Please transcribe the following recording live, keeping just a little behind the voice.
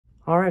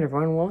Alright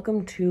everyone,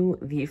 welcome to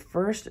the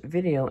first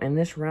video in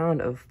this round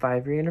of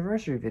 5-year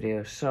anniversary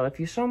videos. So if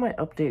you saw my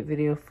update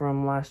video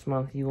from last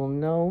month, you will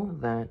know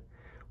that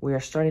we are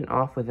starting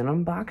off with an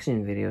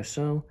unboxing video.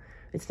 So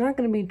it's not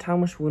going to be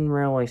Thomas Wooden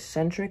Railway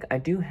centric. I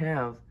do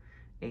have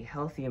a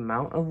healthy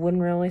amount of Wooden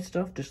Railway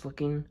stuff. Just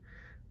looking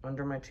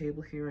under my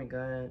table here, we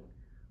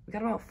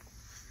got about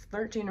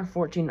 13 or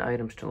 14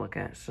 items to look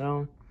at.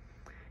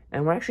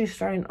 And we're actually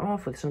starting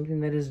off with something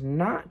that is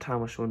not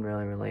Thomas Wooden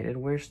Railway related.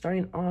 We're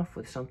starting off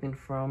with something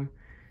from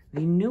the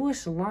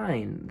newest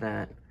line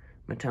that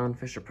Mattel and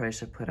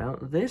Fisher-Price have put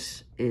out.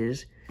 This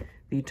is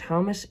the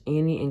Thomas,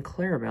 Annie, and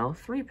Clarabel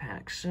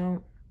 3-pack.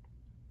 So,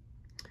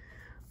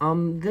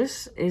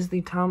 this is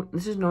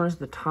known as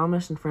the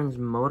Thomas and Friends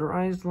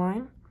Motorized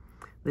line.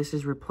 This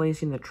is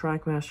replacing the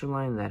Trackmaster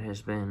line that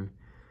has been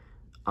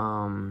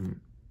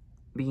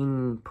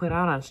being put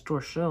out on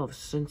store shelves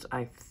since,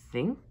 I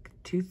think,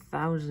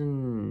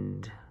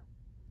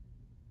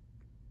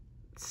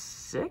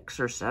 2006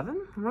 or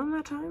 7, around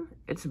that time.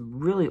 It's a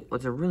really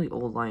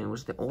old line. It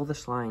was the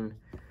oldest line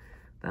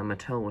that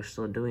Mattel was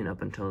still doing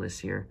up until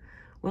this year,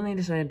 when they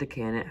decided to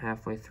can it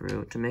halfway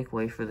through to make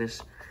way for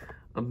this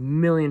a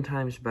million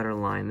times better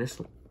line.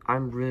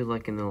 I'm really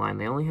liking the line.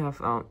 They only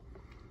have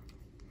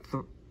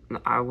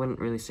I wouldn't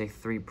really say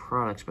 3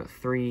 products, but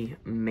 3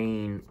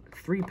 main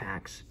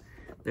 3-packs.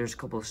 There's a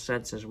couple of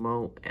sets as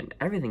well, and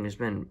everything has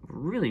been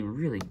really,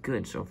 really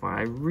good so far.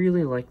 I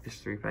really like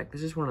this 3-pack.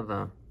 This is probably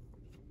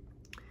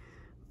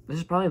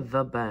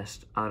the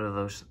best out of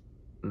those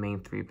main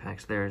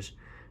 3-packs. There's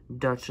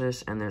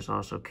Duchess, and there's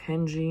also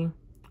Kenji,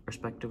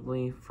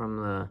 respectively, from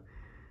the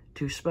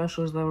 2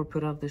 specials that were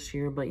put out this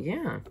year. But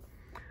yeah,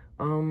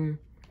 I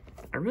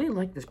really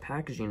like this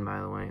packaging,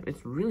 by the way.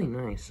 It's really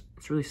nice.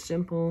 It's really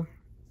simple.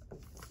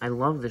 I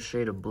love the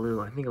shade of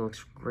blue. I think it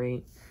looks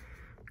great.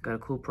 Got a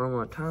cool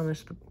promo of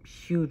Thomas, the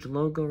huge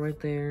logo right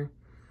there.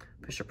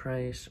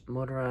 Fisher-Price,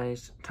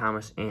 Motorized,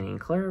 Thomas, Annie, and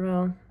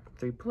Clarabel.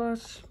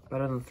 3+,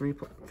 better than 3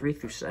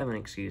 through 7,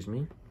 excuse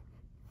me.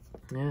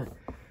 Yeah,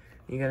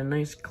 you got a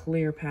nice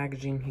clear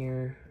packaging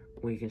here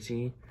where you can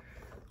see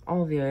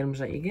all the items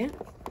that you get.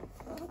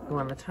 Go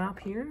on the top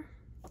here.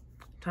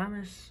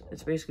 Thomas,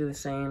 it's basically the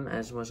same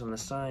as was on the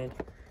side.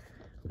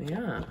 But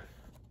yeah,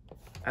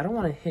 I don't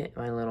want to hit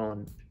my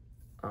little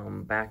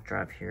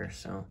backdrop here,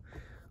 so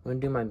I'm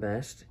going to do my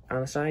best.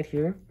 On the side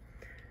here,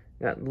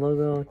 got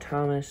logo,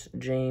 Thomas,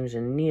 James,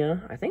 and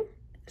Nia. I think,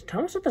 is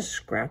Thomas at the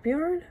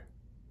scrapyard?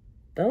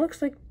 That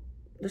looks like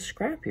the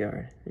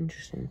scrapyard.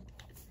 Interesting.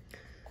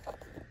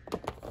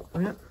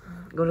 Okay,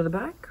 go to the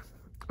back.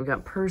 We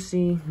got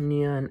Percy,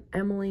 Nia, and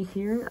Emily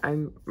here.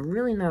 I'm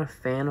really not a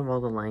fan of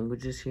all the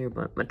languages here,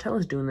 but Mattel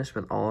is doing this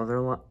with all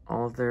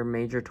of their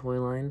major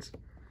toy lines.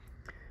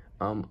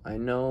 I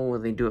know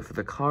they do it for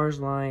the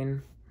Cars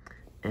line,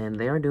 and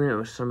they are doing it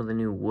with some of the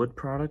new wood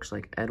products,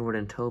 like Edward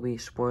and Toby.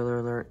 Spoiler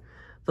alert.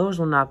 Those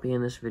will not be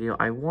in this video.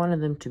 I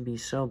wanted them to be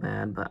so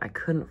bad, but I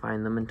couldn't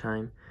find them in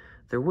time.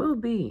 There will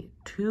be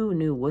 2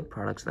 new wood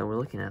products that we're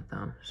looking at,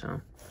 though.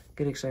 So,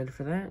 get excited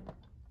for that.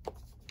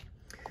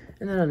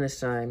 And then on this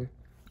side,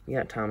 you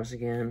got Thomas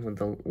again with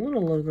the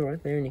little logo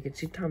right there, and you can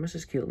see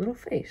Thomas's cute little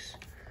face.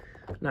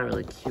 Not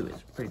really cute.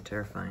 It's pretty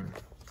terrifying.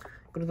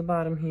 Go to the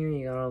bottom here,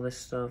 you got all this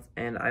stuff,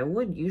 and I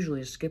would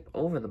usually skip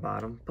over the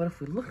bottom, but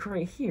if we look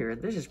right here,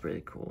 this is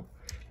pretty cool.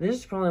 This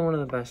is probably one of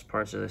the best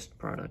parts of this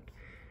product.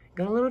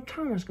 Got a little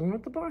Thomas going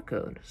with the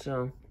barcode,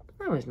 so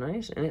that was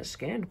nice, and it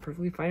scanned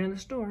perfectly fine in the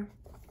store.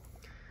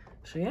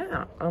 So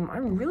yeah,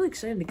 I'm really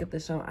excited to get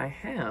this out.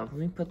 Let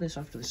me put this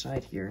off to the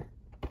side here.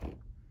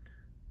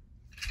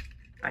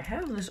 I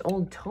have this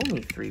old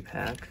Tomy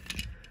 3-pack,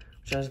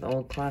 which has the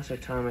old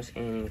classic Thomas,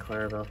 Annie, and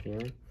Clarabel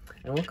here.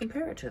 And we'll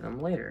compare it to them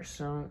later.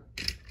 So,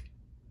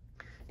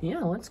 yeah,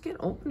 let's get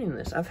opening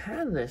this. I've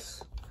had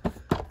this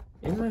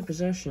in my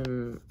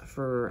possession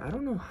for I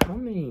don't know how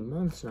many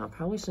months now.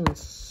 Probably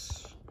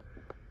since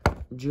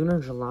June or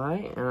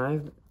July.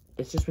 And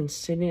it's just been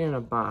sitting in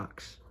a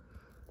box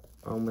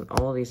with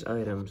all these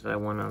items that I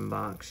want to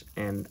unbox.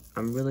 And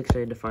I'm really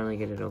excited to finally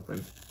get it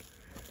open.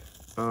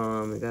 I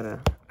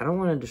don't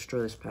want to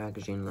destroy this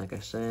packaging. Like I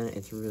said,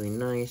 it's really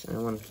nice. And I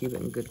want to keep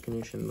it in good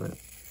condition, but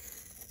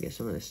get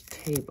some of this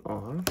tape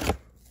off.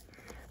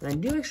 And I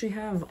do actually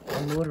have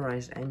a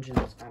motorized engine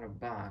that's out of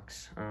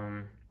box.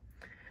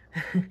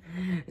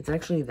 It's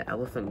actually the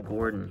Elephant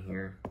Gordon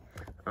here.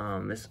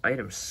 This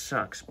item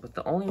sucks, but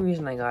the only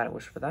reason I got it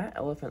was for that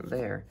elephant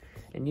there,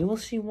 and you will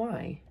see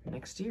why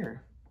next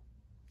year.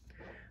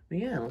 But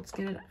yeah, let's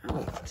get it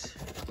out.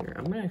 Here,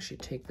 I'm gonna actually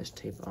take this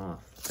tape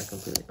off, like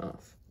completely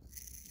off.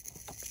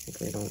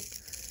 Hopefully I don't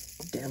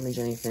damage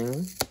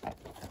anything.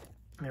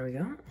 There we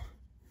go.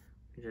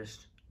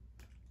 Just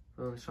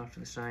pull this off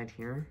to the side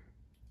here.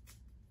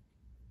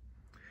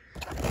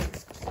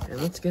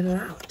 And let's get it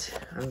out.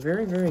 I'm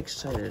very, very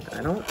excited.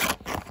 I don't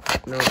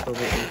know if there'll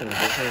be anything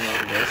different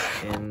about this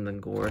in the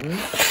Gordon,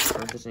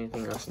 or if there's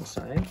anything else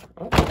inside.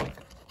 Oh.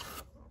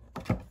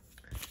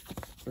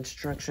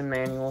 Instruction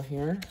manual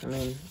here. I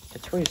mean,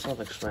 it's pretty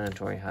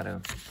self-explanatory how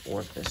to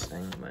work this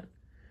thing, but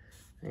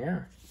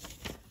yeah.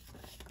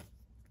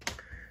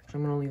 So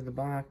I'm gonna leave the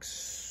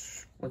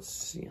box. Let's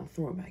see, I'll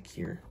throw it back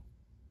here.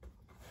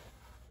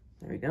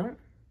 There we go.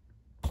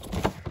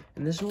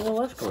 And this is what we're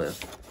left with.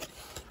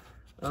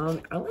 I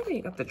like that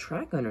you got the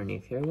track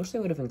underneath here. I wish they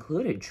would have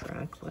included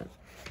track, but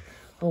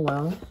oh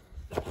well.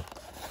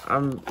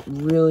 I'm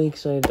really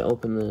excited to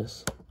open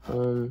this.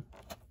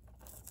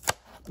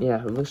 Yeah,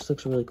 this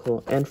looks really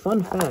cool. And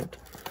fun fact,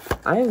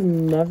 I've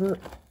never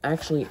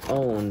actually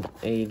owned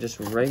a just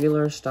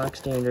regular stock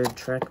standard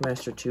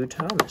Trackmaster 2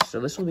 Thomas,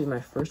 so this will be my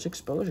first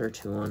exposure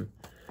to one.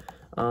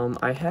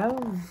 I have,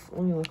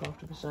 let me look off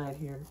to the side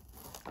here.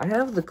 I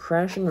have the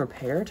Crash and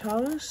Repair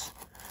Thomas.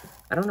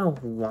 I don't know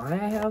why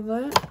I have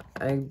that.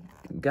 I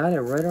got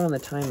it right around the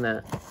time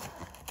that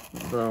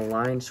the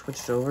line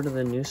switched over to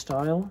the new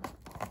style.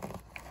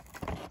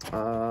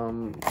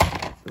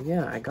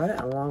 Yeah, I got it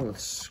along with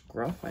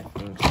Scruff, I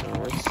think, so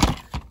let's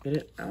get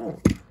it out.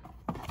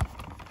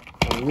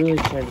 I'm really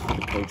excited for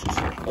the coaches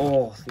here.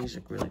 Oh, these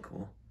look really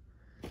cool.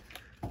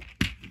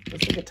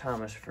 Let's look at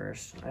Thomas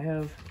first. I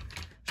have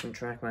some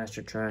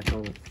Trackmaster track.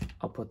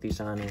 I'll put these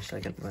on in a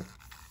second, but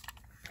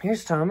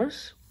here's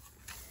Thomas.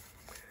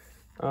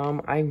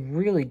 I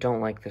really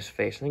don't like this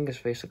face. I think this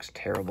face looks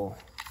terrible.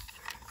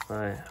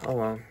 But, oh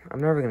well, I'm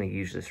never going to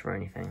use this for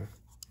anything.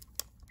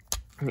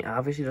 I mean,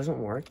 obviously it doesn't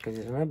work because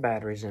it doesn't have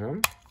batteries in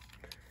them.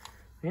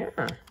 Yeah.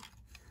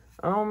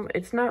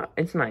 It's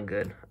not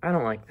good. I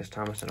don't like this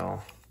Thomas at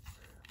all.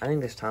 I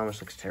think this Thomas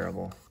looks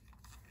terrible.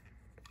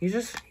 He's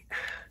just,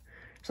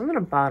 something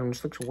about him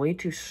just looks way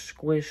too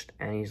squished,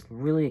 and he's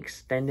really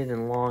extended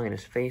and long, and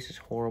his face is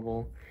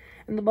horrible.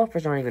 And the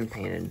buffers aren't even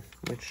painted,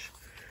 which,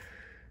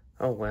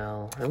 oh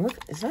well. And look,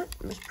 is that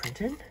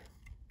misprinted?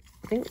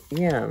 I think,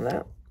 yeah,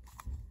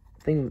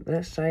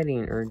 that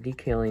siding or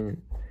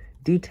detailing,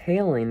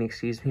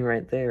 excuse me,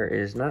 right there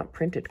is not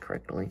printed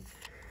correctly.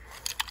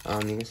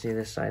 You can see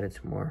this side,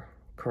 it's more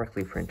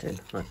correctly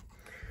printed, but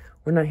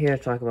we're not here to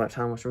talk about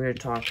Thomas. We're here to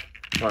talk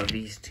about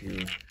these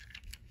two.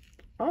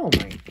 Oh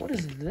my, what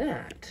is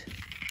that?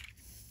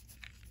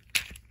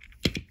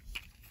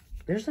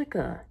 There's like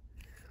a,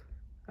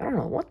 I don't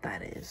know what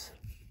that is.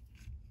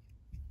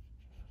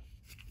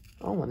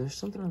 Oh, there's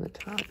something on the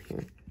top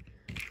here.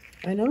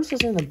 I noticed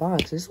this in the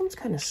box. This one's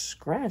kind of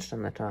scratched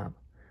on the top.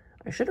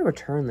 I should have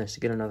returned this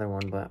to get another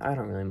one, but I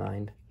don't really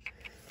mind.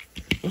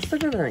 Let's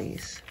look at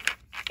these.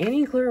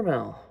 Annie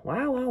Clarabel.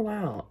 Wow, wow,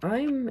 wow.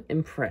 I'm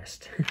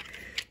impressed.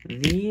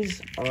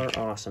 These are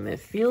awesome. It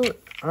feels,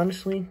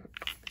 honestly,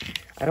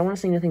 I don't want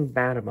to say anything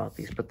bad about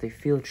these, but they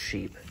feel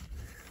cheap.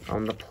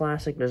 The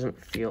plastic doesn't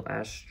feel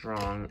as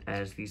strong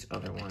as these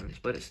other ones,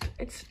 but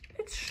it's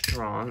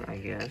strong, I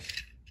guess.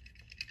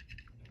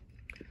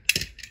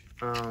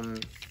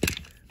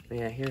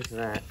 Yeah, here's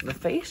that. The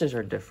faces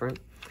are different.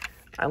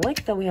 I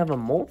like that we have a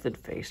molded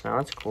face now.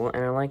 That's cool,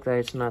 and I like that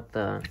it's not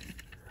the.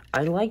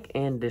 I like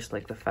and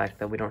dislike the fact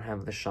that we don't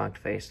have the shocked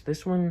face.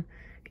 This one,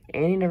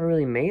 Annie never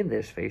really made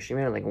this face. She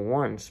made it like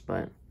once,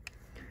 but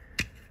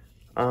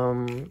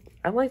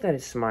I like that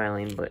it's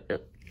smiling, but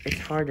it's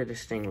hard to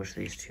distinguish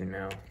these two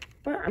now.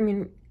 But I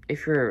mean,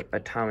 if you're a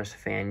Thomas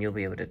fan, you'll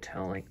be able to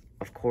tell. Like,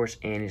 of course,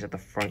 Annie's at the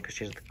front because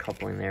she has the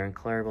coupling there, and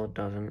Clarabel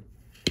doesn't.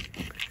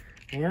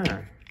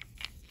 Yeah,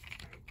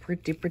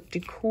 pretty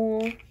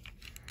cool.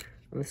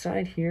 On the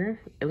side here,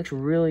 it looks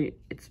really.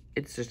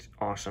 It's just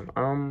awesome.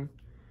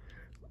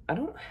 I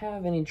don't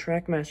have any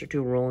Trackmaster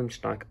 2 rolling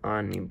stock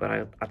on me,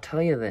 but I'll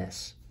tell you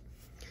this.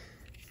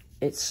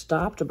 It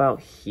stopped about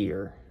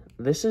here.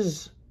 This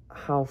is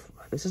how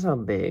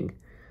big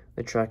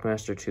the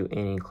Trackmaster 2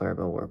 Annie and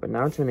Clarabel were, but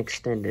now it's been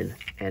extended,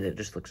 and it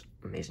just looks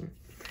amazing.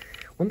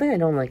 One thing I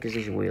don't like is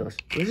these wheels.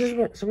 This is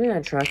what something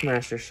that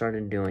Trackmaster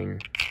started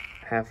doing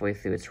halfway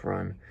through its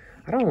run.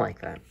 I don't like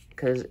that,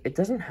 because it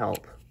doesn't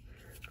help.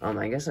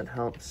 I guess it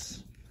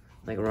helps,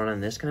 like, run on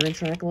this kind of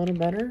track a little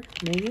better,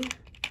 maybe?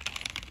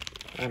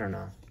 I don't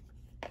know.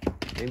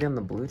 Maybe on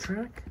the blue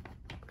track?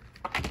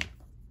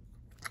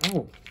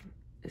 Oh,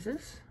 is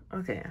this?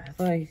 Okay, I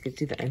thought you could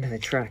see the end of the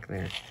track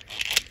there.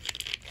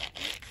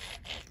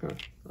 Huh.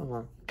 Oh,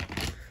 well.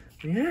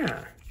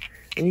 Yeah.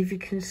 And if you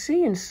can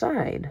see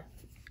inside,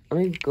 let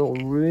me go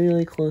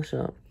really close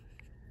up.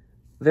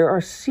 There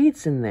are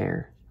seats in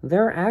there.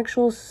 There are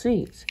actual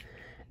seats.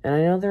 And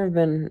I know there have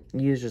been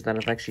users that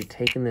have actually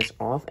taken this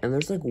off, and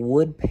there's like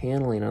wood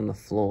paneling on the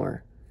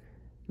floor.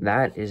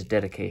 That is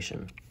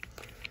dedication.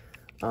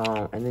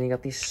 And then you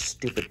got these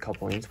stupid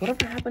couplings.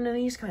 Whatever happened to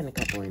these kind of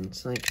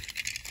couplings? Like,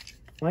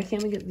 why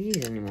can't we get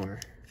these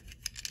anymore?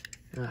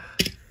 Ugh.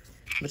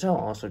 Mattel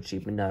also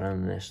cheapened out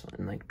on this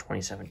in like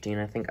 2017.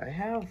 I think I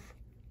have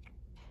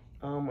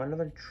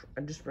another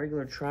just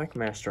regular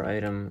Trackmaster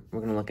item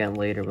we're gonna look at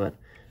later, but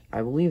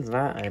I believe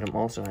that item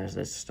also has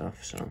this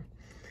stuff. So,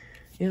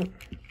 yeah.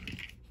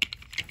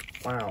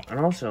 Wow. And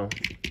also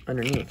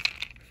underneath,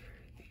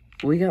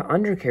 we got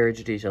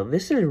undercarriage detail.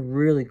 This is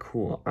really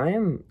cool. I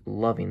am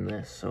loving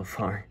this so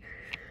far.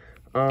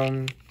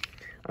 I'm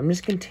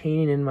just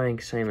containing in my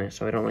excitement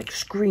so I don't like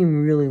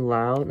scream really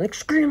loud. Like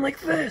scream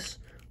like this!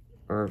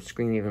 Or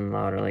scream even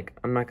louder. Like,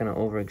 I'm not gonna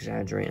over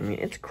exaggerate. I mean,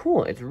 it's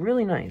cool. It's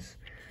really nice.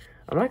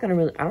 I don't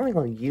think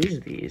I'll use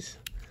these.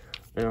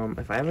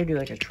 If I ever do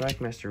like a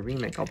Trackmaster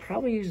remake, I'll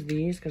probably use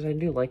these because I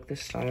do like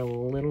this style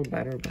a little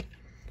better. But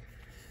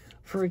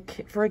for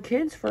a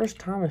kid's first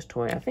Thomas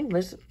toy, I think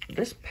this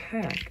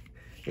pack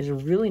is a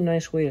really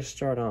nice way to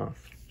start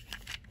off.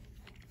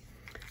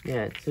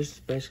 Yeah, it's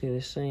just basically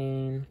the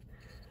same.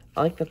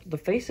 I like the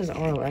faces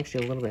are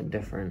actually a little bit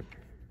different,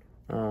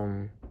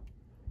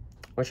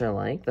 which I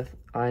like. The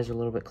eyes are a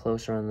little bit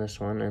closer on this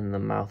one, and the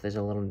mouth is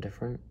a little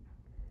different.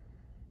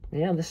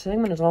 Yeah, this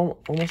segment is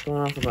almost going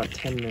on for about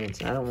 10 minutes,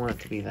 and I don't want it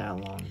to be that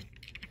long.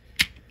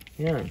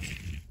 Yeah,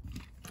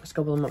 let's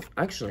couple them up.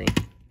 Actually,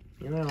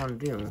 you know what I want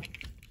to do?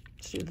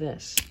 Let's do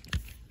this.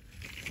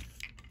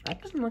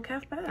 That doesn't look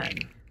half bad.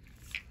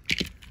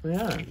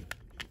 Yeah.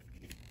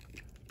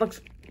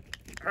 Looks...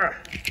 I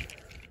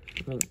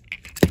mean,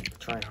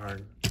 try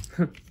hard.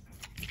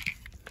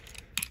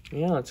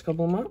 Yeah, let's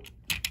couple them up.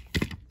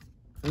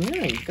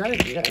 Yeah, you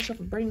got yourself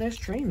a pretty nice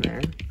train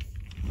there.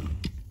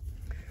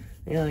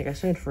 Yeah, like I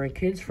said, for a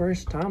kid's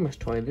first Thomas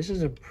toy, this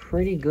is a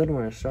pretty good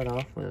one to start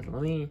off with.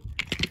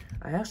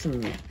 I have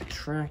some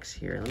tracks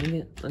here.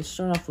 Let's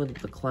start off with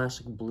the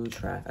classic blue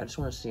track. I just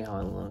want to see how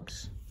it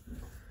looks.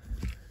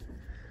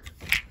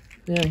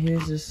 Yeah,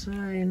 here's this side,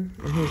 and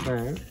here's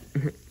that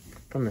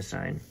from the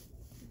side.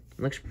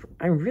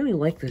 I really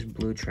like this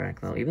blue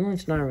track though, even though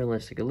it's not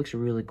realistic. It looks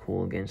really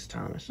cool against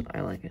Thomas.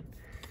 I like it.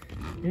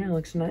 Yeah, it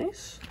looks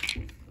nice.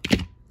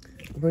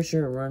 I'm pretty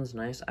sure it runs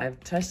nice. I've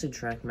tested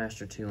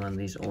Trackmaster 2 on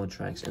these old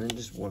tracks, and it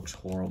just works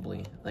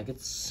horribly. Like, it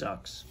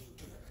sucks.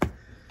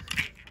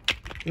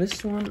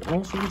 This one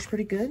also looks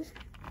pretty good.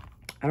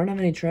 I don't have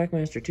any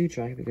Trackmaster 2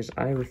 track because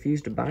I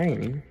refuse to buy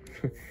any.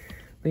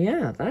 But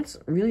yeah, that's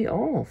really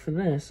all for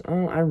this.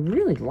 I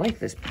really like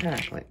this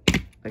pack.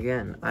 Like,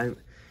 again,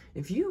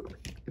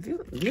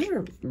 these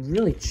are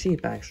really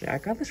cheap, actually. I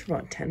got this for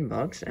about 10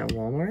 bucks at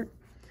Walmart.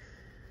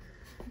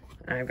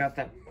 And I got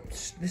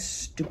this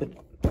stupid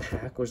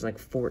pack was like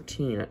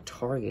 14 at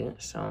Target,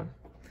 so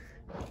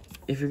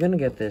if you're gonna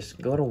get this,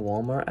 go to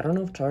Walmart. I don't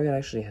know if Target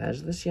actually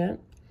has this yet,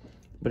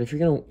 but if you're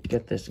gonna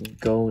get this,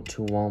 go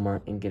to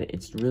Walmart and get it.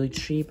 It's really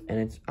cheap, and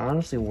it's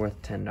honestly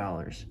worth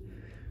 $10.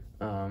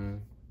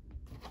 And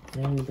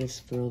we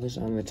just throw this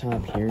on the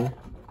top here,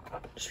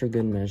 just for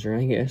good measure,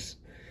 I guess.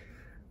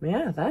 But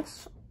yeah,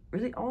 that's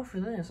really all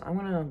for this. I'm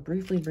gonna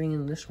briefly bring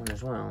in this one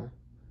as well.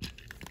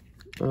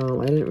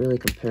 I didn't really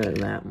compare it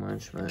that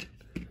much, but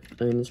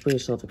I mean, it's pretty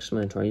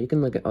self-explanatory. You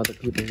can look at other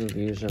people's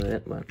reviews of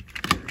it, but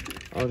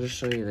I'll just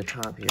show you the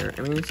top here.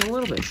 I mean, it's a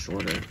little bit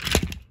shorter,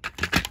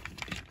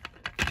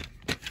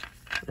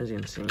 as you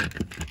can see.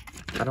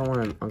 I don't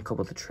want to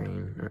uncouple the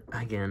train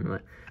again,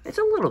 but it's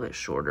a little bit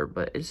shorter,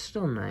 but it's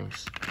still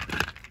nice.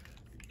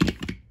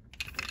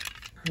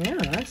 Yeah,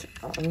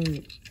 I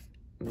mean,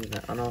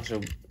 and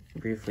also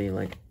briefly,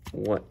 like,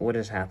 what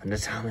has happened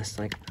to Thomas?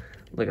 Like,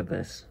 look at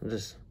this.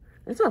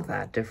 It's not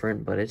that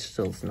different, but it's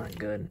not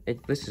good.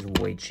 This is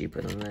way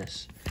cheaper than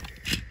this.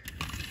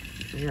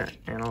 Yeah,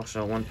 and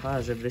also one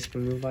positive, this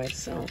can move by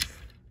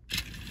itself.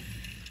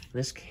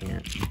 This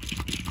can't,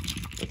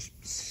 which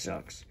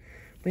sucks.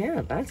 But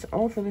yeah, that's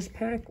all for this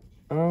pack.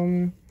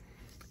 Not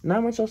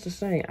much else to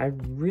say. I'm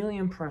really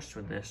impressed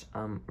with this.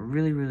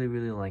 Really, really,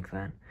 really like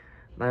that.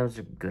 That was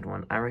a good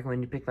one. I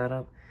recommend you pick that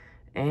up.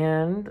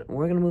 And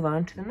we're gonna move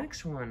on to the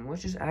next one,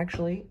 which is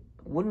actually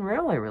Wooden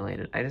Railway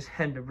related. I just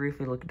had to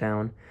briefly look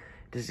down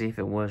to see if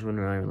it was Wooden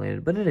Railway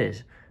related, but it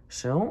is.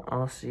 So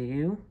I'll see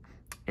you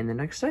in the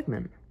next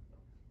segment.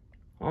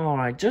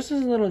 Alright, just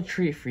as a little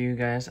treat for you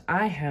guys,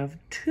 I have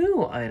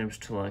two items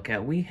to look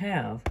at. We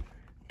have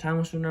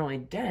Thomas Wooden Railway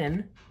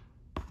Den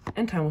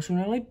and Thomas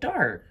Wooden Railway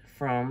Dart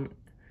from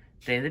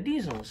Day of the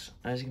Diesels.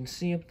 As you can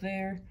see up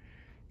there,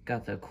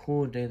 got the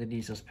cool Day of the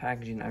Diesels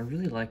packaging. I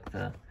really like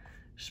the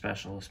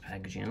specialist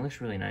packaging. It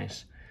looks really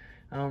nice.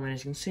 And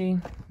as you can see,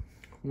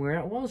 we're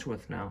at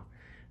Walsworth now.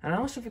 And I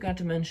also forgot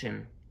to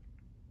mention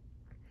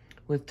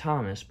with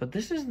Thomas, but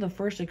this is the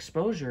first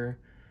exposure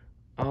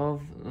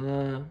of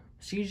the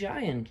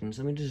CGI engines.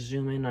 Let me just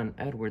zoom in on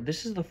Edward.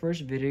 This is the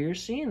first video you're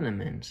seeing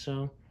them in,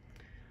 so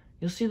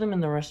you'll see them in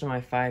the rest of my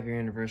 5-year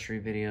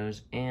anniversary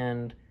videos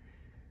and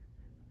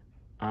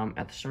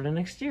at the start of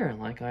next year,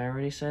 like I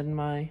already said in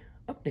my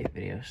update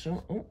video.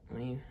 So, let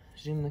me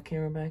zoom the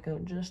camera back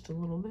out just a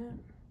little bit.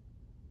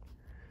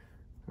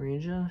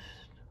 Readjust.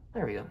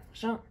 There we go.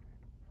 So,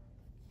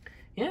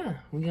 yeah,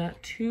 we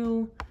got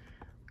two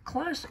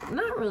classic,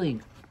 not really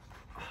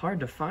hard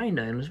to find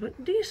items,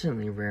 but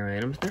decently rare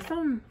items. They're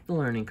from the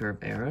Learning Curve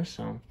era,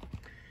 so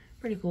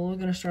pretty cool. We're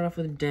gonna start off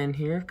with Den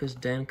here, because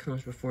Den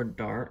comes before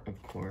Dart,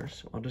 of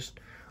course. I'll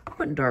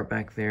put Dart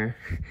back there.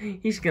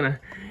 He's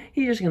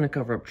just gonna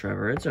cover up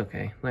Trevor. It's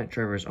okay. That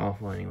Trevor is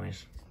awful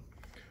anyways.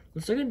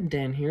 Let's look at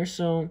Den here.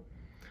 So,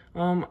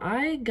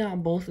 I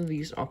got both of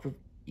these off of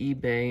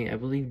eBay. I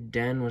believe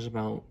Den was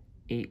about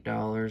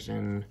 $8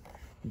 and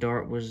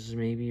Dart was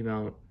maybe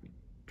about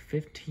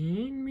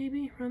 15,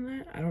 maybe around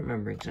that. I don't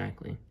remember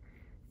exactly.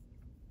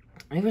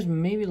 It was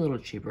maybe a little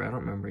cheaper. I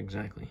don't remember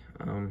exactly.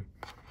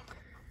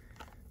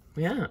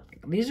 Yeah,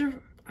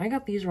 I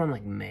got these around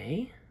like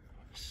May.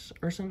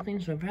 or something,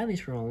 so I've had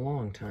these for a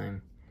long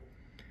time.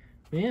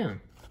 But yeah,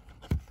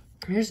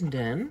 here's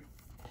Den.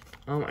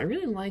 I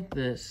really like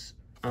this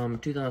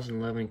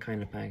 2011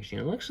 kind of packaging.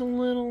 It looks a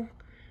little,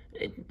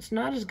 it's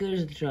not as good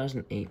as the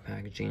 2008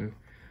 packaging,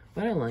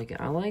 but I like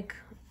it. I like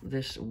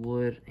this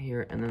wood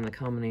here, and then the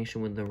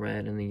combination with the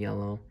red and the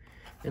yellow,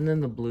 and then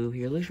the blue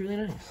here looks really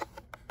nice.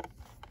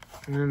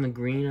 And then the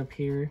green up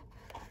here,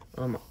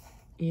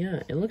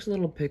 yeah, it looks a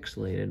little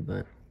pixelated,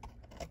 but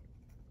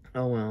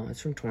oh well,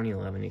 it's from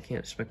 2011. You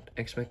can't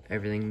expect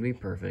everything to be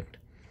perfect.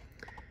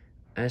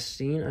 As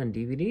seen on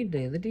DVD,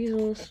 Day of the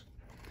Diesels,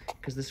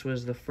 because this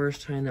was the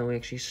first time that we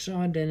actually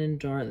saw Den and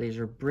Dart. These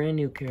are brand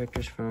new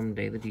characters from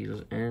Day of the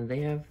Diesels, and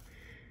they have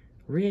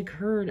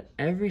reoccurred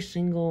every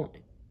single,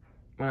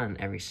 well, not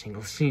every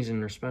single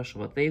season or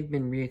special, but they've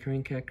been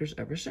reoccurring characters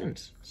ever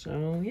since.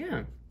 So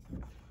yeah.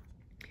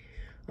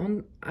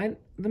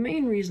 The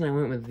main reason I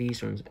went with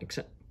these ones,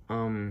 instead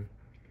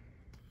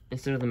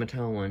of the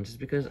Mattel ones, is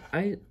because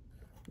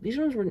these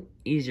ones were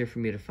easier for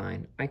me to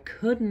find. I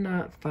could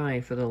not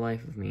find, for the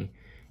life of me,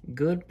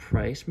 good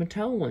price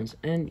Mattel ones.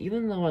 And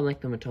even though I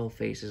like the Mattel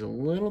faces a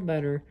little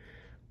better,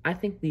 I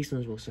think these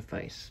ones will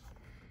suffice.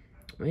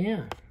 But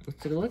yeah,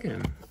 let's take a look at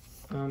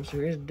them. So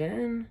here's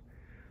Den.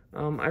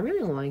 I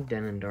really like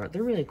Den and Dart.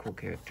 They're really cool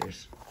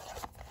characters.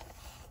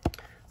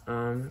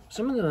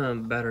 Some of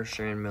the better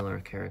Sharon Miller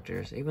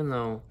characters, even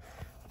though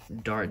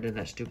Dart did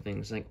that stupid thing,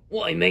 it's like,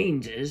 what he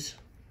means is,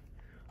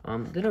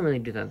 they don't really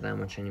do that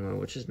much anymore,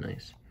 which is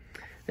nice.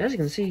 And as you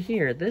can see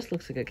here, this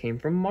looks like it came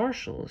from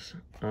Marshall's,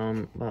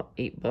 about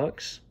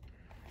 $8.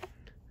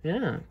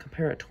 Yeah,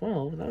 compare at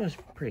 12, that was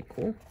pretty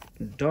cool.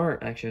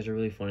 Dart actually has a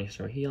really funny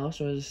story. He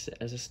also has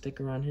a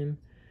sticker on him.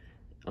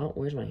 Oh,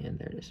 where's my hand?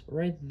 There it is.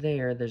 Right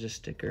there, there's a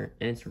sticker,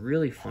 and it's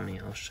really funny.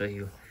 I'll show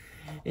you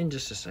in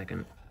just a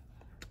second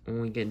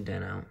when we get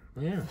Den out.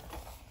 But yeah.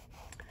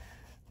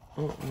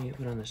 Oh, let me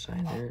put it on the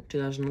side there.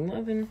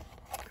 2011.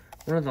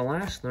 One of the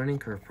last Learning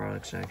Curve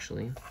products,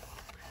 actually.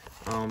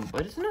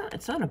 But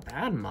it's not a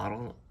bad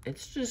model.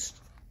 It's just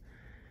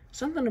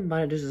something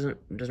about it just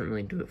doesn't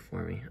really do it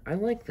for me. I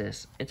like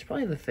this. It's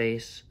probably the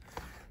face,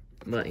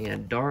 but yeah,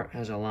 Dart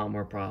has a lot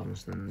more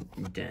problems than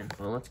Den.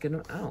 But let's get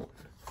him out.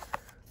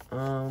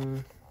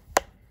 I'm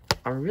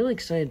really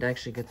excited to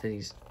actually get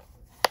these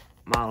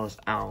models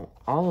out.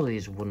 All of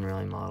these Wooden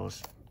Rally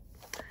models,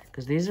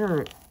 because these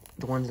are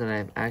the ones that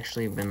I've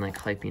actually been like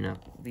hyping up.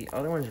 The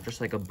other ones are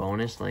just like a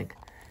bonus. Like,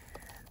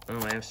 oh,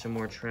 I have some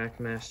more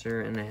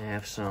Trackmaster, and I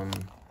have some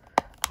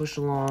Push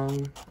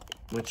Along,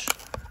 which,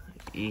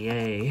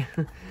 yay.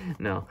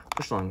 No,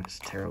 Push Along is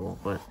terrible,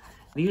 but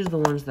these are the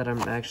ones that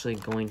I'm actually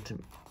going to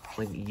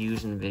like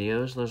use in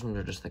videos. Those ones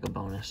are just like a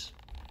bonus.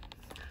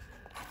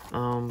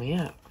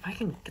 Yeah, if I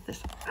can get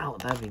this out,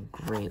 that'd be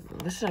great.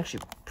 This is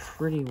actually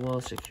pretty well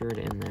secured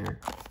in there.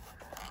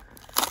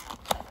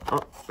 Oh,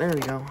 there we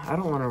go. I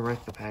don't want to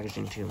wreck the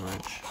packaging too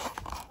much.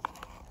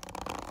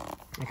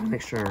 I gotta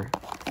make sure,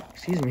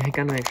 excuse me, I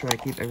gotta make sure I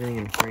keep everything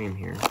in frame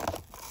here.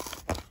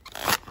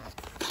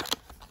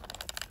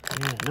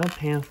 Yeah, no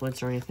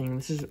pamphlets or anything.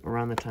 This is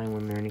around the time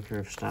when Learning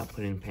Curve stopped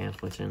putting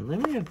pamphlets in. They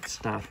may have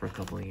stopped for a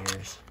couple of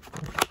years.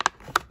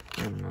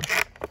 I don't know.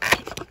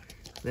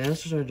 They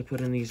also started to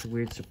put in these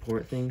weird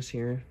support things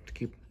here to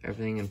keep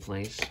everything in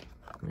place.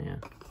 Yeah.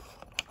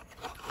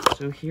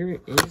 So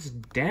here is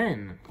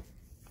Den.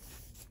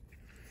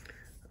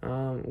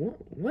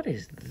 What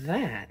is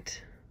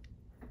that?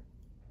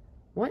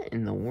 What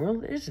in the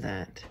world is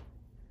that?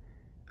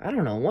 I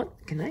don't know.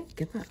 What? Can I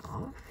get that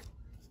off?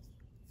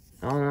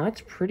 Oh, no,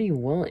 that's pretty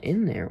well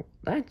in there.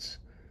 That's...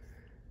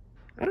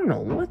 I don't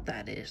know what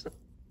that is.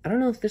 I don't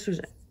know if this was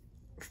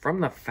from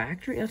the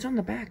factory. It's on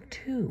the back,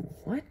 too.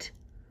 What?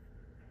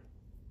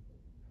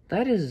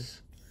 That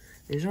is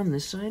it on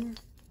this side?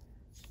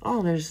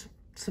 Oh, there's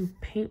some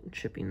paint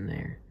chipping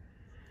there.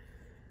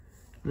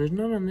 There's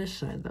none on this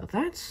side, though.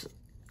 That's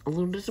a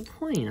little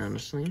disappointing,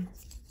 honestly.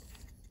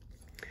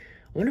 I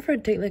wonder if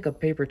I'd take, like, a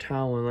paper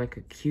towel or, like,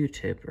 a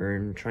Q-tip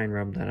and try and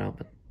rub that out,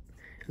 but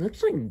it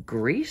looks like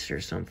grease or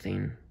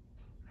something.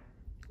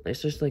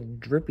 It's just, like,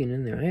 dripping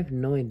in there. I have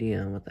no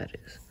idea what that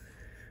is.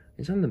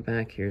 It's on the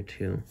back here,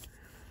 too.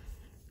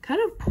 Kind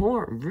of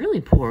poor,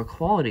 really poor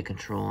quality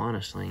control,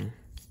 honestly.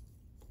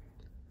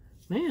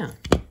 Man.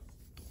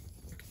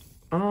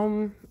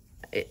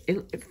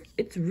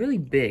 It's really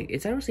big.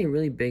 It's honestly a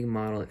really big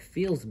model. It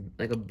feels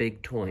like a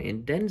big toy.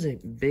 And Den's a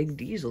big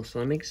diesel,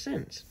 so it makes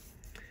sense.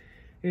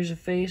 Here's a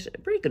face. A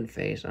pretty good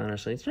face,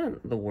 honestly. It's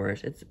not the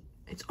worst.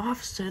 It's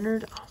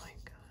off-centered. Oh, my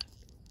God.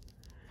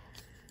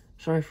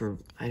 Sorry for...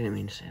 I didn't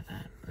mean to say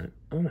that. But,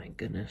 oh, my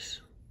goodness.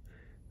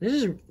 This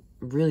is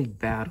really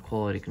bad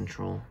quality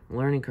control.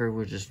 Learning Curve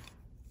was just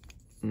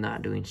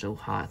not doing so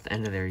hot at the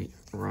end of their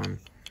run.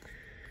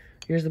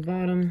 Here's the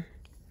bottom.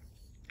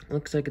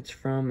 Looks like it's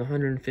from the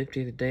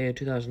 150th day of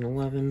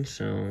 2011,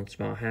 so it's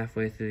about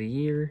halfway through the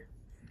year.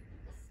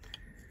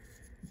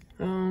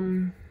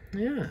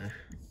 Yeah.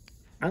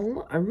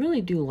 I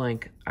really do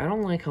like, I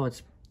don't like how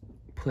it's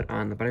put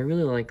on, but I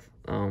really like,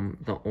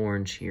 the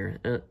orange here.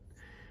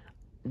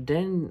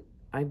 Den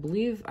I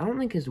believe, I don't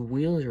think his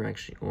wheels are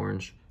actually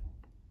orange.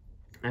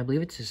 I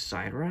believe it's his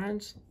side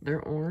rods.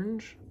 They're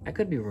orange. I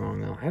could be wrong,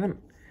 though. I haven't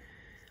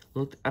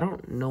looked, I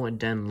don't know what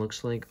Den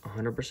looks like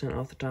 100%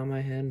 off the top of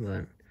my head,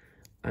 but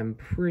I'm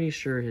pretty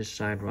sure his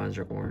side rods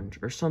are orange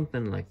or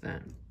something like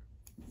that.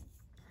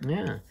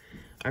 Yeah,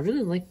 I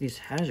really like these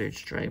hazard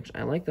stripes.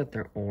 I like that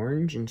they're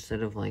orange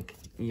instead of like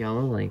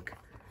yellow, like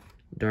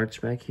Dart's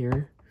back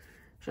here.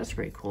 So that's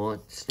pretty cool.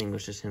 It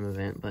distinguishes him a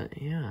bit, but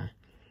yeah,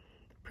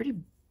 pretty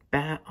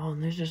bad. Oh,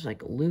 and there's just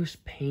like loose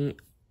paint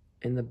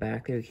in the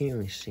back there. You can't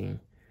really see.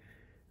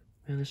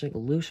 Man, there's like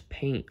loose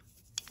paint.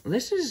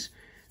 This is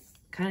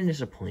kind of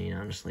disappointing,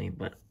 honestly,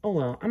 but oh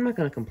well. I'm not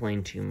gonna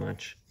complain too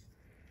much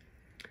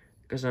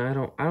because I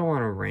don't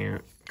want to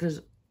rant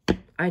because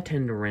I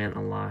tend to rant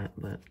a lot.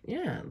 But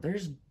yeah,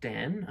 there's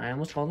Den. I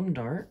almost called him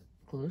Dart.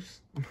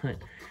 Close, but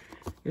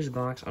here's a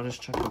box. I'll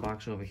just chuck the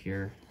box over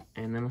here,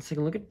 and then let's take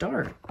a look at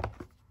Dart.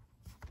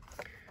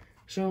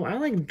 So I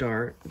like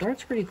Dart.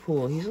 Dart's pretty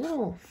cool. He's a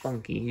little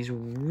funky. He's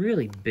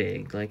really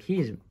big. Like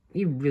he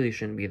really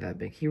shouldn't be that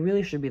big. He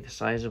really should be the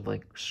size of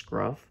like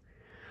Scruff,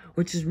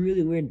 which is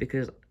really weird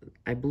because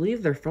I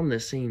believe they're from the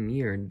same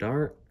year.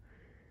 Dart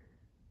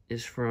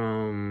is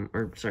from,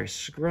 or sorry,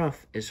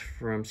 Scruff is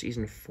from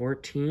season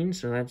 14,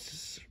 so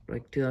that's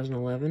like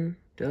 2011,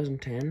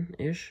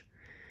 2010-ish.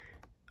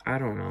 I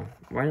don't know.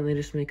 Why didn't they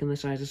just make him the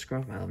size of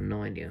Scruff? I have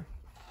no idea.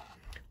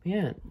 But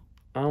yeah,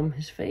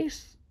 his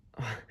face,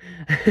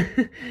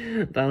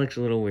 that looks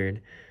a little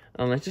weird.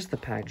 That's just the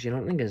package. I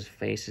don't think his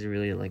face is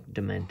really like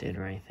demented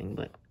or anything,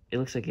 but it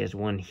looks like he has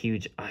one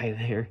huge eye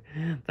there.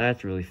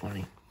 That's really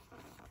funny.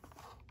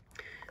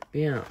 But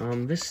yeah,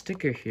 this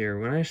sticker here,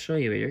 when I show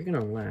you it, you're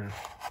gonna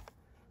laugh.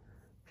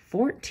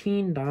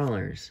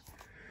 $14.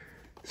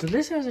 So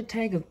this has a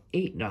tag of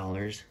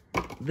 $8.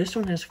 This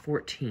one has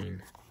 $14.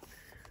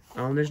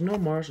 There's no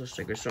Marshall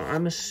sticker, so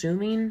I'm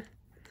assuming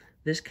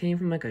this came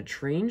from like a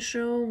train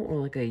show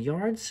or like a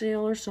yard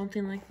sale or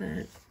something like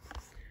that.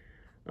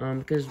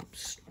 Because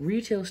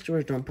retail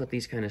stores don't put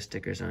these kind of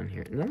stickers on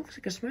here. And that looks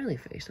like a smiley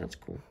face. That's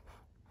cool.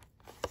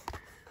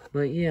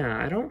 But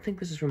yeah, I don't think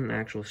this is from an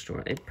actual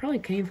store. It probably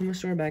came from a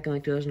store back in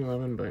like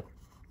 2011, but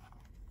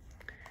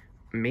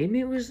maybe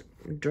it was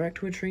direct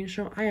to a train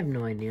show. I have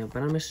no idea,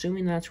 but I'm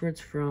assuming that's where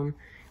it's from.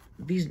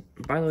 These,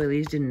 by the way,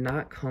 these did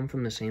not come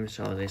from the same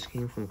seller. These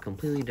came from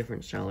completely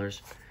different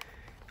sellers.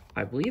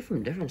 I believe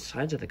from different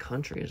sides of the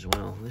country as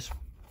well. This,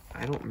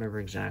 I don't remember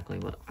exactly,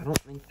 but I don't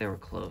think they were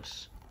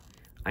close.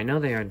 I know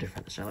they are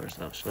different sellers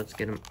though, so let's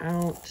get them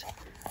out.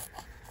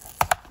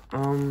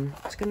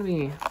 It's gonna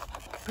be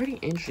pretty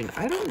interesting.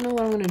 I don't know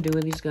what I'm gonna do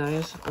with these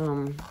guys.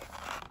 I'm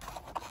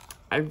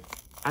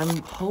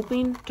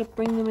hoping to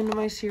bring them into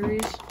my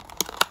series.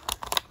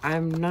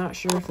 I'm not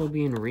sure if they'll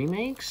be in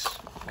remakes,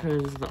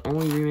 because the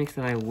only remakes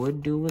that I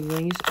would do with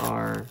these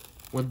are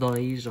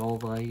all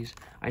these.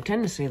 I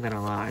tend to say that a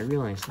lot. I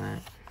realize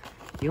that.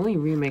 The only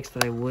remakes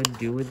that I would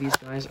do with these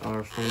guys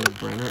are from the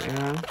Brenner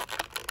era.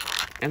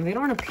 And they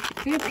don't appear,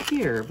 they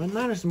appear, but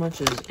not as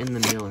much as in the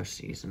Miller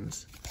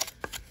seasons.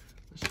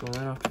 Let's go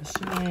that off to the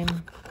side.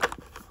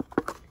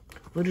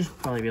 They'll just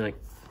probably be like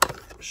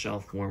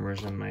shelf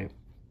warmers on my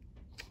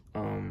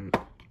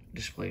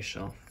display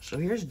shelf. So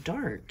here's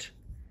Dart.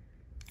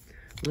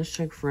 Let's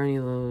check for any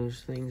of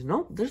those things.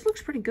 Nope, this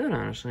looks pretty good,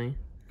 honestly.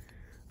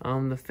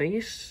 The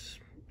face,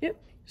 yep,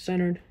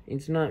 centered.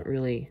 It's not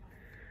really,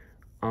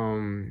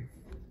 like,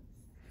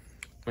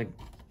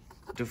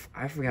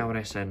 I forgot what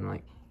I said,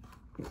 like,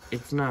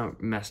 it's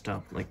not messed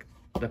up like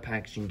the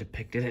packaging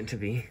depicted it to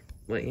be.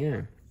 But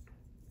yeah.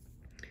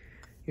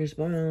 Here's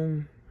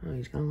bottom. Oh,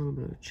 he's got a little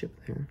bit of a chip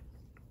there.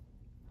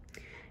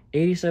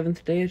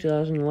 87th day of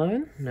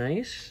 2011.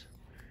 Nice.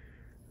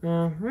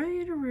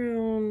 Right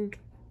around,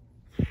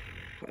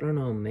 I don't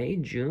know, May,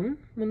 June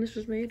when this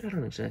was made? I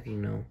don't exactly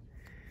know.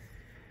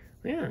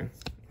 Yeah.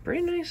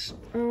 Pretty nice.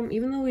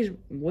 Even though he's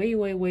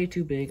way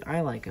too big,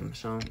 I like him,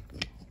 so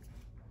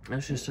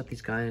let's just set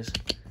these guys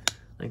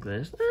like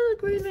this. They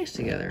look really nice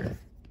together.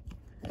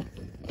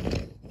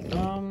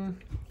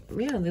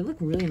 Yeah, they look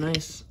really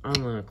nice on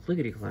the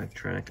clickety-clack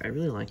track. I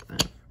really like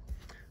that.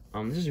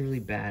 This is a really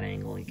bad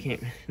angle. You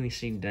can't really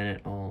see Den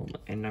at all.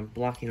 And I'm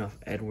blocking off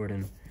Edward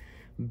and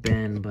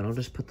Ben, but I'll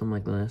just put them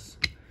like this.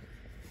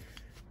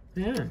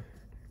 Yeah.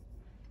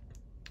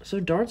 So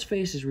Dart's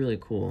face is really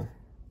cool.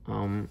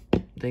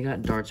 They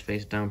got Dart's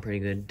face down pretty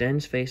good.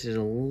 Den's face is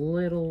a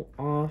little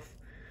off.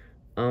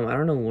 I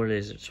don't know what it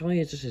is. It's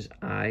probably just his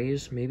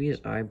eyes, maybe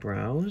his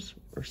eyebrows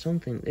or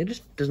something. It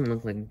just doesn't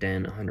look like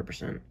Den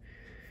 100%.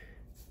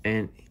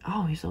 And,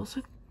 oh, he's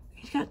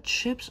got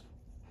chips.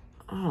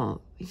 Oh,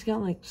 he's got,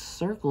 like,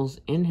 circles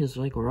in his,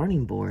 like,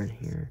 running board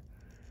here.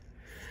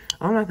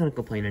 I'm not going to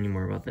complain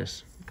anymore about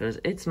this because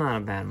it's not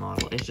a bad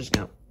model. It's just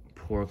got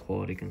poor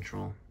quality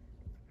control.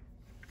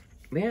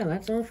 But yeah,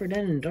 that's all for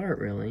Den and Dart,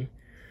 really.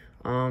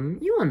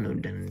 You all know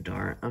Den and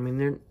Dart. I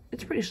mean,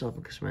 it's pretty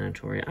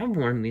self-explanatory. I've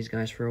worn these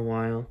guys for a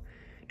while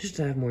just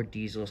to have more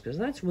diesels because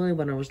that's really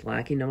what I was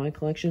lacking in my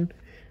collection.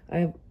 I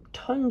have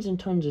tons and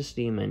tons of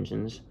steam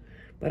engines,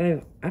 But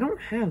I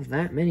don't have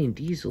that many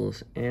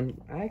diesels,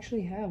 and I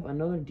actually have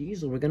another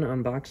diesel we're gonna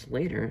unbox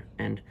later,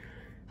 and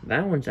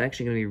that one's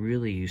actually gonna be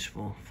really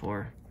useful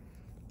for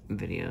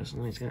videos.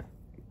 And he's got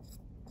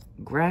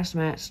grass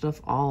mat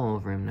stuff all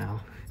over him now.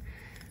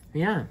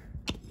 Yeah,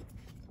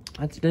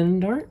 that's Den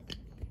and Dart.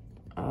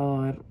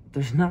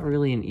 There's not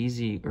really an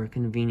easy or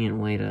convenient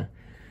way to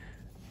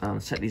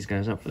set these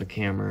guys up for the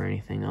camera or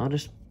anything. I'll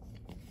just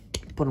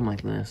put them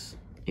like this,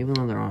 even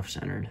though they're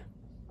off-centered.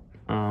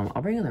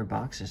 I'll bring in their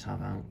boxes, how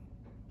about?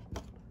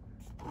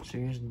 So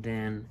here's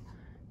Dan.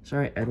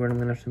 Sorry, Edward, I'm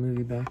gonna have to move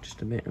you back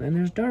just a bit. And then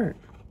there's Dart.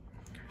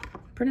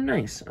 Pretty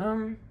nice.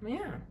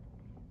 Yeah.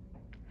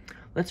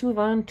 Let's move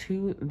on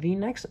to the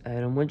next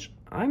item, which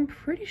I'm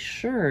pretty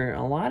sure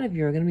a lot of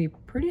you are gonna be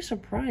pretty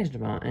surprised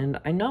about. And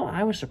I know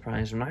I was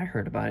surprised when I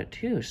heard about it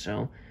too,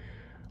 so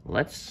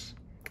let's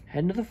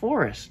head into the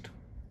forest.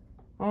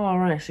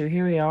 Alright, so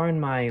here we are in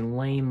my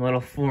lame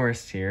little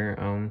forest here.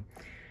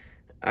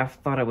 I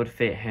thought it would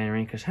fit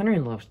Henry, because Henry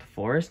loves the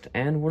forest,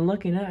 and we're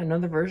looking at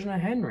another version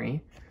of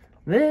Henry.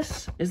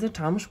 This is the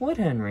Thomas Wood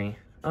Henry.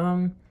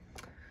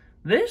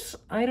 This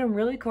item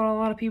really caught a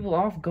lot of people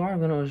off guard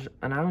when it was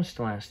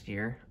announced last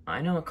year. I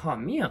know it caught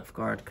me off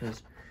guard,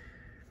 because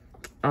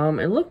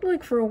it looked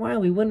like for a while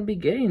we wouldn't be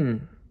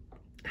getting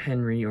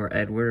Henry or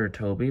Edward or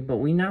Toby, but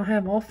we now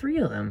have all three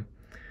of them.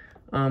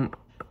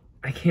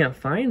 I can't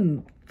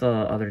find the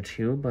other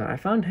two, but I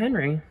found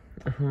Henry.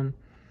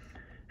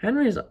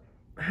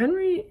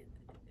 Henry,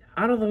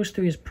 out of those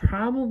three, is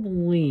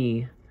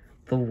probably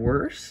the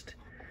worst.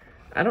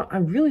 I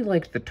really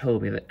liked the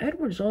Toby. The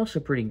Edward's also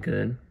pretty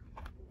good.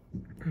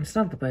 It's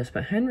not the best,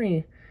 but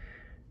Henry,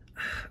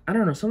 I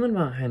don't know, something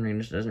about Henry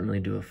just doesn't really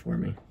do it for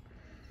me.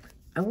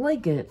 I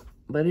like it,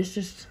 but it's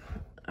just,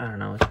 I don't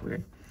know, it's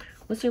weird.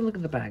 Let's take a look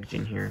at the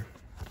packaging here.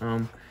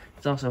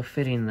 It's also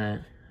fitting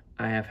that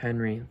I have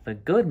Henry, the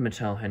good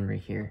Mattel Henry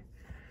here,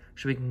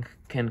 so we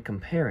can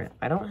compare it.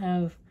 I don't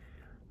have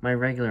my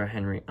regular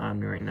Henry on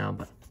me right now,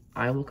 but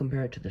I will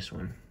compare it to this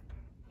one.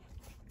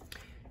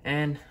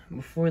 And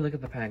before we look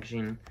at the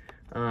packaging,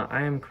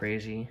 I am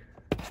crazy.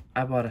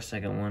 I bought a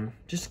second one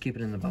just to keep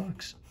it in the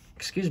box.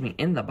 Excuse me,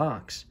 in the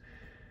box.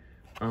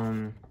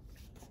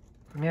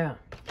 Yeah.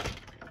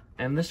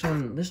 And this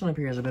one up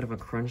here has a bit of a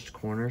crunched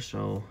corner,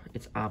 so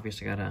it's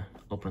obvious I gotta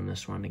open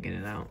this one to get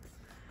it out.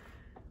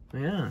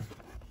 Yeah.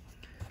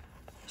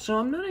 So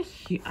I'm not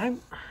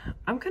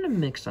I'm kind of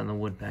mixed on the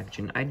wood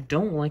packaging. I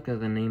don't like that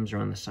the names are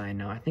on the side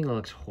now. I think it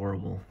looks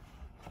horrible.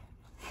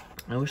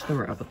 I wish they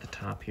were up at the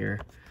top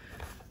here.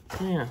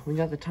 Yeah, we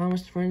got the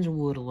Thomas Friends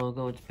Wood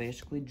logo. It's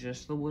basically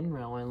just the Wooden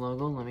Railway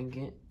logo. Let me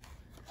get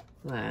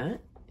that.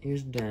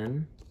 Here's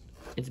Den.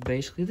 It's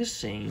basically the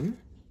same.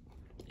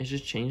 It's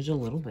just changed a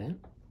little bit.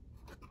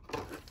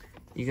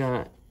 You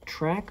got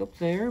track up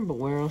there, but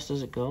where else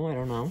does it go? I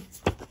don't know.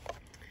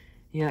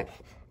 You got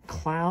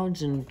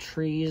clouds and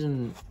trees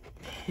and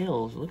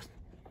hills.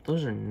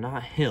 Those are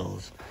not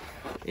hills.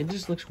 It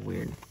just looks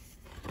weird.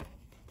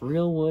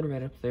 Real wood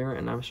right up there,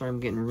 and I'm sorry I'm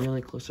getting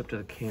really close up to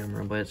the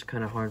camera, but it's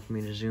kind of hard for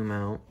me to zoom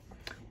out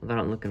without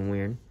it looking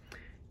weird.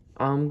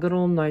 Good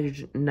old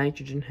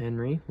nitrogen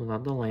Henry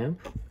without the lamp.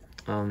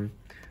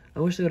 I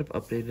wish they would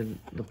have updated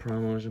the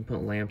promos and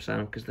put lamps on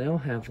them, because they all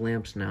have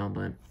lamps now,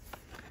 but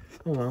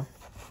oh well.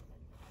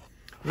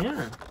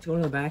 Yeah, let's go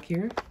to the back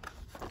here.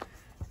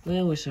 They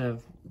always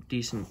have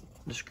decent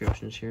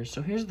descriptions here.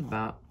 So here's the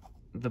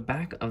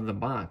back of the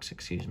box,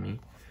 excuse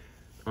me.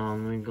 Let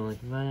me go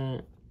like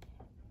that.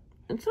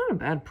 It's not a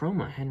bad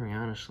promo, Henry,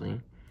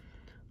 honestly.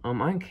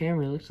 On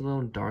camera, he looks a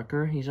little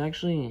darker. He's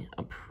actually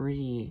a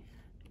pretty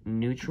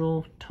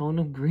neutral tone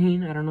of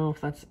green. I don't know if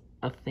that's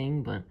a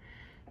thing, but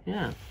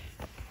yeah.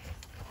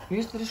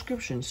 Here's the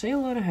description. Say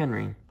hello to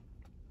Henry.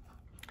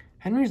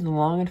 Henry's the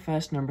long and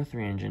fast number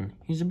 3 engine.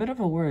 He's a bit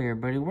of a worrier,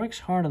 but he works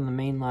hard on the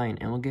main line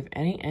and will give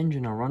any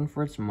engine a run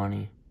for its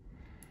money.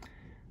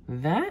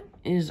 That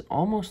is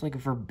almost like a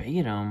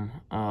verbatim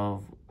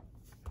of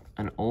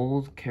an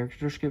old character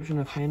description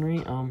of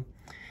Henry.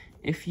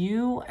 If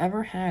you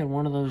ever had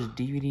one of those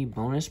DVD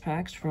bonus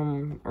packs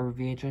or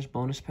VHS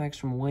bonus packs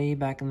from way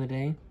back in the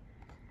day,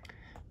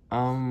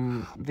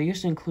 they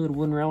used to include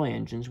wooden railway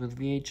engines with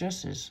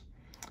VHSs.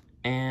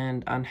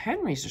 And on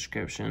Henry's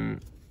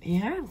description, he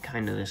had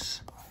kind of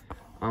this,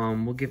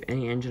 will give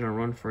any engine a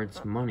run for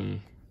its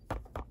money,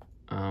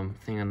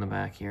 thing on the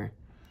back here.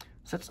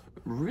 So that's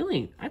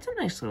a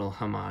nice little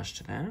homage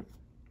to that.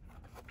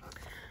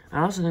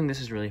 I also think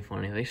this is really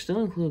funny. They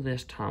still include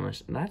this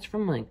Thomas, and that's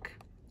from like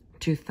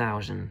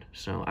 2000,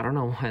 so I don't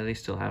know why they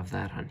still have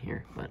that on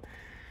here, but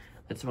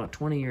it's about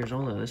 20 years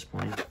old at this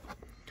point.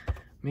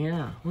 But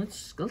yeah,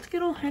 let's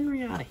get old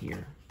Henry out of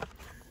here.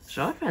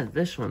 So I've had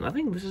this one. I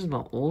think this is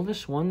the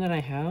oldest one that I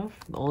have,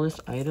 the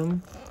oldest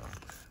item,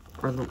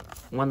 or the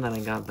one that I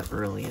got the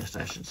earliest,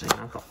 I should say,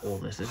 not the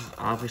oldest. This is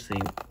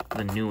obviously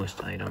the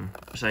newest item,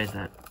 besides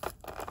that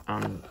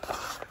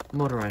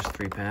Motorized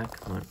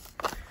 3-pack, but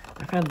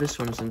I've had this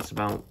one since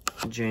about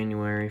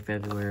January,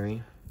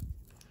 February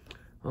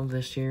of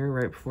this year,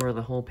 right before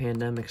the whole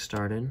pandemic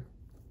started.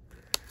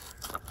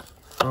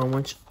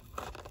 Which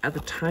at the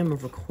time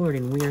of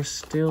recording, we are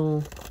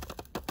still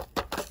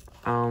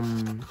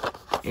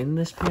in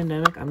this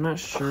pandemic. I'm not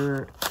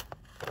sure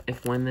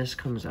if when this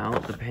comes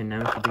out, the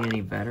pandemic will be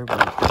any better, but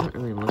it doesn't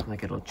really look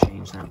like it'll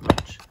change that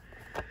much.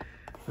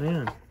 But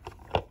yeah,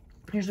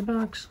 here's the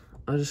box.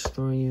 I'll just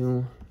throw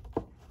you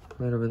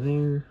right over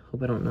there.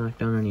 Hope I don't knock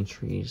down any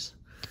trees,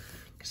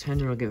 because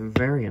Henry will get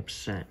very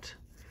upset.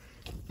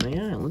 But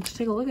yeah, let's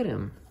take a look at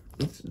him.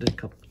 Let's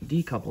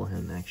decouple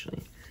him,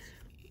 actually.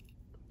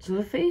 So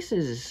the face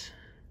is...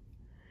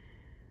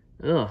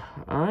 ugh,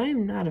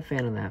 I'm not a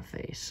fan of that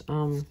face.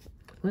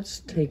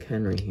 Let's take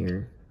Henry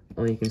here.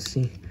 Oh, you can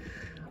see...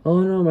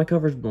 oh no, my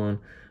cover's blown.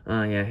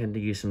 Yeah, I had to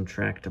use some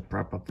track to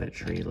prop up that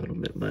tree a little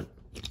bit, but...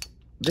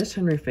 this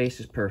Henry face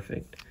is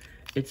perfect.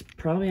 It's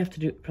probably has to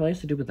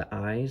do with the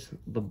eyes.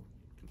 The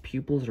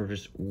pupils are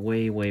just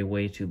way, way,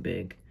 way too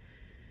big.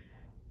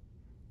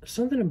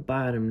 Something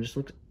about him just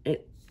looks...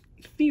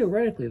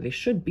 theoretically, they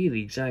should be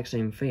the exact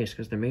same face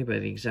because they're made by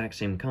the exact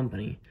same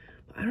company.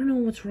 But I don't know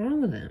what's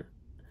wrong with him.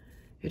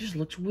 It just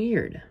looks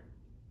weird.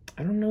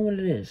 I don't know what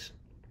it is.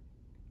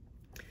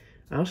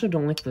 I also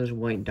don't like those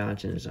white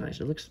dots in his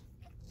eyes. It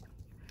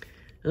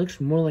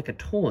looks more like a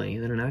toy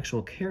than an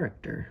actual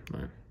character.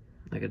 But,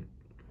 like a...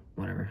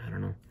 whatever, I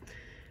don't know.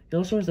 He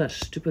also has that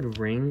stupid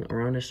ring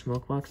around his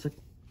smoke box. Like,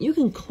 you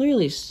can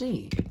clearly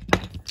see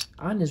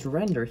on his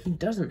render, he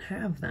doesn't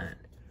have that.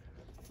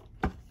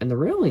 In the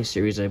Railway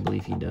series, I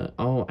believe he does.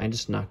 Oh, I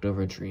just knocked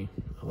over a tree.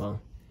 Oh,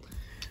 well.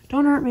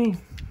 Don't hurt me.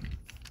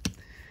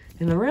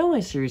 In the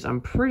Railway series, I'm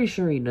pretty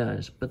sure he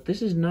does. But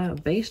this is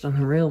not based on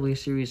the Railway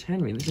series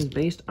Henry. This is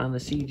based on the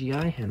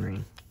CGI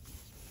Henry.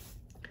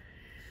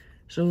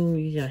 So,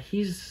 yeah,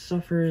 he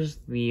suffers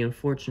the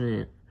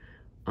unfortunate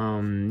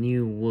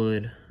new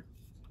wood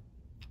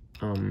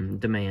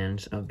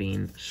demands of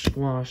being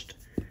squashed,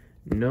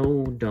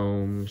 no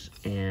domes,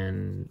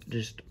 and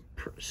just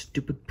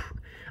stupid...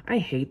 I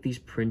hate these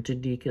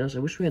printed decals. I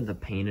wish we had the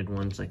painted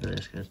ones like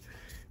this, because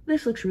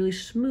this looks really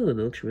smooth.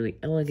 It looks really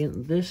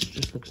elegant. This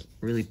just looks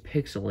really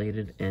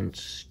pixelated and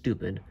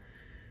stupid.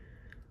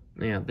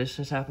 Yeah, this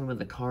has happened with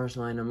the Cars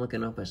line. I'm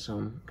looking up at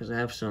some, because I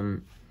have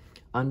some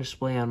on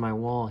display on my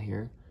wall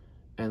here.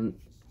 And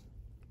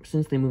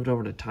since they moved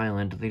over to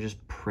Thailand, they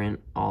just print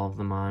all of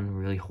them on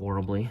really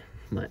horribly.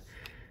 But,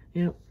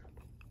 yeah.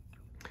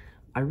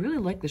 I really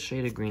like the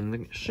shade of green.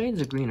 The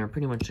shades of green are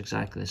pretty much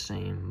exactly the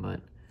same,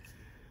 but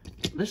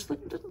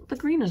the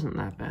green isn't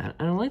that bad.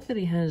 And I like that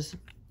he has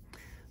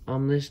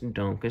this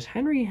dome, because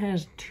Henry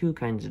has two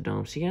kinds of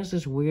domes. He has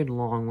this weird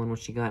long one,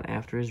 which he got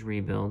after his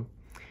rebuild.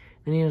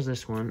 Then he has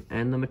this one,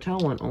 and the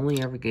Mattel one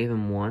only ever gave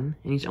him one,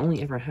 and he's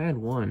only ever had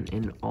one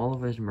in all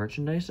of his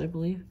merchandise, I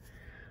believe.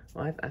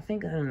 Well, I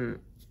think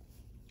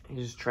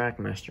his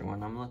Trackmaster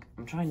one.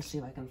 I'm trying to see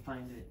if I can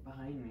find it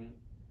behind me.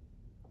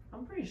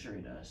 I'm pretty sure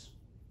he does.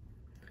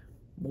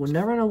 Well,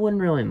 never on a wooden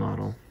railway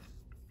model.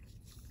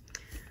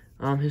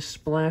 His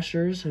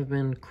splashers have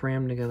been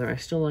crammed together. I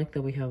still like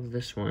that we have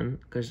this one,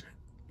 because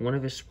one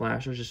of his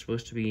splashers is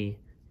supposed to be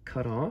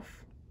cut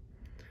off.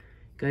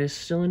 Got his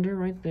cylinder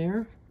right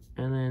there,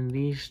 and then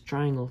these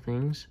triangle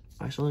things.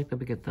 I still like that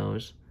we get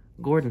those.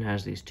 Gordon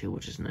has these too,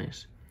 which is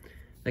nice.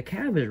 The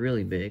cab is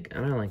really big,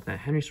 and I like that.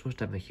 Henry's supposed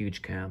to have a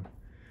huge cab.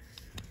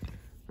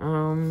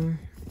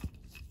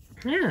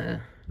 Yeah,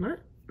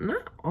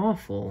 not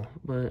awful,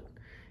 but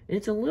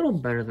it's a little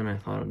better than I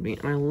thought it would be.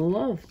 And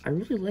I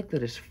really like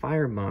that his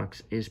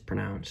firebox is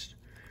pronounced.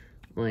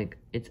 Like,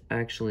 it's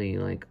actually,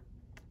 like,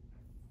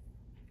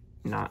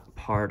 not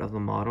part of the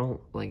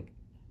model. Like,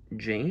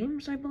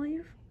 James, I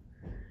believe?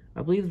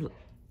 I believe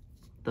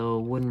the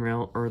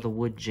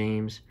Wood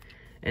James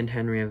and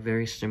Henry have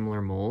very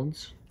similar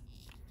molds.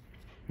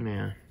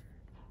 Yeah.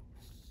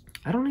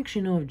 I don't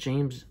actually know if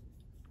James...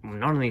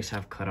 none of these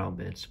have cutout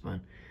bits, but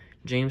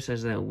James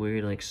has that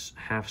weird, like,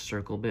 half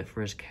circle bit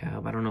for his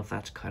cab. I don't know if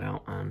that's cut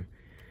out on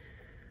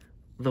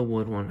the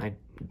wood one. I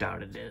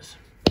doubt it is.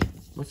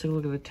 Let's take a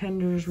look at the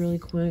tenders really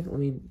quick. Let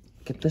me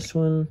get this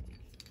one.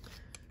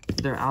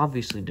 They're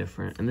obviously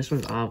different, and this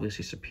one's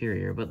obviously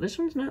superior, but this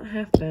one's not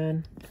half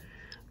bad.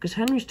 Because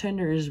Henry's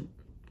tender is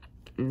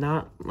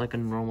not like a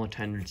normal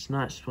tender. It's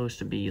not supposed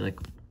to be, like,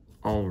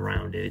 all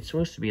rounded. It's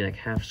supposed to be, like,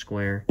 half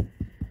square,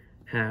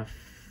 half,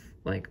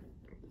 like,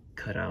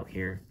 cut out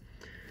here.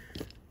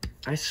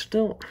 I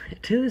still,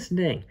 to this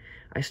day,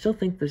 I still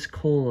think this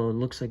Colo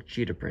looks like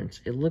cheetah prints.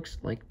 It looks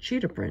like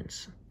cheetah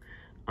prints.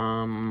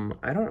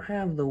 I don't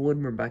have the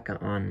Wood Rebecca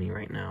on me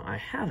right now. I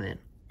have it.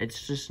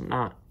 It's just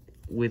not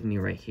with me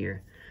right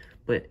here.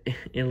 But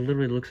it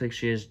literally looks like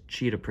she has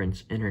cheetah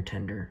prints in her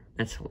tender.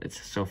 It's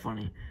so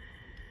funny.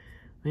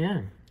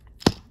 Yeah.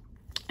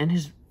 And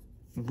his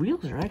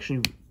wheels are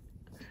actually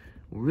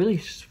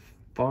really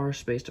far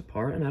spaced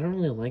apart, and I don't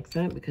really like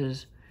that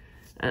because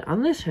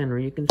on this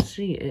Henry, you can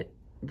see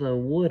the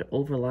wood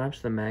overlaps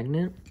the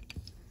magnet,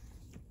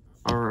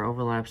 or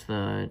overlaps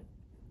the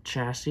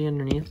chassis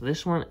underneath.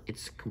 This one,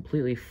 it's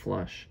completely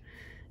flush,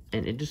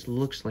 and it just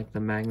looks like the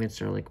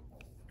magnets are like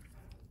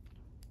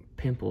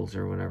pimples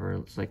or whatever.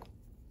 It's like,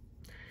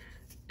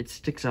 it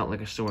sticks out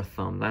like a sore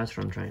thumb. That's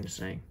what I'm trying to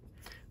say.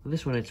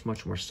 This one, it's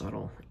much more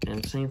subtle.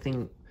 And same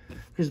thing,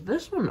 because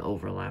this one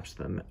overlaps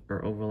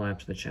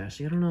the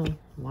chassis. I don't know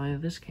why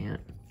this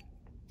can't.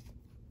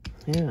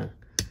 Yeah.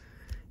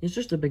 It's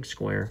just a big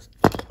square.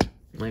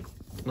 Like,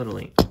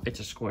 literally, it's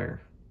a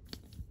square.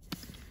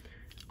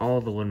 All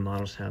the wood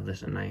models have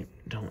this, and I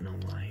don't know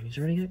why. He's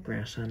already got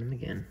grass on him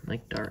again,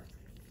 like Dart.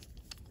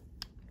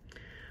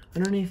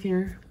 Underneath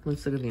here,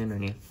 let's look at the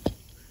underneath.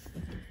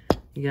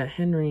 You got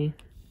Henry,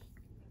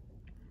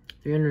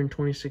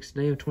 326th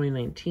day of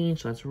 2019,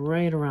 so that's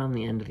right around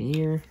the end of the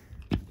year.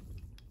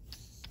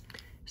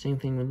 Same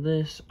thing with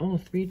this. Oh,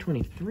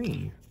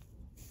 323.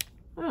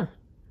 Huh.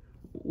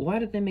 Why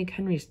did they make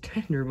Henry's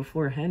tender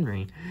before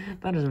Henry?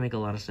 That doesn't make a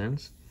lot of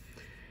sense.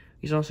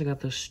 He's also got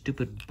those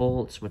stupid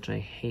bolts, which I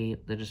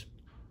hate. That just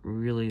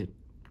really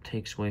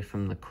takes away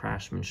from the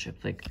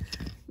craftsmanship. Like,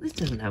 this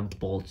doesn't have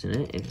bolts in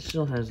it. It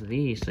still has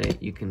these so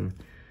that you can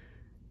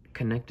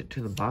connect it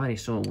to the body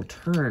so it will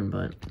turn,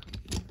 but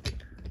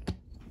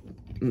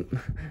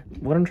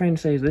what I'm trying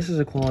to say is this is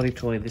a quality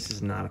toy. This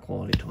is not a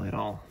quality toy at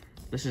all.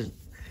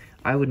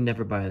 I would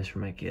never buy this for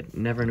my kid.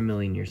 Never in a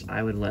million years.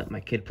 I would let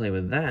my kid play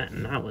with that,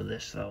 not with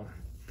this, though.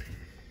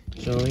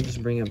 So let me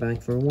just bring it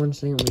back for 1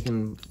 second. We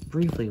can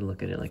briefly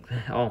look at it like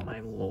that. Oh, my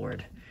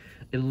lord.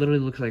 It literally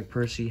looks like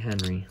Percy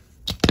Henry.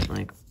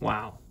 Like,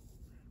 wow.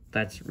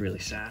 That's really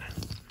sad.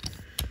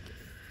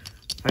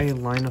 If I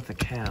line up the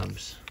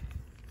cabs.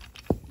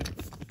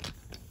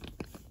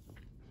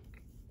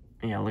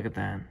 Yeah, look at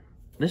that.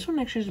 This one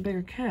actually has a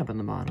bigger cab on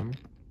the bottom.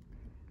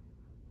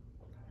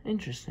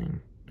 Interesting.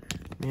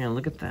 Yeah,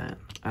 look at that.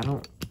 I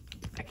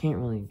can't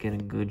really get a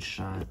good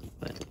shot,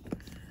 but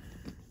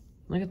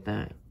look at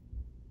that.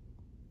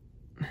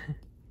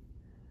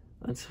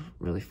 That's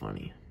really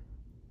funny.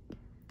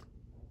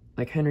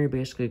 Like, Henry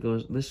basically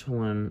goes, this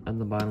one at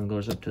the bottom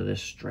goes up to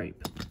this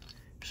stripe.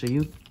 So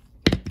you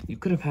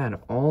could have had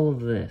all of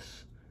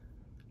this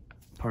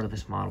part of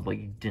this model, but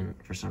you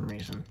didn't for some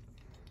reason.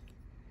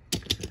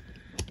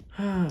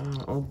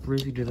 I'll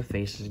briefly do the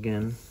faces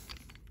again.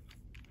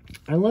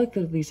 I like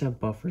that these have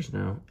buffers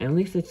now. At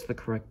least it's the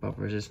correct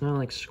buffers. It's not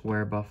like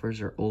square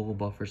buffers or oval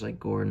buffers like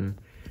Gordon.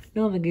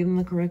 No, they gave him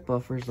the correct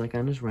buffers, like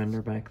on his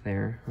render back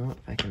there. Oh, if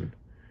I can...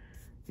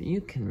 You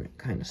can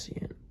kind of see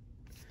it.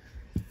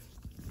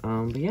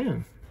 But yeah.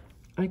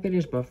 I like that he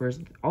has buffers.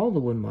 All the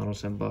wood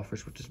models have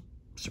buffers, which is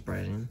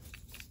surprising.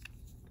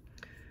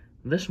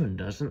 This one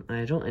doesn't.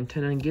 I don't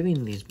intend on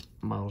giving these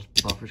models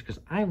buffers because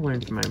I've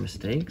learned from my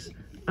mistakes.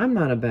 I'm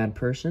not a bad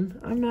person.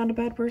 I'm not a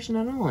bad person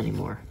at all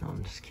anymore. No,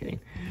 I'm just kidding.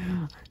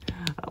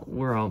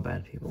 We're all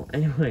bad people.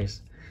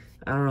 Anyways,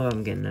 I don't know what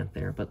I'm getting at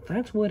there, but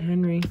that's Wood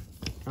Henry.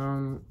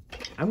 I'm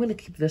going to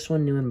keep this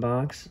one new in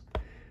box.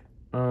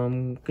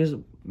 Because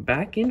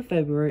back in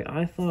February,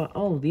 I thought,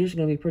 oh, these are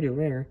going to be pretty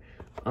rare.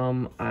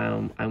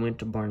 I went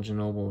to Barnes &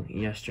 Noble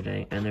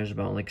yesterday, and there's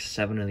about like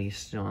 7 of these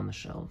still on the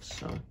shelves,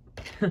 so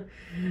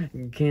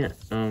can't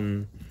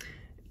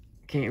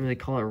really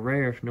call it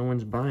rare if no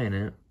one's buying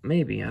it.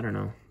 Maybe, I don't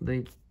know.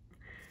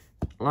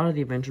 A lot of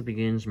the Adventure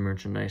Begins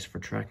merchandise for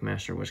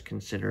Trackmaster was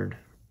considered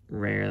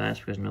rare. That's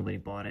because nobody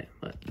bought it,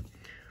 but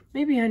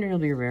maybe Henry will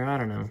be rare. I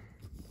don't know.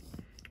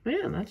 But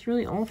yeah, that's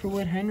really all for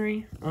Wood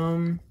Henry.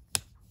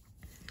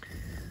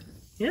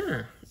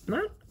 Yeah,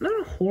 not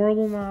a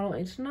horrible model.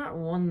 It's not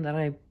one that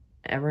I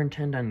ever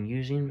intend on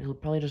using. He'll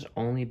probably just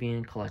only be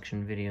in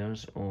collection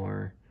videos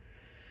or,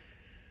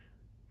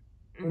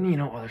 you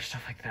know, other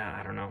stuff like that.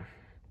 I don't know.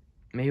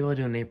 Maybe I'll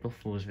do an April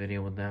Fool's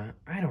video with that.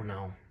 I don't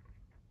know.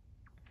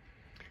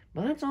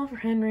 But that's all for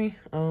Henry.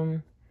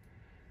 We're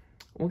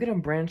gonna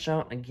branch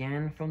out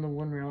again from the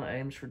one rail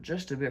items for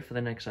just a bit for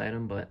the next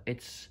item, but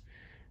it's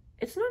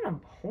not a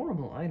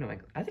horrible item.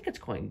 I think it's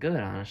quite good,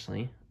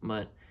 honestly,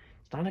 but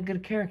it's not a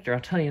good character, I'll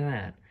tell you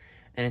that.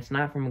 And it's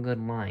not from a good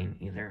line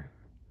either.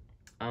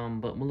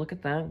 But we'll look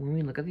at that when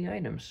we look at the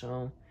items.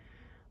 So,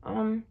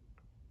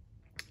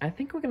 I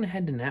think we're gonna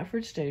head to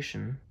Knapford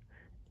Station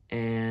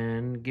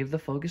and give the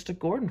focus to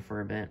Gordon for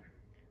a bit.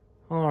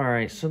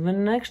 Alright, so the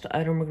next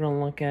item we're going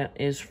to look at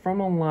is from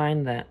a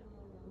line that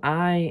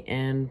I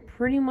and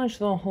pretty much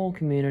the whole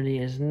community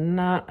is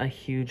not a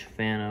huge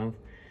fan of.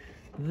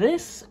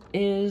 This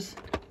is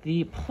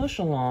the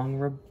push-along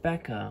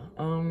Rebecca.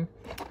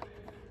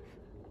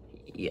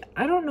 Yeah,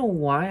 I don't know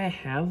why I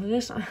have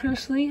this,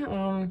 honestly.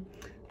 I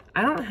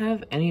don't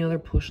have any other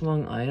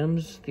push-along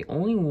items. The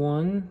only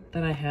one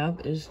that I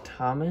have is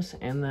Thomas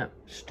and that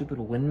stupid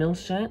windmill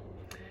set.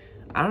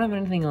 I don't have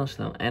anything else,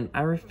 though, and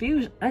I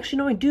refuse... Actually,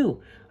 no, I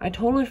do. I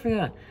totally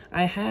forgot.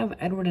 I have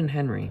Edward and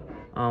Henry.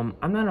 I'm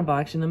not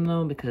unboxing them,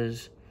 though,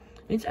 because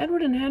it's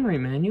Edward and Henry,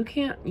 man. You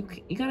can't...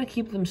 You gotta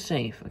keep them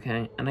safe,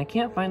 okay? And I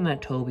can't find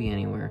that Toby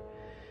anywhere.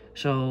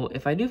 So,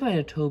 if I do find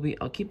a Toby,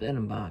 I'll keep that in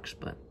a box,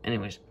 but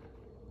anyways.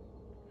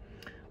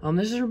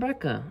 This is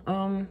Rebecca.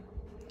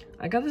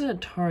 I got this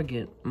at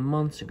Target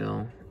months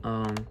ago,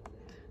 and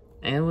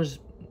it was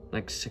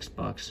like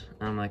 $6.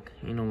 And I'm like,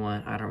 you know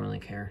what? I don't really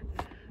care.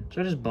 So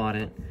I just bought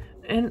it,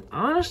 and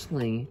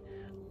honestly,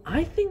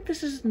 I think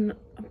this is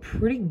a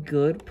pretty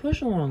good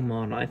push-along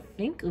model. I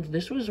think if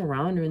this was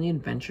around during the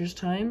Adventures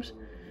times,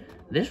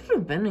 this would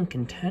have been in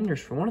contenders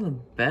for one of the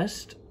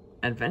best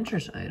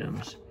adventures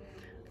items.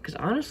 Because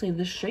honestly,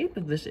 the shape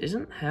of this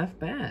isn't half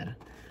bad.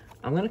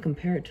 I'm going to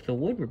compare it to the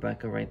Wood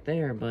Rebecca right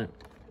there, but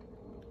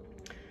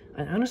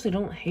I honestly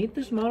don't hate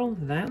this model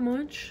that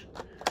much.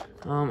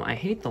 I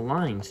hate the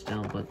line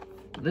still, but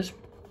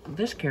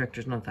this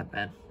character's not that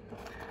bad.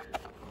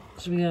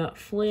 So we got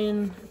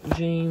Flynn,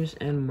 James,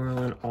 and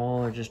Merlin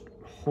all are just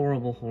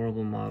horrible,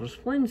 horrible models.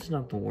 Flynn's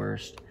not the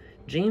worst.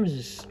 James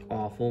is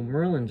awful.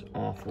 Merlin's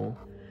awful.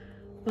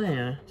 But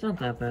yeah, it's not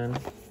that bad.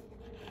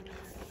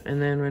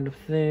 And then right up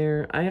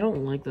there, I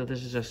don't like that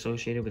this is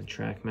associated with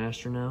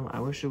Trackmaster now. I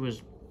wish it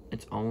was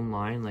its own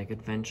line, like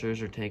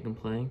Adventures or Take and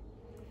Play.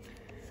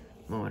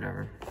 Well,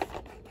 whatever.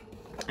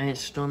 And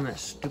it's still in that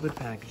stupid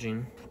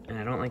packaging. And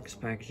I don't like this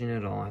packaging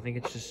at all. I think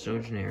it's just so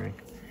generic.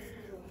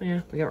 But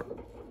yeah, we got...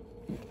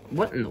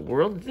 What in the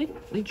world? Did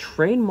they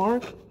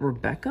trademark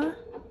Rebecca?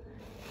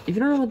 If you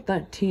don't know what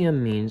that TM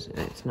means,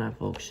 it's not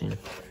focusing.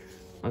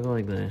 I'll go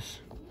like this.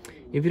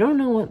 If you don't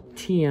know what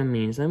TM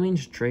means, that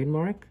means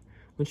trademark,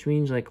 which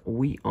means like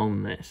we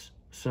own this.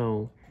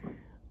 So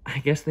I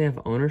guess they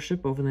have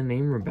ownership over the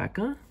name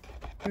Rebecca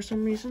for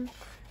some reason.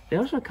 They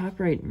also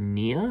copyright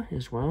Nia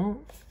as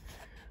well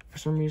for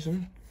some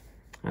reason.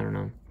 I don't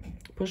know.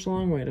 Push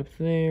along right up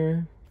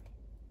there.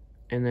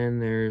 And then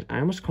there's, I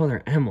almost called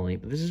her Emily,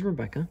 but this is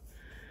Rebecca.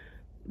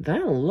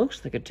 That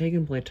looks like a Take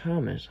and Play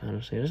Thomas,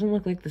 honestly. It doesn't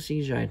look like the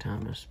CGI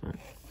Thomas, but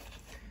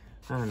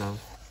I don't know.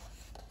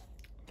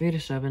 3 to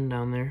 7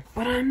 down there.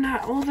 But I'm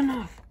not old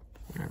enough.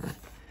 Whatever.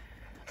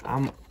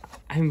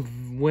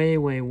 I'm way,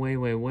 way, way,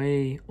 way,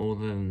 way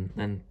older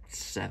than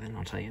 7,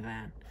 I'll tell you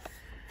that.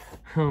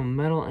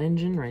 Metal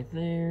engine right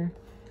there.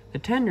 The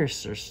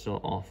tenders are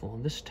still awful.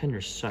 This tender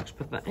sucks,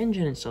 but the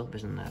engine itself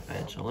isn't that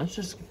bad. So let's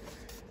just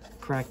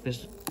crack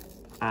this.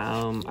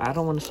 I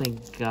don't want to say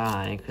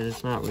guy, because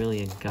it's not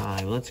really a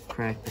guy. But let's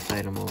crack this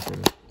item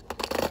open.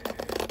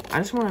 I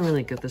just want to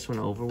really get this one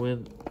over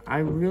with. I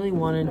really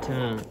wanted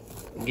to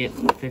get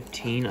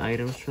 15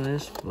 items for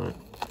this, but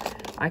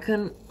I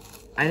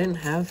didn't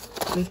have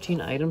 15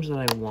 items that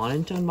I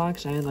wanted to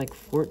unbox. I had like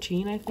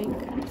 14, I think.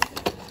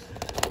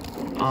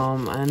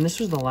 And this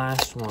was the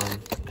last one,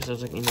 because I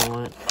was like, you know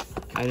what?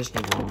 I just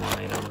need one more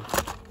item.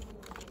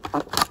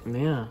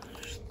 Yeah,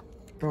 just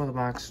throw the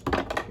box.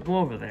 Go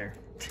over there.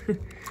 Well,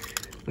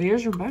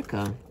 here's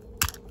Rebecca.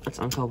 Let's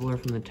uncouple her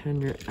from the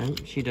tender.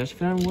 And she does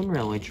fit on one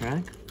railway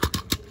track.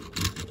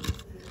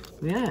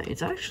 Yeah,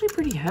 it's actually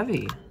pretty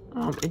heavy.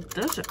 It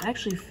does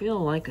actually feel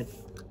like a...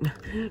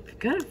 it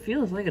kind of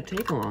feels like a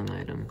take-along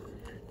item.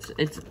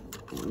 It's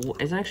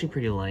actually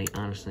pretty light,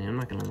 honestly. I'm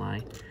not gonna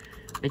lie.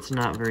 It's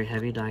not very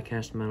heavy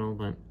die-cast metal,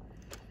 but...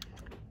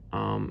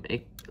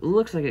 it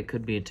looks like it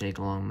could be a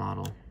take-along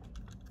model.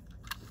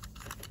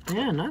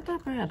 Yeah, not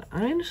that bad.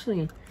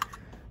 Honestly...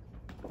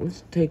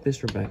 Let's take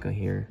this Rebecca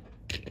here.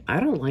 I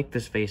don't like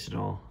this face at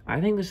all. I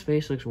think this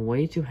face looks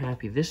way too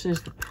happy. This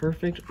is the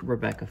perfect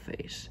Rebecca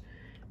face.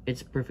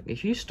 It's perfect.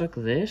 If you stuck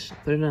this,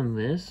 put it on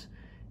this,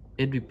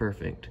 it'd be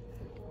perfect.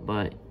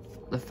 But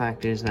the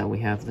fact is that we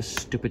have the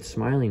stupid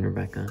smiling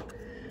Rebecca.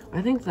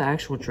 I think the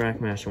actual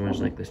Trackmaster one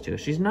is like this too.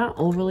 She's not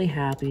overly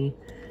happy.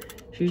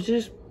 She's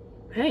just,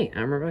 hey,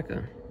 I'm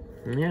Rebecca.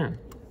 Yeah.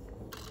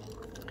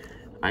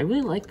 I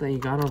really like that you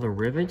got all the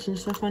rivets and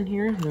stuff on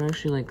here. They're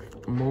actually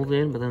like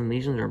molded, but then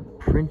these ones are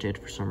printed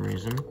for some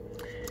reason.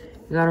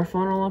 You got our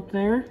funnel up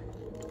there.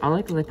 I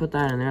like that they put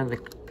that in there. They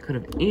could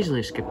have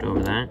easily skipped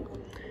over that.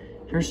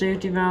 Her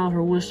safety valve,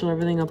 her whistle,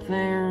 everything up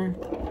there.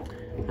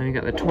 Then you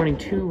got the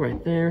 22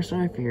 right there.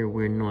 Sorry for your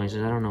weird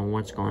noises. I don't know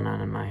what's going on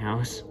in my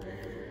house.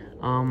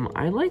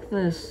 I like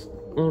this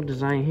little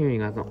design here. You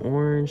got the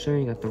orange there.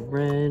 You got the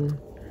red.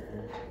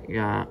 You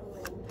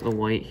got the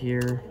white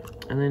here.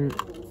 And then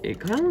it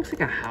kind of looks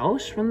like a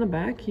house from the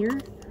back here.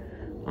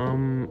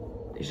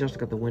 She's also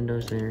got the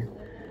windows there.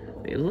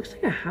 It looks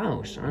like a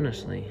house,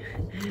 honestly.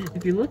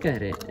 If you look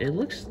at it, it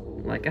looks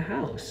like a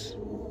house.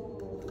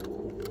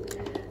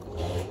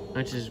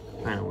 Which is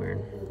kind of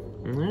weird.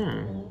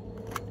 Yeah.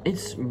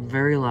 It's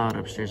very loud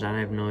upstairs. I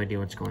have no idea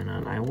what's going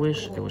on. I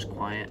wish it was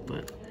quiet,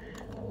 but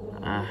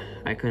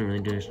I couldn't really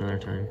do this another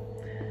time.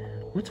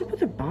 What's up with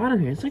the bottom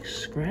here? It's like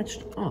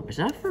scratched up. Is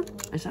that from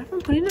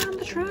putting it on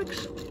the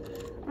tracks?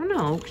 I don't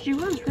know, because she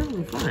runs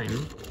perfectly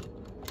fine.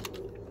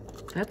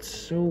 That's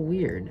so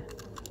weird.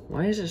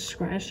 Why is it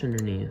scratched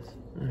underneath?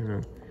 I don't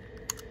know.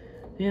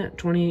 Yeah,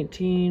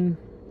 2018,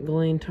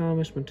 Ghislaine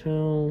Thomas,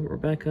 Mattel,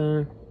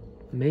 Rebecca,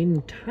 made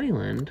in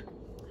Thailand.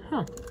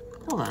 Huh,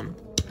 hold on.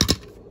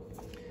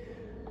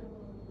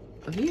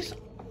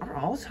 Are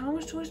all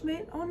Thomas toys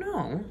made? Oh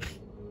no,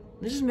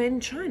 this is made in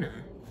China.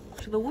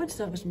 So the wood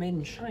stuff is made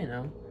in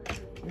China.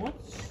 Let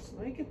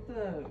me get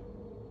the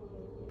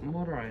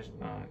Motorized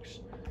box.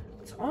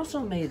 It's also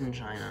made in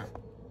China.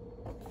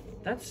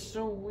 That's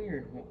so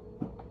weird.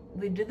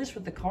 They did this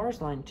with the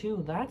Cars line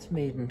too. That's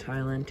made in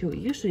Thailand too. It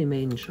used to be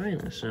made in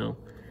China, so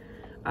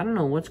I don't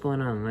know what's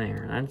going on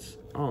there. That's,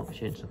 oh,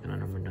 she had something on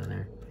her window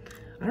there.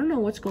 I don't know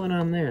what's going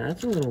on there.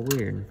 That's a little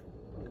weird.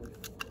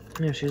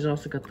 Yeah, she's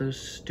also got those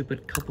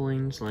stupid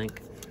couplings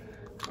like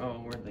Oh,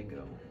 where'd they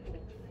go?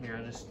 Here,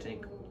 I'll just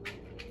take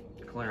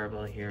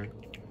Clarabel here,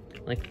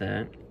 like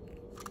that.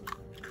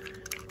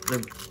 They're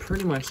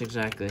pretty much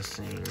exactly the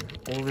same.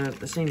 Well, they're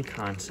the same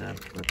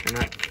concept, but they're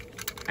not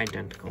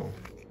identical.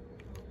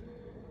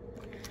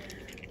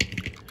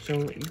 So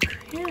you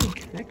can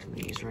connect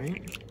these,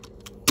 right?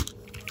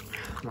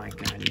 Oh my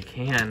god, you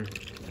can.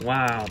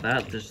 Wow,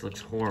 that just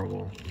looks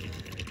horrible.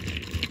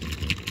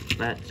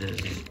 That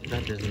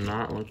does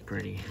not look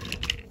pretty.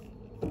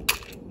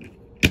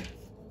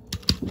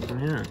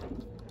 Yeah.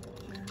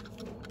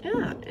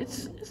 Yeah,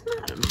 it's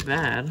not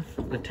bad.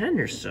 The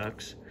tender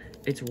sucks.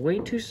 It's way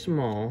too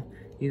small.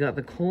 You got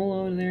the coal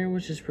over there,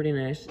 which is pretty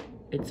nice.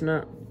 It's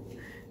not.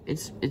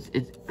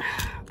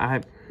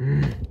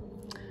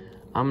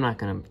 I'm not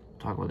gonna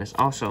talk about this.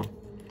 Also,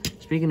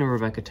 speaking of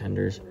Rebecca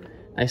tenders,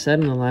 I said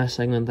in the last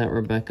segment that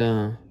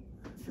Rebecca,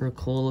 her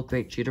coal looked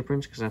like cheetah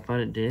prints because I thought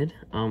it did.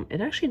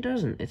 It actually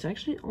doesn't. It's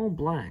actually all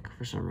black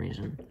for some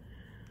reason.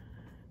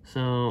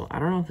 So I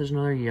don't know if there's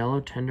another yellow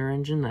tender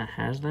engine that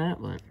has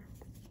that, but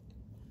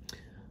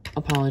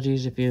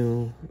apologies if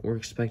you were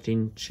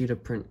expecting cheetah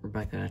print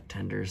Rebecca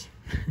tenders.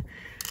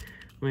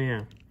 But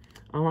yeah,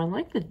 I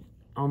like the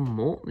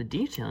the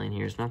detailing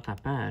here is not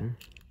that bad.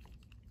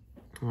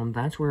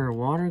 That's where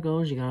water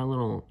goes. You got a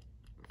little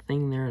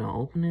thing there to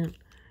open it.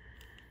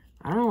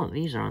 I don't know what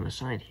these are on the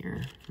side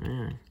here.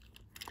 Yeah.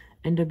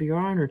 NWR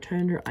on her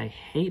tender. I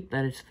hate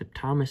that it's the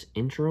Thomas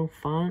intro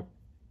font,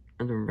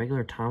 or the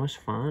regular Thomas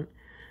font.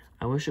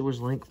 I wish it was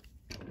like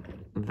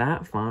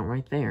that font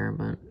right there,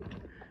 but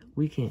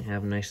we can't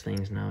have nice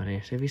things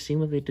nowadays. Have you seen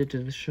what they did to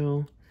the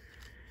show?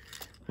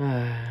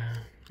 Oh,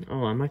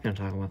 I'm not going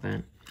to talk about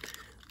that.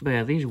 But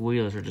yeah, these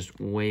wheels are just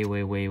way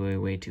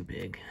too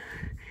big.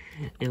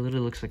 It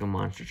literally looks like a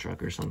monster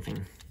truck or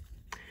something.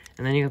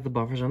 And then you got the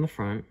buffers on the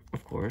front,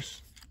 of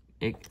course.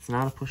 It's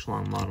not a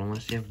push-along model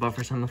unless you have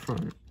buffers on the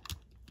front.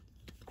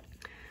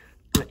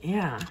 But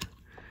yeah,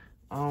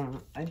 I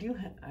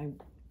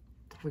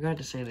forgot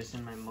to say this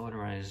in my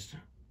motorized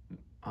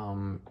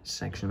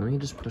section. Let me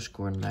just push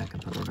Gordon back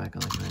and put Rebecca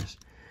like this.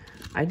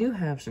 I do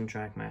have some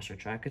Trackmaster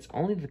track. It's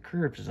only the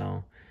curbs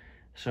though,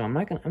 so I'm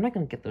not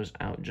gonna get those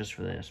out just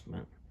for this.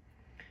 But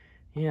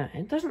yeah,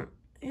 it doesn't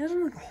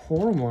look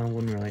horrible on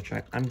Wooden Relay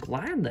track. I'm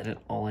glad that it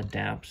all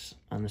adapts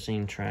on the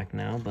same track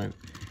now, but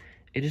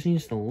it just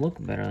needs to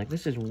look better. Like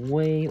this is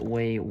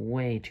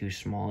way too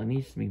small. It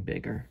needs to be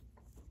bigger,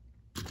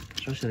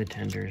 especially the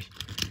tenders.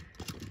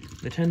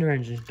 The tender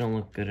engines don't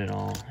look good at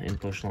all in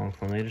push-along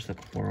form. They just look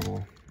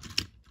horrible.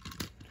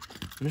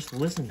 And just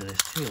listen to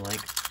this too. Like,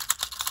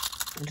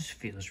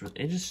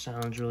 it just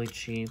sounds really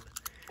cheap.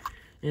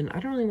 And I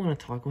don't really want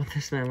to talk about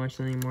this that much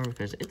anymore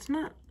because it's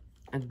not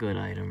a good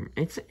item.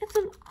 It's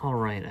an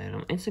alright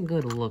item. It's a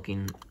good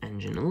looking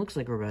engine. It looks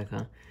like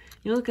Rebecca.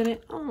 You look at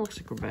it, oh, it looks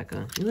like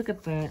Rebecca. You look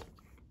at that,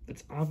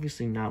 it's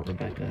obviously not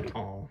Rebecca at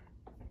all.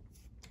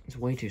 It's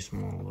way too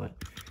small, but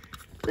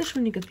this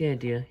one you get the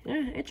idea.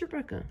 Yeah, it's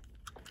Rebecca.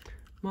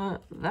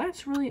 But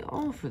that's really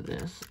all for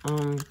this.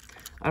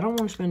 I don't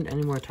want to spend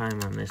any more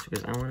time on this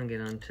because I want to get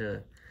on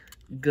to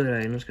good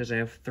items because I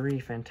have 3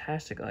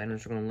 fantastic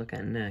items we're going to look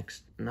at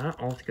next. Not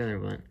all together,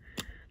 but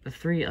the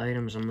 3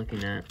 items I'm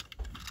looking at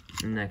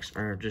next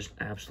are just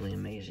absolutely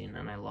amazing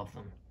and I love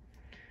them.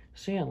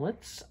 So yeah,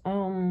 let's,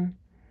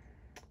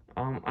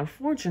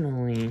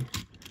 unfortunately,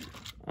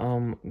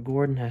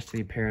 Gordon has to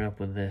be paired up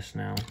with this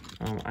now.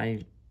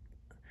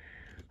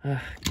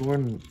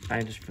 Gordon,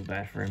 I just feel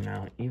bad for him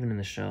now. Even in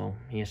the show,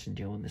 he has to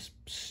deal with this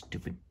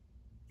stupid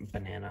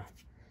banana.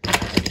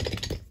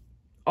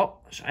 Oh,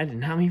 I did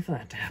not mean for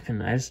that to happen.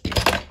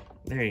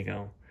 There you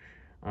go.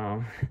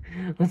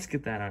 Let's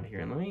get that out of here.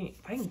 And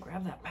if I can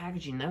grab that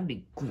packaging, that would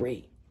be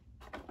great.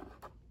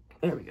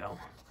 There we go.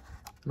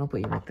 And I'll put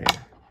you right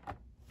there.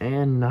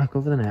 And knock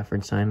over the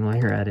Nafford sign while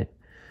you're at it.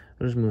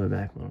 I'll just move it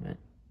back a little bit.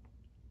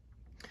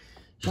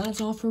 So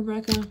that's all for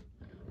Rebecca.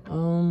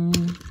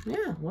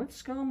 Yeah,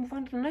 let's go move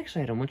on to the next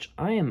item, which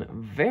I am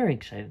very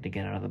excited to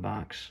get out of the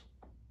box.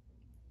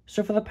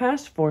 So for the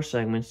past 4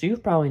 segments,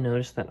 you've probably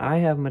noticed that I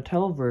have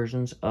Mattel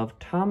versions of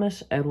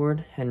Thomas,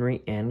 Edward,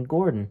 Henry, and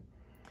Gordon.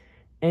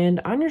 And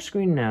on your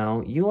screen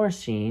now, you are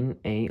seeing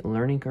a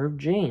Learning Curve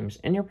James,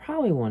 and you're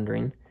probably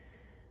wondering,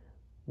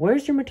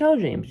 where's your Mattel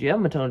James? You have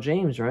Mattel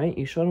James, right?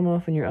 You showed him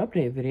off in your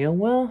update video.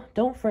 Well,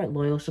 don't fret,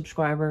 loyal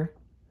subscriber.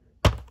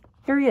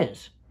 Here he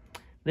is.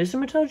 This is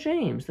Mattel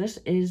James. This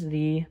is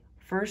the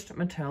first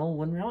Mattel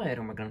Wooden Rally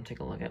item we're going to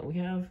take a look at. We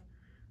have a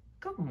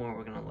couple more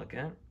we're going to look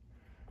at,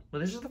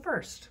 but this is the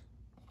first.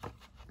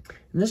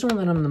 And this is one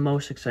that I'm the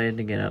most excited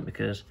to get up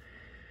because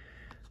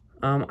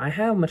I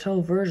have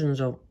Mattel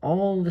versions of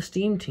all the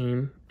Steam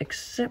Team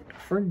except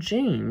for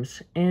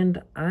James,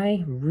 and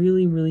I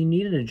really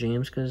needed a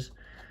James because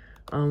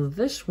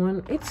this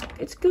one,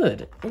 it's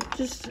good.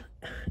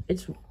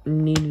 It's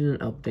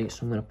needed an update, so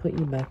I'm going to put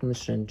you back in the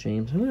shed,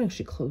 James. I'm going to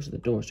actually close the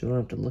door so I don't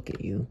have to look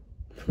at you.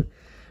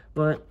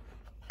 But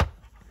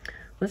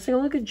let's take a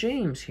look at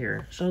James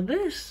here. So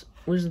this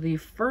was the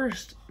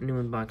first new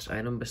in-box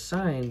item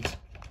besides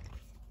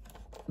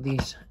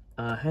these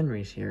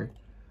Henrys here.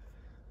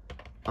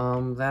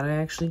 that I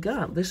actually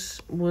got.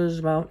 This was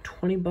about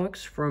 20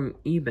 bucks from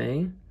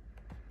eBay.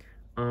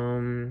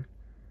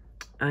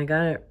 I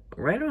got it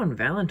right on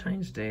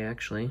Valentine's Day,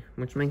 actually,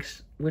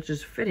 which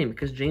is fitting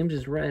because James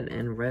is red,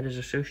 and red is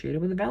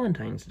associated with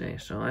Valentine's Day,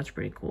 so that's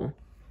pretty cool.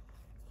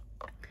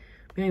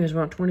 Yeah, it was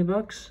about 20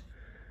 bucks.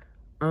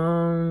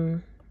 Yeah,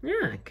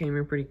 it came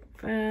in pretty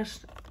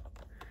fast.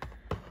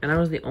 And I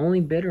was the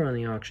only bidder on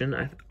the auction.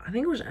 I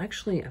think I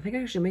actually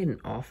made an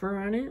offer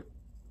on it,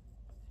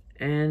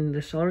 and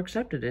the seller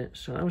accepted it,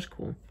 so that was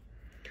cool.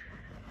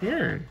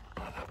 Yeah.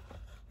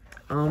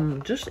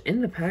 Just in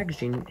the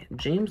packaging,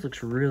 James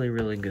looks really,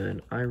 really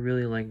good. I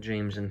really like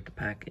James in the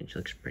package.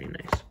 Looks pretty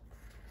nice.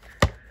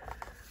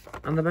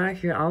 On the back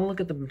here, I'll look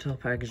at the Mattel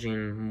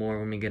packaging more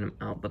when we get them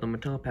out, but the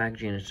Mattel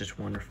packaging is just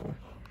wonderful.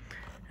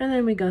 And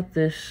then we got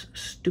this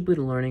stupid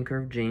learning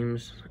curve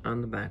James on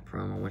the back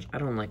promo, which I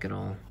don't like at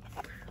all.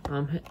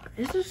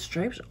 Is the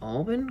stripes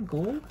all been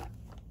gold?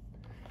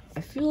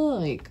 I feel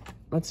like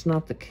that's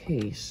not the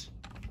case.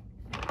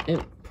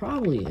 It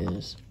probably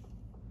is.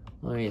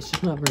 Alright, it's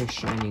just not very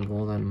shiny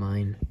gold on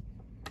mine.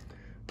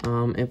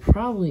 It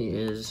probably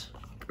is,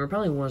 or it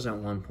probably was at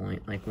one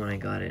point, like when I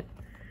got it.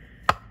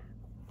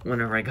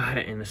 Whenever I got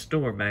it in the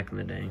store back in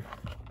the day.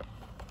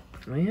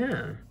 Oh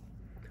yeah.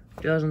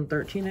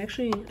 2013,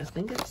 actually, I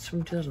think it's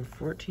from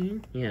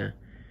 2014. Yeah.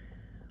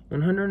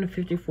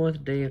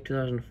 154th day of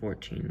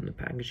 2014. The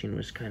packaging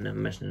was kind of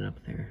messing it up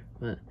there.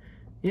 But,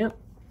 yep.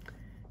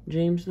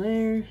 James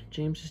there.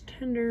 James is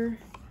tender.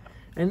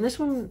 And this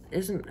one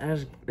this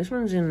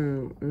one's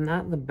in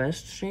not the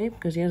best shape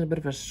because he has a bit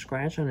of a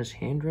scratch on his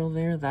handrail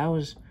there.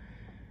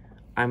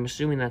 I'm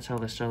assuming that's how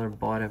the seller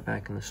bought it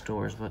back in the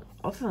stores. But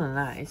other than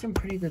that, it's in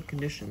pretty good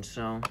condition.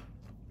 So,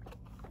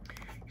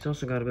 he's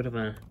also got a bit of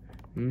a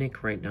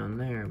nick right down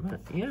there. But,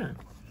 yeah.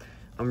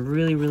 I'm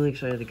really, really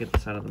excited to get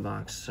this out of the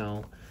box.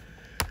 So,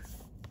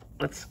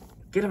 let's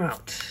get them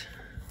out.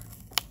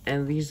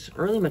 And these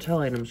early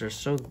Mattel items are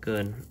so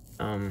good.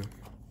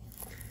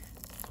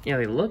 Yeah,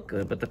 they look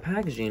good, but the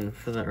packaging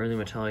for the early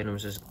Mattel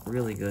items is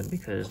really good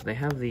because they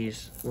have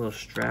these little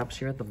straps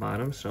here at the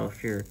bottom. So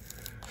if you're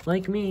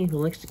like me, who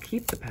likes to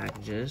keep the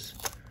packages,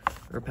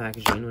 or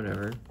packaging,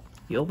 whatever,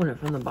 you open it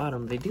from the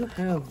bottom. They do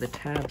have the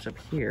tabs up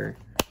here,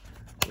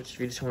 which if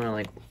you just want to,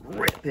 like,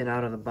 rip it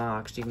out of the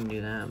box, you can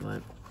do that,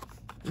 but,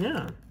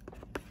 yeah.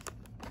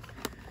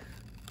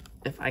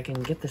 If I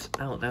can get this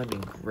out, that would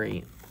be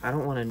great. I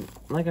don't want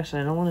to, like I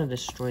said, I don't want to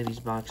destroy these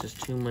boxes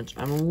too much.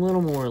 I'm a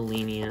little more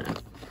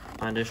lenient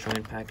on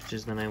destroying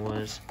packages than I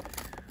was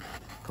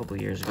a couple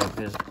years ago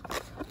because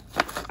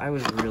I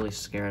was really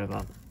scared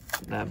about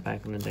that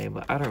back in the day,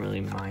 but I don't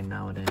really mind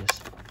nowadays.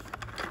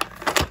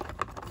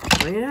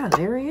 But yeah,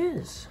 there he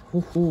is.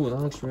 Ooh, that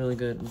looks really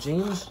good.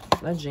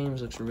 That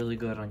James looks really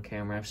good on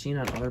camera. I've seen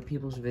on other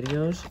people's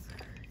videos.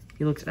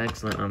 He looks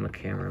excellent on the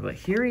camera, but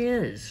here he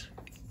is.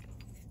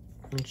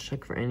 Let's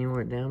check for any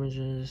more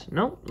damages.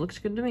 Nope, looks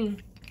good to me.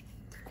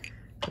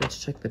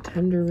 Let's check the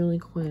tender really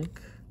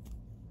quick.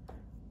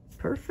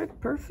 Perfect,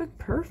 perfect,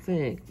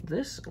 perfect.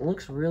 This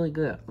looks really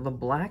good. The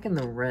black and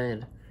the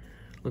red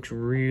looks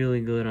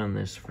really good on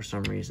this for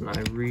some reason.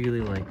 I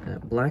really like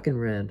that. Black and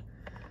red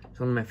is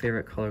one of my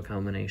favorite color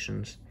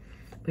combinations.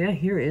 But yeah,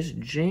 here is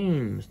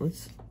James.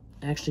 Let's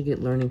actually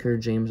get Learning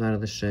Curve James out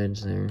of the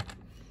sheds there,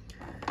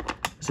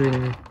 so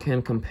we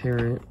can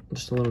compare it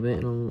just a little bit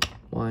in a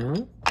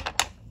while.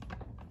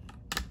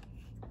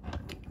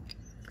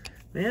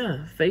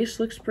 Yeah, face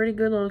looks pretty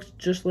good. It looks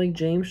just like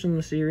James from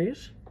the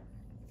series.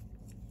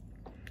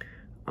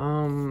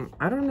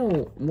 I don't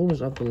know what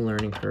was up with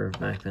Learning Curve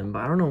back then, but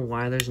I don't know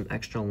why there's an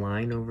extra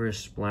line over his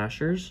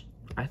splashers.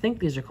 I think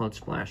these are called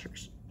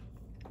splashers.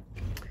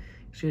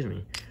 Excuse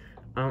me.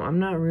 I'm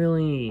not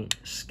really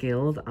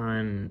skilled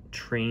on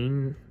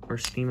train or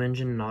steam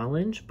engine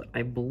knowledge, but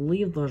I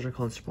believe those are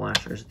called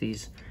splashers,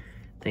 these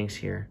things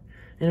here.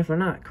 And if they're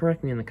not,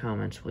 correct me in the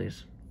comments,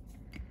 please.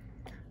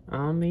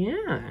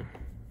 Yeah.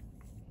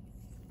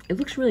 It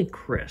looks really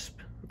crisp.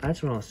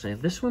 That's what I'll say.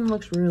 This one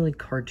looks really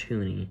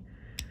cartoony.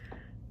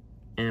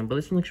 But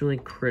this one looks really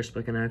crisp,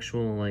 like an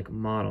actual, like,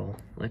 model.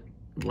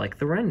 Like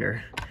the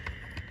render.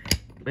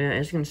 But yeah,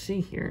 as you can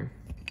see here,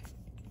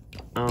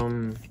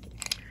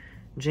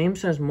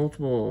 James has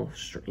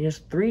he has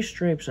 3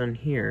 stripes on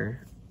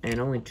here, and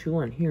only 2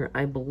 on here.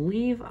 I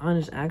believe on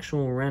his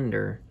actual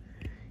render,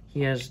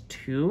 he has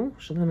 2,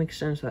 so that makes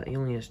sense that he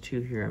only has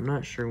 2 here. I'm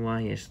not sure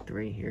why he has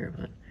 3 here,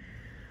 but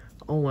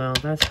oh well,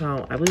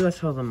 I believe that's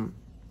how the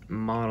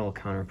model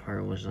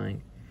counterpart was like.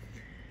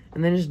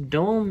 And then his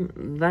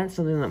dome, that's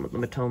something that the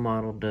Mattel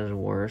model does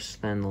worse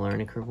than the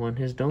Learning Curve one.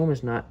 His dome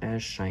is not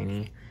as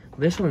shiny.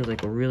 This one's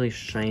like a really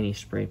shiny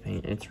spray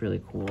paint. It's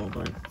really cool,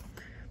 but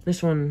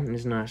this one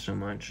is not so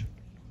much.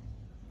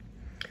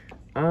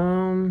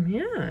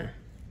 Yeah.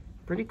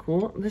 Pretty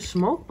cool. The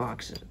smoke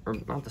box, or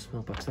not the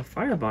smoke box, the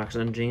firebox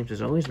on James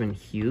has always been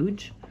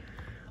huge.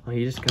 Oh,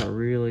 he just got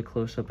really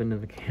close up into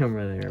the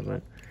camera there,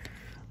 but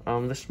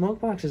the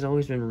smoke box has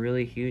always been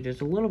really huge.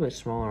 It's a little bit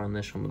smaller on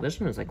this one, but this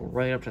one is like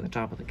right up to the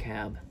top of the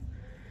cab,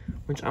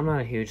 which I'm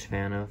not a huge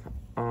fan of.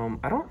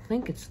 I don't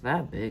think it's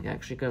that big,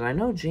 actually, because I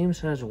know James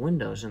has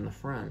windows in the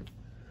front.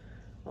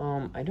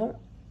 I don't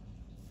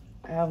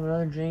have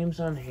another James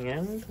on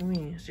hand. Let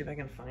me see if I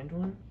can find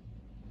one.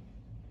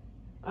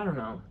 I don't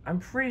know. I'm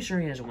pretty sure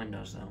he has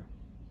windows, though.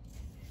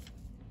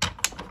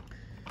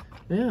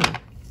 Yeah.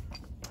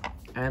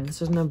 And this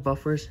doesn't have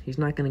buffers. He's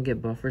not going to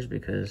get buffers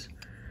because,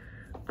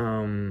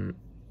 I'm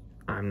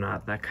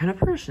not that kind of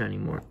person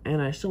anymore.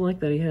 And I still like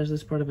that he has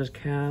this part of his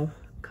cab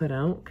cut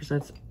out, because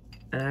that's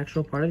an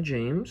actual part of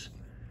James.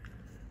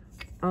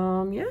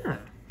 Yeah.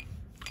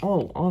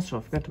 Oh, also,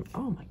 I forgot to,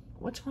 oh my,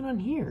 what's going on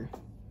here?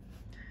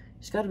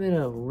 He's got a bit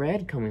of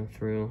red coming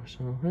through,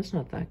 so that's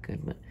not that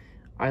good, but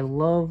I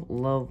love,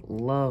 love,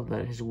 love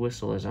that his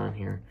whistle is on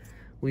here.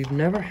 We've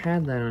never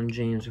had that on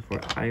James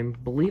before. I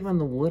believe on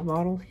the wood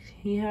model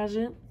he has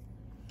it.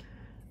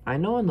 I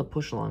know on the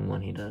push-along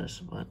one he does,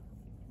 but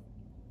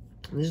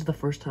this is the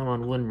first time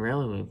on Wooden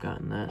Railway we've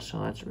gotten that, so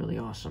that's really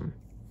awesome.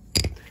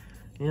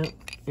 Yep,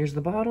 here's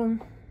the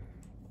bottom.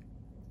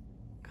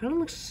 Kind of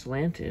looks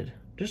slanted,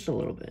 just a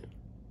little bit.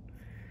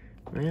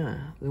 Yeah,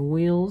 the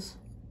wheels,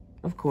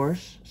 of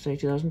course, say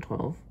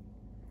 2012.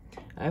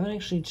 I haven't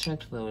actually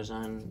checked those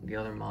on the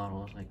other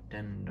models, like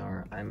Den and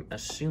Dar. I'm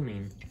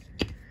assuming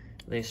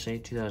they say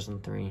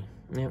 2003.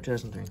 Yep,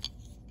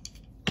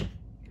 2003.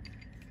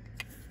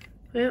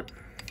 Yep,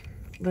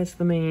 that's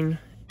the main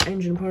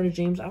engine part of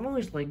James. I've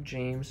always liked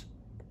James.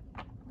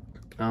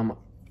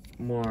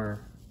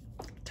 More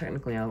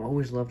technically, I've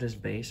always loved his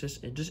basis.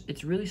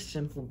 It's really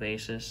simple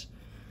basis,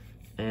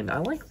 and I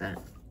like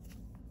that.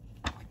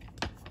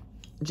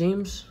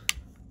 James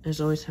has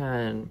always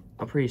had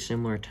a pretty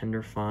similar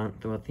tender font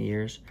throughout the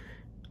years.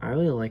 I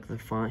really like the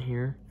font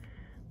here.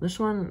 This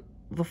one,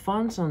 the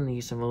fonts on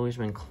these have always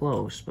been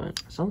close,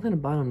 but something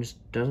about them just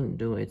doesn't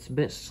do it. It's a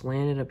bit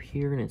slanted up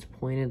here and it's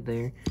pointed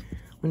there,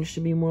 when it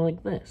should be more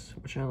like this,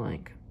 which I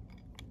like.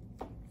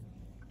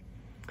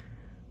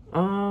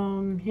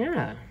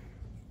 Yeah.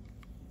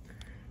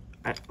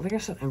 Like I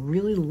said, I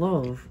really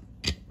love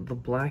the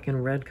black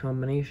and red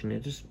combination.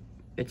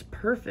 It's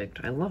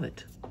perfect. I love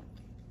it.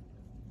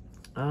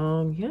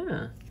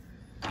 Yeah.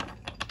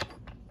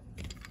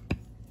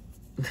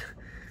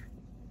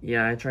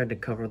 Yeah, I tried to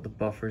cover the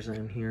buffers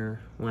in here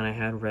when I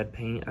had red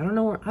paint. I don't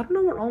know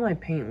where all my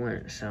paint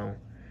went, so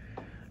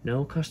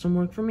no custom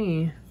work for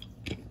me.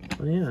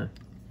 But yeah.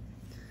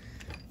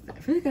 I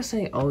feel like I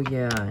say oh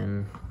yeah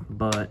and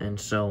but and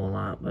so a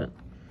lot, but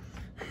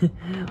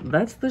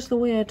that's just the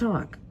way I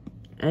talk.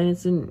 And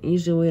it's an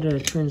easy way to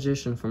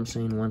transition from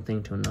saying one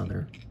thing to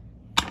another.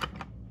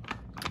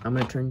 I'm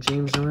gonna turn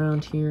James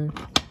around here.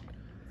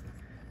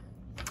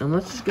 And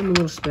let's just give him a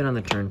little spin on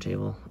the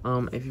turntable.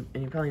 You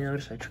probably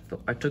noticed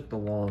I took the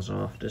walls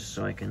off just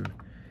so I can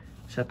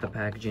set the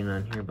packaging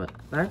on here. But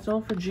that's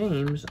all for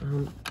James.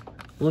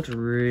 Looks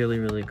really,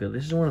 really good.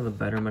 This is one of the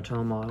better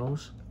Mattel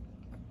models.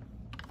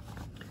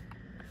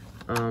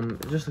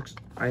 It just looks.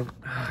 I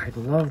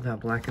love that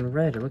black and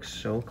red. It looks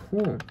so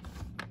cool.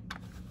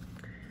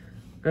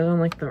 Because on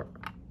like the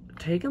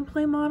Take and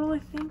Play model,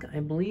 I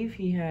believe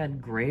he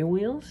had gray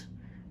wheels,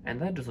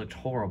 and that just looked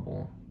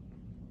horrible.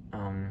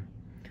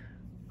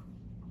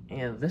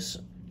 And this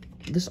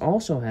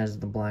also has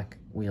the black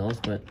wheels,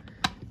 but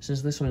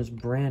since this one's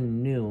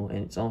brand new and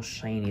it's all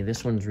shiny,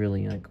 this one's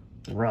really like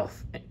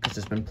rough because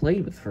it's been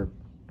played with for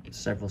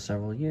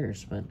several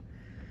years. But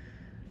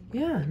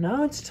yeah,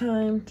 now it's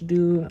time to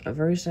do a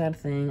very sad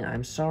thing.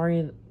 I'm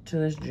sorry to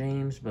this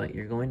James, but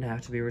you're going to have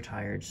to be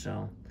retired.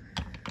 So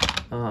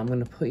I'm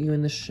gonna put you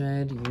in the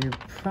shed. You're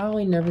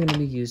probably never gonna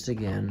be used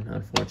again,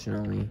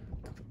 unfortunately.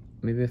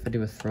 Maybe if I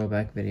do a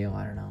throwback video,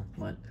 I don't know,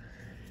 but.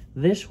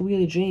 This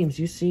Wheelie James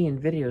you see in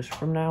videos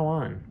from now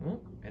on.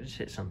 Oh, I just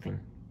hit something.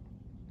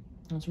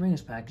 Let's bring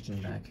this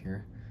packaging back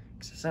here,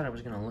 because I said I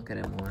was going to look at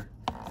it more.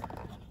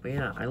 But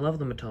yeah, I love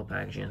the Mattel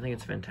packaging. I think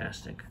it's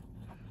fantastic.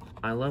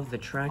 I love the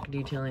track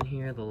detailing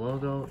here. The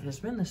logo has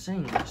been the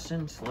same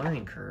since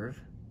Learning Curve.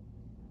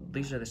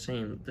 These are the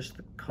same, just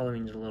the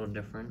coloring is a little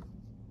different.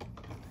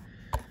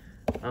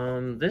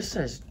 This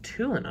says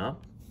 2 and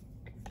up.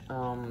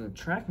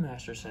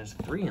 Trackmaster says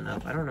 3 and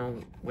up. I don't know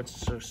what's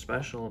so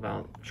special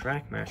about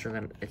Trackmaster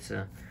that it's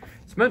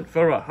meant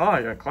for a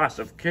higher class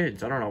of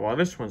kids. I don't know why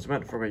this one's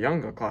meant for a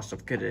younger class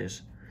of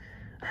kiddies.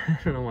 I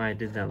don't know why I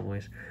did that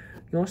voice.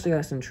 You also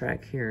got some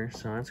track here,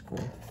 so that's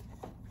cool.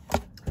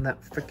 And that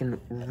freaking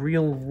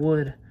real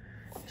wood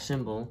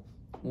symbol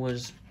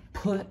was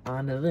put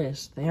onto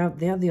this. They have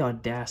the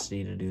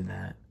audacity to do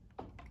that.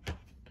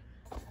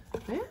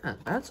 Yeah,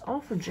 that's all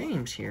for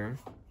James here.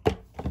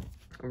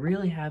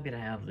 Really happy to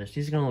have this.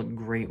 He's gonna look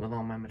great with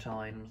all my Mattel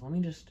items. Let me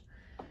just.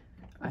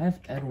 I have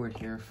Edward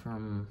here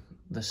from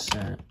the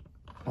set.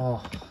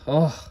 Oh,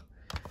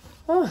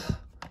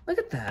 look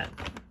at that.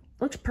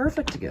 Looks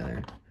perfect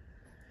together.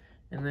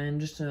 And then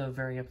just to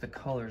vary up the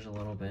colors a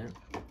little bit,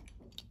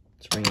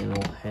 let's bring in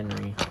little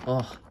Henry.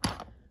 Oh,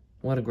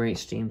 what a great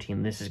Steam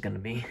team this is gonna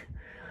be.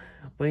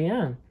 But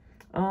yeah,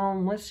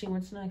 let's see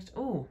what's next.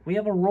 Oh, we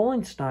have a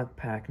rolling stock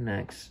pack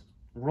next.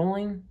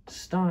 Rolling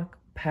stock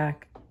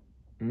pack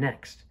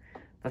next.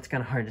 That's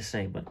kind of hard to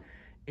say, but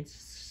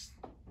It's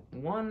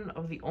one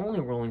of the only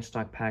rolling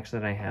stock packs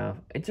that I have.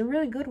 It's a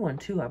really good one,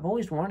 too. I've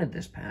always wanted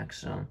this pack,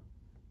 so...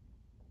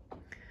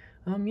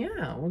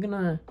 yeah, we're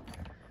gonna...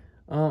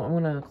 I'm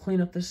gonna clean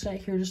up the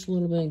set here just a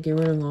little bit, get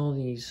rid of all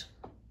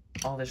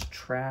this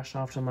trash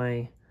off to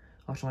my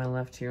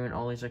left here and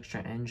all these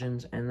extra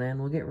engines, and then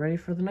we'll get ready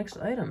for the next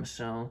item.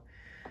 So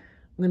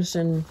I'm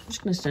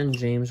just gonna send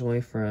James away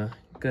for a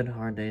good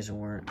hard day's of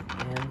work,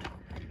 and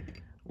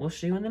we'll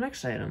see you in the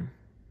next item.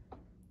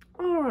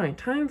 Alright,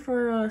 time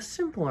for a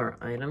simpler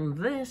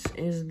item. This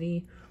is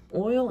the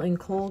Oil and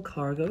Coal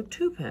Cargo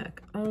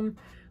 2-pack.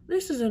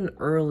 This is an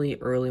early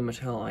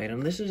Mattel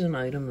item. This is an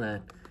item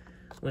that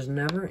was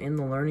never in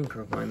the Learning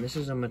Curve line. This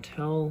is a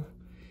Mattel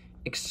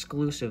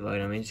exclusive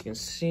item. As you can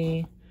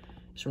see,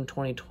 it's from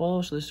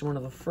 2012, so this is one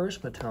of the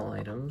first Mattel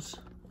items.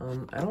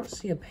 I don't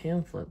see a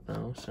pamphlet,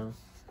 though, so...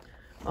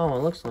 Oh,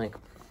 it looks like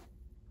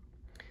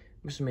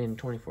this was made in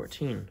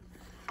 2014.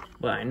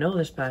 But I know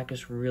this pack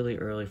is really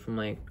early, from,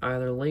 like,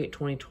 either late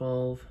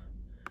 2012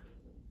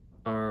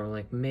 or,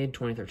 like,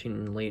 mid-2013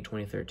 and late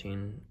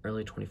 2013,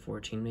 early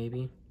 2014,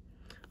 maybe.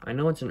 I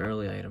know it's an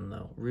early item,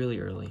 though. Really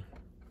early.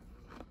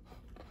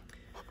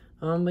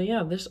 But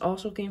yeah, this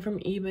also came from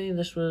eBay.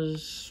 This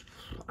was...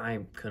 I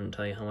couldn't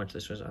tell you how much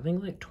this was. I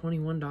think, like,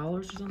 $21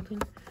 or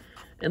something.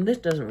 And this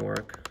doesn't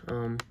work.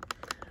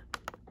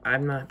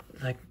 I'm not,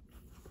 like,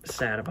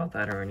 sad about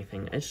that or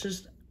anything. It's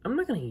just... I'm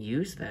not going to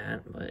use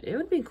that, but it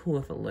would be cool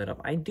if it lit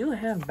up. I do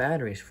have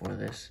batteries for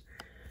this.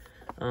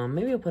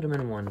 Maybe I'll put them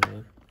in one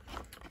day.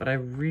 But I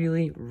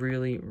really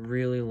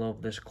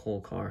love this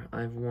coal car.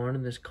 I've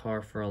wanted this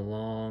car for a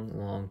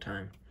long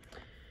time.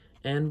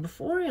 And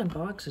before I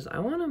unbox this, I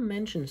want to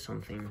mention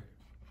something.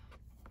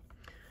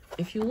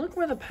 If you look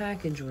where the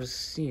package was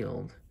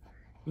sealed,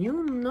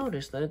 you'll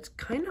notice that it's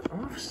kind of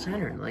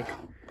off-centered. Like,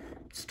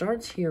 it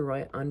starts here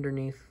right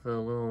underneath the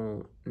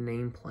little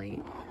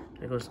nameplate.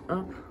 It goes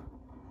up.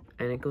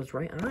 And it goes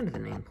right onto the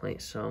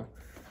nameplate, so...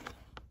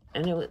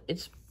 And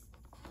it's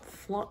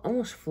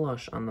almost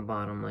flush on the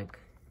bottom, like...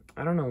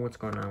 I don't know what's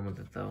going on with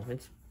it, though.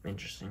 It's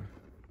interesting.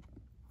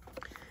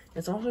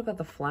 It's also got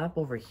the flap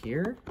over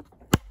here.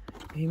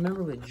 If you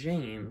remember with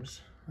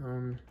James...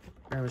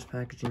 grab his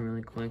packaging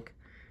really quick.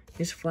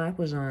 His flap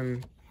was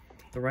on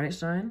the right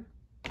side.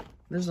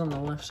 This is on the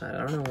left side.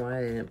 I don't know why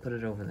they didn't put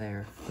it over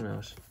there. Who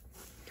knows?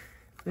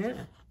 But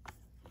yeah.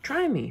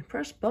 Try me.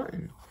 Press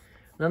button.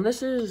 Now,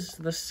 this is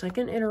the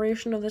second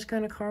iteration of this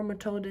kind of car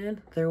Mattel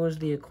did. There was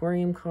the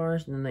aquarium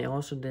cars, and then they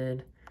also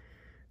did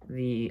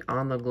the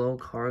on-the-glow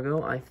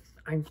cargo.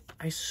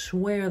 I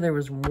swear there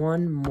was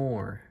one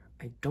more.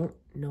 I don't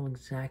know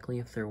exactly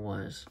if there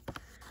was,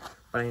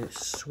 but I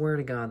swear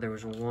to God there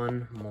was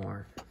one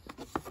more.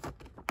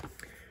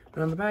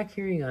 And on the back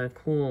here, you got a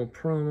cool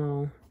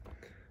promo.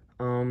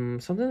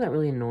 Something that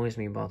really annoys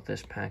me about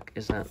this pack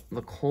is that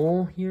the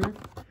coal here,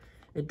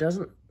 it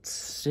doesn't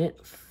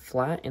sit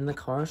flat in the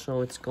car,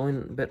 so it's going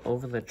a bit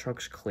over the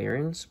truck's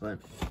clearance, but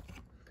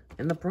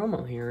in the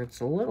promo here, it's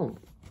a little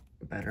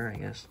better, I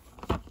guess.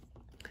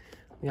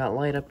 We got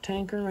light up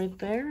tanker right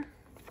there.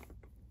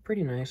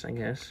 Pretty nice, I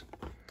guess.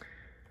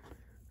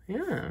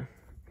 Yeah.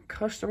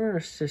 Customer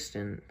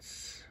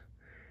assistance.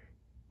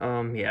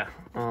 Yeah.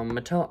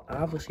 Mattel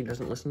obviously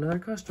doesn't listen to their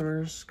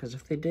customers, because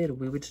if they did,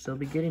 we would still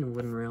be getting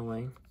Wooden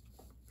Railway.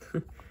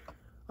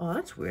 Oh,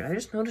 that's weird. I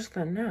just noticed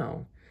that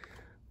now.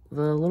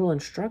 The little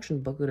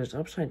instruction booklet is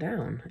upside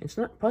down. It's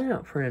probably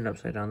not printed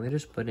upside down. They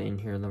just put it in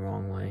here the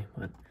wrong way,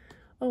 but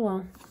oh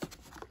well.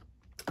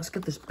 Let's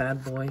get this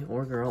bad boy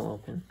or girl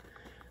open.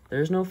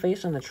 There's no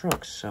face on the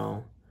truck,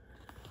 so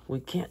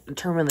we can't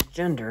determine the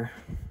gender.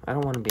 I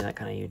don't want to be that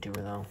kind of YouTuber,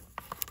 though.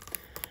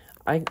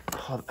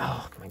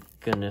 Oh my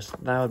goodness,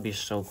 that would be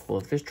so cool.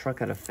 If this truck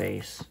had a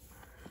face,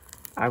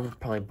 I would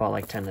probably bought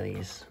like 10 of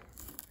these.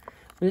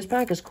 This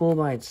pack is cool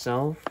by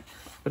itself,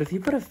 but if you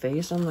put a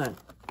face on that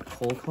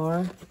coal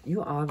car,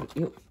 you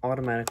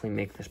automatically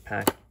make this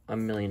pack a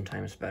million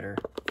times better.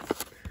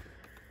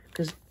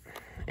 Because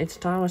it's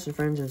Thomas and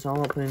Friends, and it's all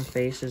about putting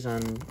faces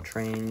on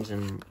trains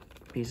and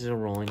pieces of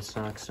rolling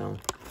stock, so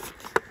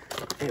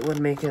it would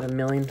make it a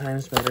million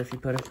times better if you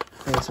put a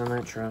face on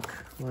that truck.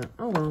 But,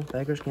 oh well,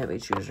 beggars can't be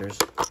choosers.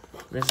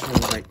 This is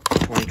from like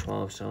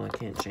 2012, so I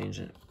can't change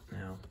it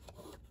now.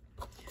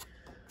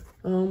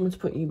 Let's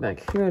put you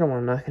back here. I don't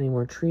want to knock any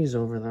more trees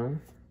over, though.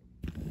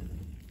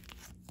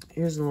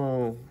 Here's a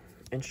little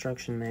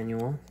instruction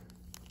manual.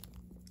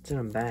 It's in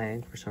a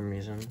bag for some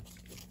reason.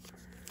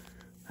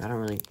 I don't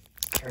really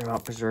care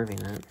about preserving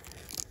it.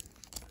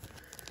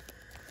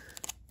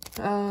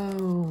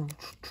 Oh,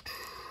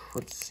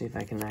 let's see if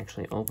I can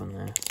actually open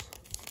this.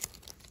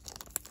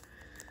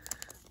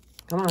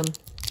 Come on.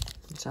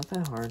 It's not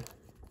that hard.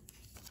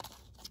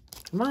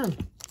 Come on.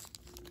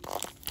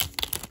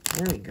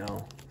 There we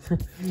go.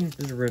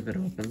 Just rip it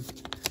open.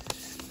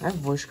 I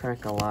voice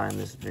cracked a lot in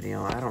this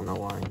video. I don't know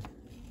why.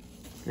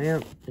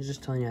 Yep, it's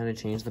just telling you how to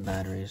change the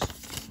batteries.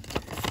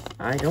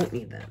 I don't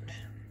need that.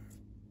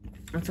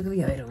 Let's look at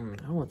the item.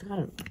 Oh, it's got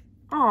a...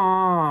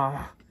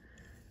 Aww!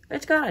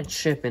 It's got a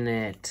chip in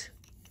it.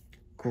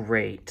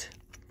 Great.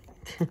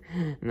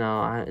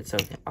 No, it's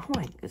okay. Oh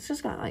my, it's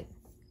just got like...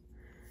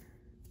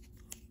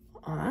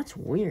 Oh, that's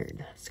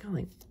weird. It's got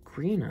like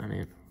green on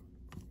it.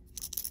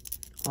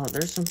 Oh,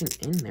 there's something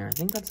in there. I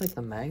think that's like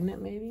the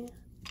magnet, maybe?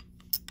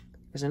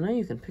 Because I know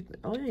you can pick...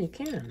 Oh, yeah, you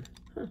can.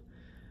 Huh.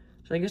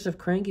 So I guess if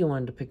Cranky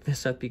wanted to pick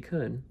this up, he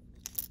could.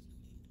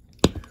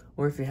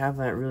 Or if you have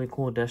that really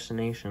cool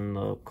destination,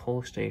 the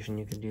coal station,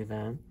 you could do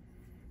that.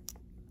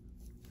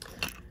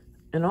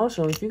 And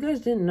also, if you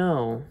guys didn't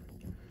know,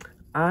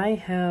 I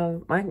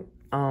have my,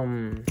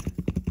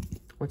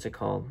 what's it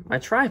called? My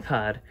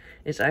tripod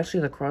is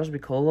actually the Crosby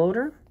coal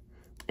loader.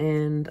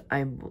 And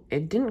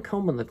it didn't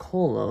come with the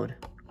coal load.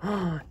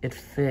 It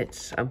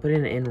fits. I'm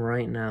putting it in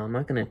right now. I'm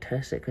not going to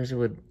test it because it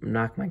would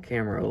knock my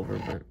camera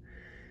over, but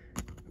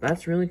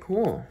that's really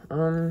cool.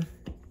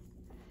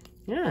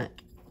 Yeah.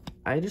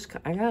 I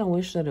kind of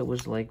wish that it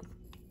was like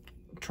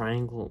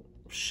triangle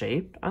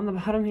shaped on the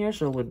bottom here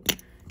so it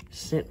would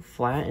sit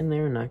flat in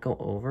there and not go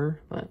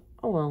over, but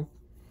oh well.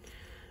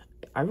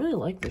 I really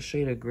like the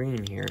shade of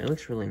green here. It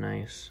looks really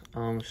nice.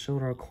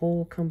 Soda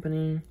Coal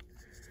Company.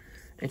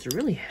 It's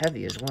really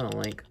heavy as well,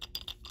 like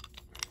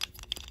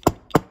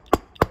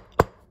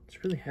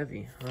it's really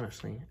heavy,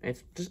 honestly.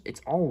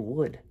 It's all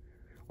wood,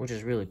 which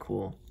is really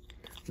cool.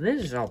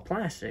 This is all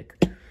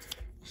plastic,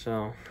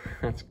 so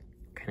that's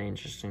kind of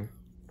interesting.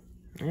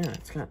 Yeah,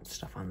 it's got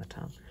stuff on the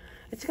top.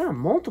 It's got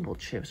multiple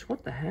chips.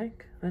 What the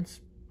heck?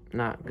 That's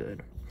not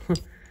good.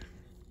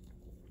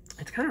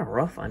 It's kind of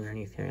rough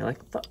underneath here. Like,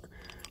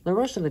 the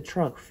rest of the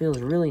truck feels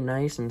really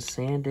nice and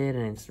sanded,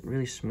 and it's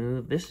really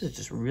smooth. This is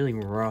just really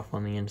rough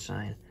on the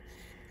inside.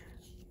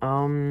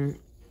 I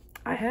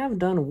have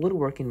done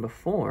woodworking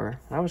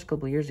before. That was a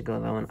couple years ago,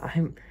 though,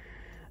 and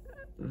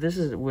this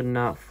would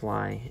not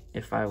fly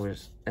if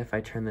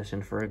I turned this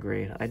in for a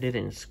grade. I did it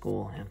in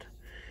school, and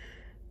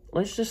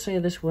let's just say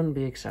this wouldn't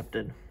be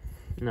accepted.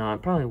 No,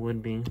 it probably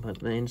would be, but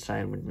the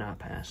inside would not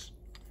pass.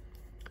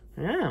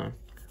 Yeah.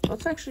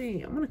 Let's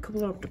actually, I'm going to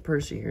couple it up to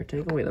Percy here.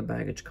 Take away the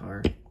baggage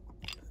car.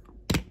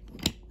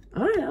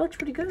 Alright, that looks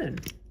pretty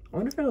good. I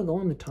wonder if it'll go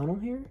in the tunnel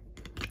here.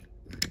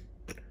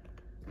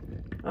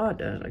 Oh, it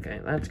does.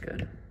 Okay, that's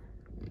good.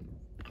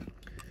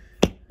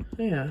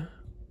 Yeah.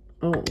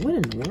 Oh, what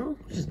in the world?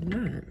 What is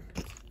that?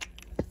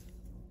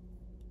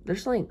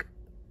 There's like...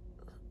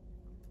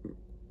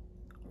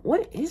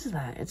 What is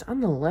that? It's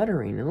on the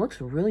lettering. It looks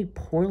really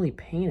poorly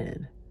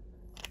painted.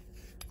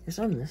 It's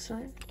on this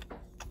side?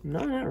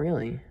 No, not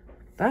really.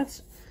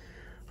 That's...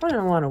 finding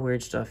a lot of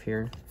weird stuff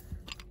here.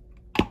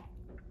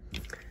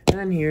 And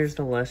then here's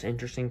the less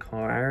interesting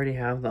car. I already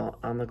have the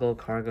on-the-go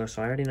cargo,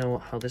 so I already know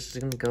how this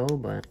is going to go,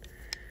 but...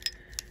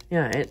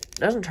 yeah, it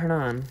doesn't turn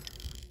on.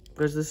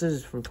 Because this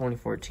is from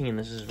 2014.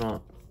 This is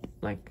about,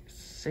 like,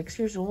 6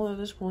 years old at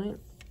this point.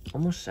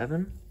 Almost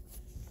 7.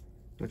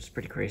 Which is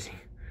pretty crazy.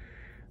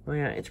 Well,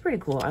 yeah, it's pretty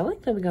cool. I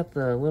like that we got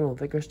the little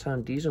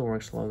Vickerstown Diesel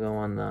Works logo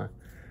on the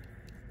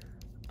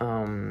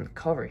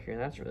cover here.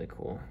 That's really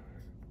cool.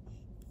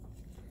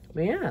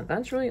 But yeah,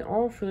 that's really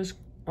all for this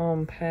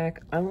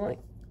pack. I like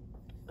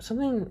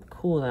something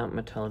cool that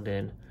Mattel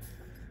did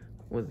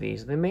with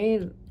these. They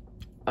made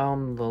the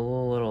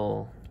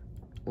little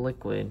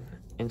liquid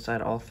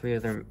inside all three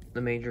of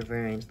the major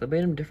variants. They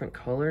made them different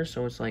colors,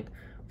 so it's like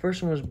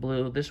first one was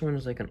blue, this one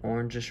was like an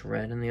orangish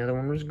red, and the other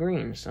one was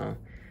green. So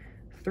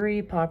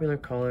 3 popular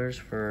colors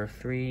for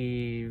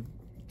 3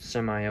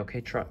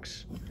 semi-okay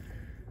trucks.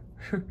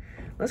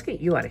 Let's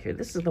get you out of here.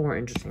 This is the more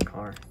interesting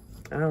car.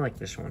 I don't like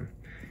this one.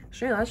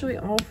 So yeah, that's really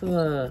all for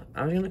the,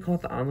 I was going to call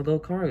it the on-the-go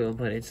cargo,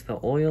 but it's the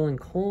oil and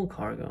coal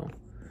cargo.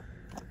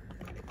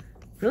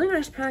 Really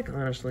nice pack,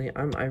 honestly.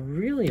 I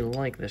really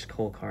like this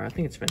coal car. I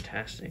think it's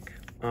fantastic.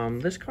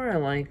 This car I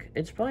like.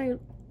 It's probably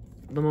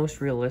the most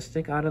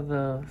realistic out of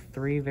the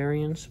 3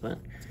 variants, but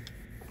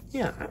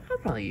yeah, I'll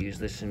probably use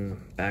this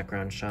in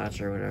background shots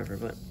or whatever,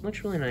 but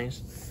looks really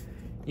nice.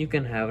 You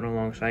can have it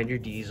alongside your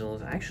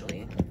diesels.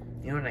 Actually,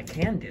 you know what I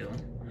can do?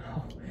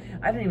 Oh,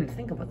 I didn't even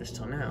think about this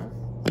till now.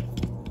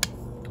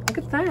 Look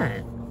at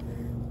that.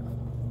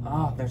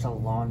 Oh, there's a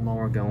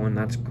lawnmower going.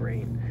 That's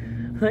great.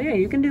 So yeah,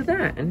 you can do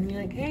that. And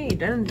you're like, hey,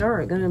 Dan and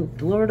Jar are gonna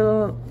deliver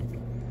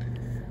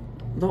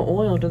the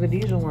oil to the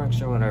diesel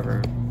works or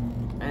whatever.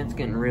 And it's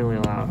getting really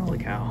loud, holy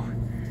cow.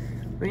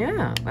 But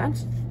yeah,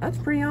 that's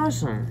pretty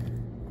awesome.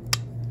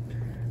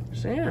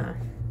 So yeah,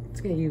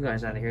 let's get you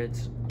guys out of here.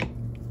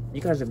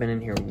 You guys have been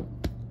in here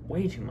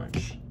way too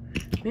much.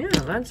 But yeah,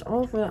 that's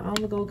all for the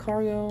on-the-go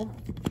cargo.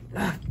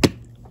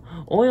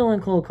 Oil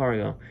and coal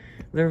cargo.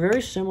 They're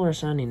very similar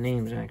sounding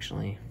names,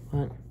 actually.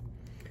 But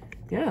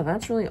yeah,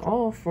 that's really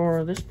all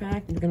for this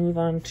pack. We're gonna move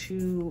on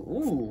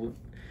to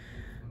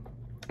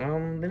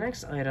the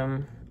next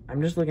item.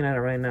 I'm just looking at it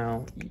right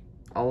now.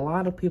 A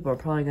lot of people are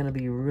probably gonna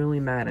be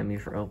really mad at me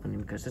for opening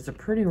because it's a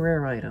pretty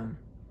rare item.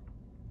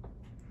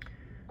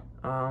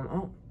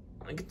 Oh,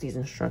 look at these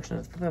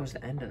instructions. I thought that was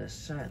the end of the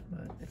set,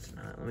 but it's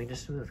not. Let me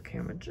just move the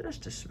camera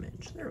just a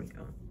smidge. There we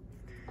go.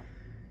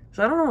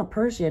 So I don't know what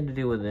Percy had to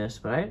do with this,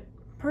 but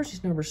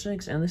Percy's number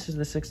 6, and this is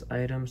the 6th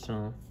item,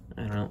 so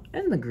I don't know.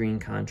 And the green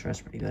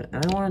contrast pretty good.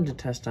 And I wanted to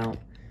test out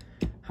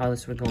how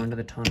this would go into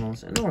the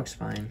tunnels, and it works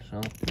fine,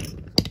 so,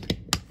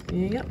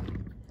 yeah.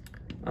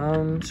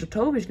 So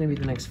Toby's gonna be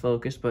the next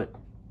focus, but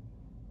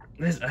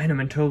this item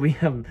and Toby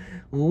have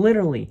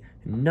literally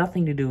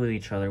nothing to do with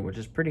each other, which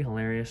is pretty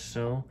hilarious,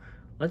 so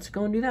let's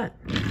go and do that.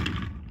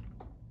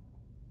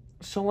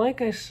 So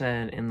like I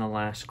said in the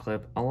last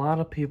clip, a lot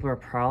of people are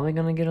probably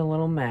gonna get a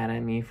little mad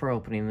at me for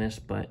opening this,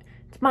 but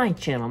it's my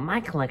channel, my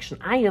collection,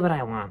 I do what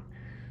I want.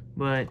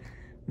 But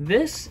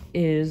this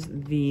is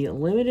the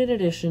limited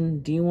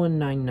edition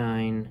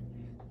D199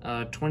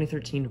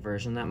 2013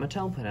 version that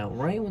Mattel put out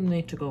right when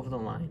they took over the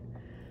line.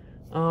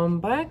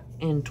 Back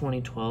in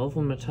 2012,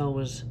 when Mattel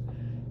was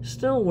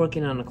still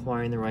working on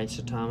acquiring the rights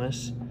to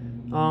Thomas,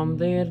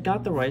 they had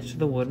got the rights to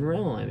the wooden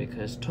railway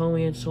because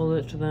Tomy had sold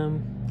it to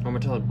them, or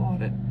Mattel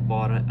had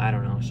bought it, I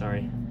don't know,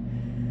 sorry.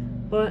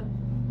 But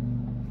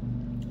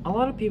a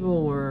lot of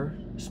people were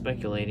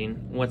speculating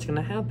what's going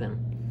to happen.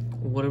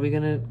 What are we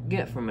going to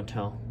get from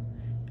Mattel?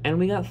 And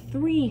we got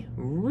 3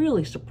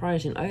 really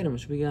surprising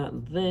items. We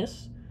got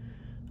this,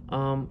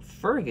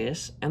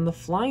 Fergus, and the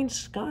Flying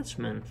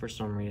Scotsman for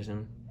some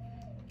reason.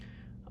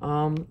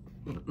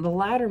 The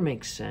latter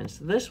makes sense.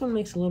 This one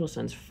makes a little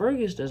sense.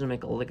 Fergus doesn't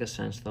make a lick of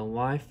sense, though.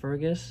 Why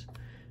Fergus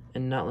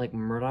and not like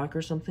Murdoch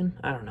or something?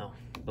 I don't know.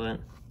 But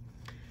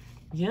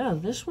yeah,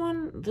 this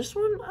one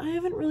I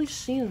haven't really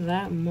seen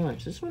that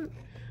much. This one,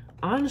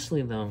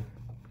 honestly though,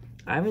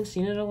 I haven't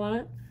seen it a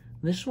lot.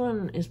 This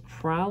one is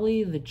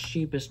probably the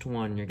cheapest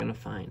one you're gonna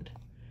find.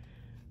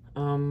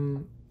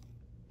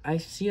 I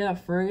see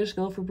that Fergus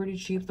go for pretty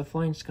cheap. The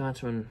Flying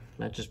Scotsman,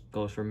 that just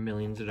goes for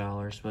millions of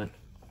dollars, but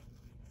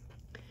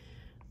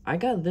I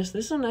got this.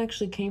 This one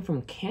actually came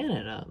from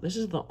Canada. This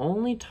is the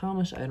only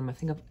Thomas item I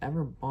think I've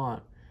ever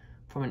bought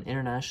from an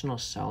international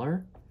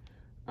seller.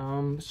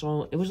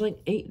 So it was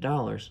like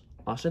 $8.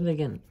 I'll say that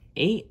again,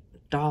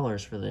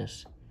 $8 for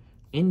this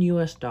in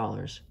US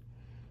dollars.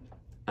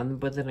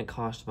 But then it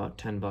cost about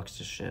 $10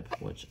 to ship,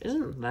 which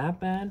isn't that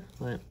bad,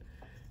 but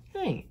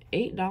hey,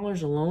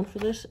 $8 alone for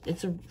this,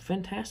 it's a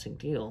fantastic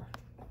deal.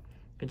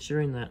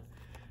 Considering that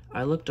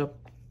I looked up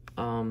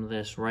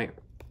this right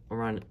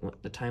around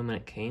the time when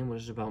it came,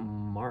 which was about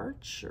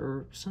March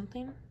or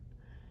something.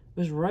 It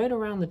was right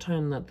around the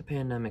time that the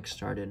pandemic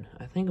started.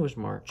 I think it was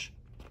March.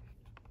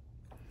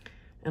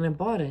 And I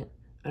bought it,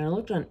 and I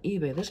looked on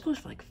eBay. This goes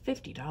for like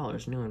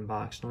 $50 new in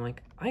box. And I'm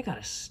like, I got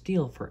a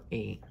steal for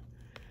 $8.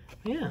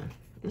 Yeah,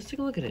 let's take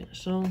a look at it.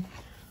 So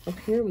up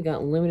here we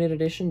got limited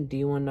edition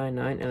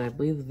D199, and I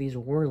believe these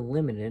were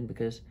limited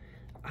because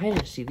I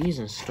didn't see these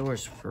in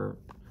stores for,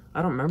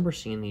 I don't remember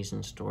seeing these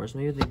in stores.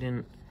 Maybe they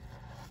didn't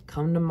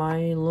come to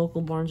my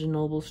local Barnes &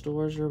 Noble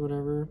stores or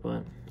whatever,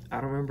 but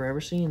I don't remember ever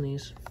seeing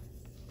these.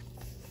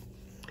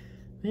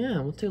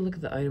 Yeah, we'll take a look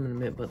at the item in a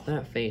minute, but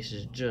that face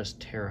is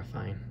just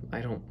terrifying.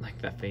 I don't like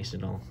that face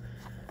at all.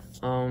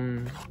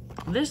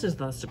 This is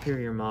the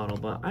superior model,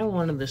 but I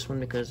wanted this one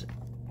because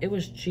it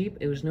was cheap,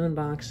 it was new in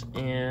box,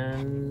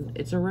 and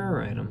it's a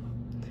rare item.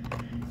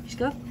 He's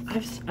got,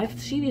 I've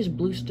seen these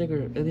blue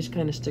stickers, these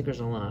kind of stickers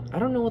a lot. I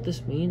don't know what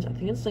this means. I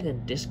think it's like a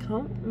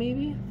discount,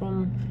 maybe,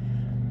 from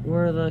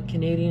where the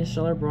Canadian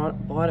seller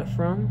bought it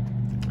from.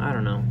 I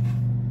don't know.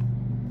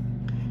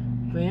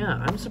 But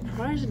yeah, I'm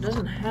surprised it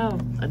doesn't have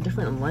a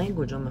different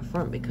language on the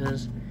front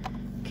because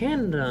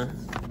Canada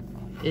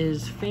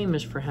is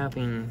famous for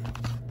having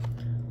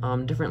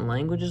different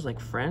languages like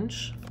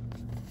French.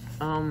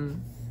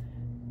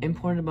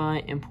 Imported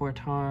by,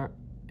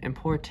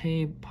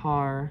 importé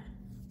par.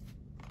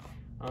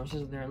 It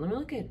says there. Let me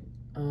look at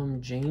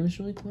James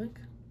really quick.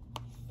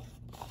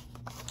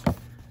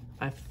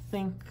 I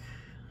think,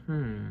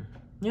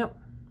 yep,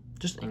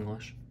 just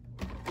English.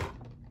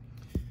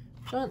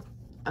 So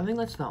I think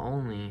that's the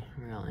only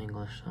real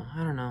English, so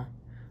I don't know.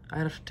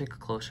 I'd have to take a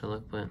closer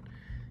look, but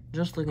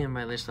just looking at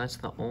my list, that's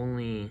the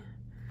only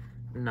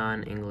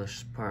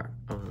non-English part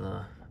of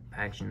the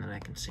packaging that I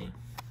can see.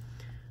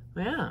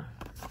 But yeah,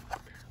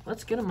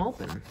 let's get him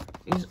open.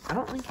 I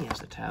don't think he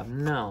has a tab,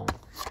 no.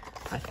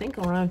 I think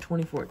around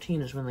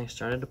 2014 is when they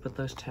started to put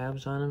those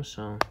tabs on him,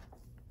 so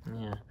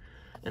yeah.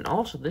 And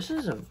also, this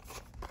is a,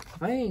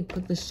 if I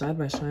put this side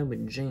by side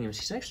with James,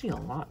 he's actually a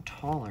lot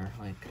taller.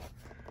 Like,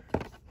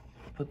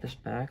 put this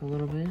back a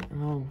little bit.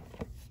 Oh,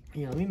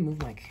 yeah, let me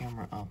move my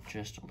camera up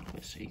just a little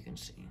bit so you can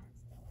see.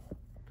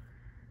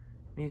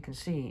 You can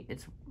see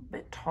it's a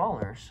bit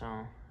taller, so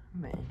a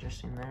bit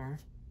interesting there.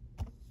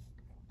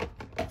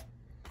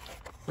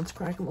 Let's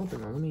crack them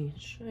open though. Let me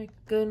check.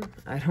 Good.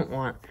 I don't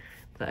want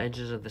the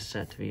edges of the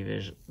set to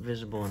be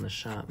visible in the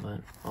shot,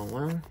 but oh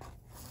well.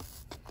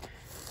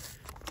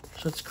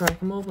 So let's crack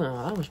them open.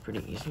 Oh, that was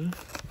pretty easy.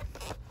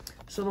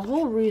 So the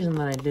whole reason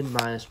that I did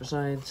buy this,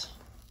 besides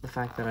the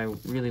fact that I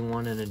really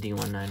wanted a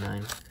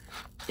D199,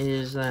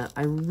 is that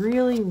I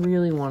really,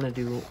 really want to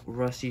do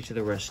Rusty to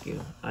the Rescue.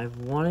 I've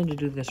wanted to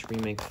do this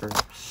remake for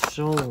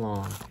so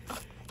long,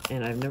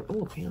 and I've never,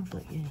 oh,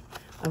 pamphlet, yeah.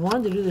 I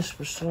wanted to do this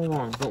for so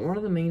long, but one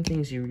of the main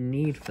things you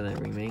need for that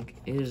remake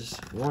is,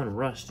 1,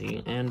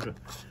 Rusty, and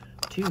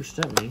 2,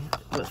 Stepney,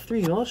 but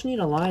 3, you also need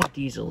a lot of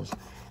diesels.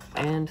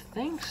 And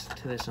thanks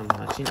to this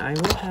unboxing, I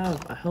will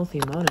have a healthy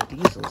amount of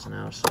diesels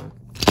now, so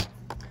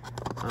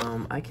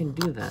I can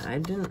do that. I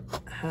didn't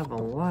have a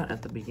lot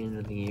at the beginning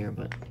of the year,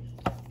 but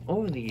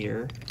over the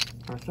year,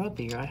 or throughout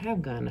the year, I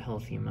have gotten a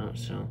healthy amount,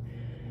 so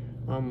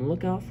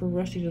look out for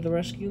Rusty to the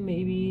Rescue,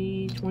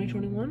 maybe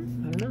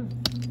 2021? I don't know.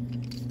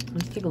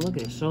 Let's take a look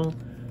at it. So,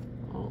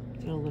 oh,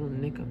 got a little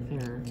nick up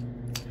there.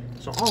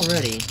 So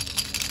already,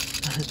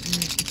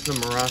 it's the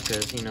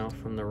maracas, you know,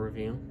 from the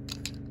review.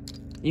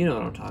 You know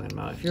what I'm talking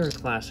about. If you're a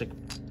classic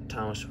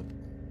Thomas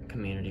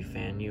Community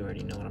fan, you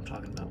already know what I'm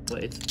talking about.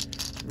 But it's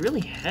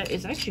really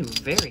it's actually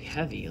very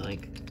heavy.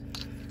 Like,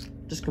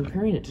 just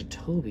comparing it to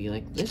Toby,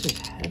 like, this is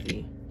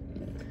heavy.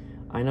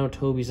 I know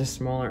Toby's a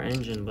smaller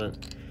engine,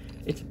 but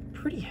it's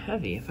pretty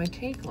heavy. If I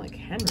take, like,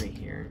 Henry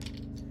here,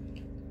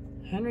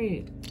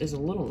 Henry is a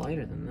little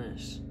lighter than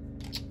this.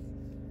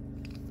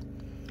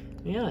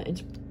 Yeah,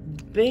 it's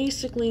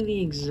basically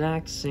the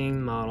exact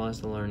same model as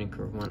the Learning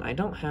Curve one. I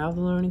don't have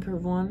the Learning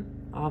Curve one,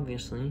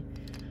 obviously,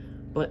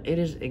 but it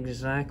is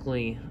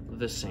exactly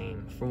the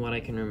same from what I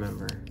can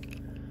remember.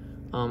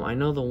 I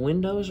know the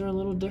windows are a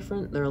little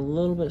different. They're a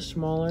little bit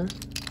smaller,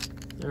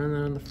 and then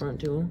on the front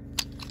too.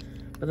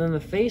 But then the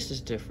face is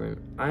different.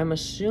 I'm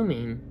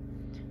assuming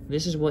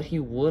this is what he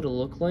would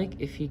look like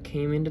if he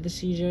came into the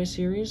CGI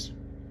series.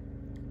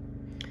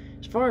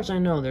 As far as I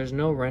know, there's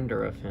no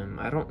render of him.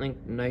 I don't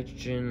think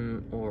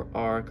Nitrogen or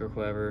Arc or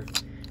whoever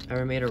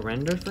ever made a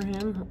render for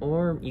him,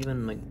 or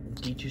even like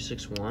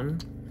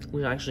D261,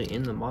 who's actually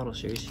in the model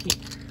series.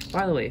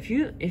 By the way, if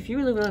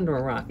you live under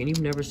a rock and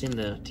you've never seen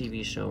the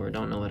TV show or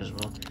don't know it as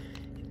well,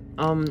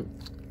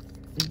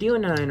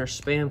 D09 or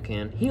Spam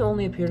Can, he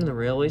only appeared in the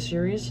Railway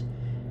series,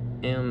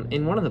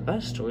 in one of the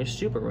best stories,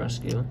 Super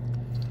Rescue.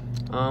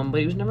 But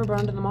he was never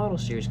brought into the model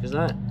series because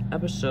that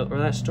episode, or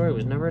that story,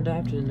 was never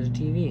adapted into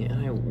TV,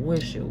 and I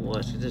wish it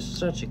was, because it's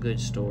such a good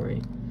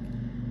story.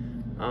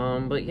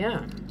 But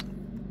yeah.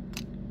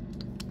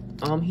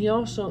 He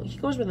goes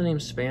by the name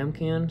Spam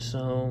Can,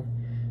 so,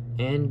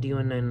 and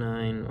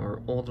D199,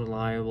 or Old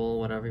Reliable,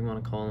 whatever you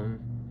want to call him.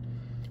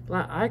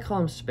 But I call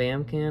him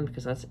Spam Can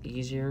because that's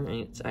easier, and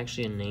it's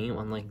actually a name,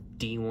 unlike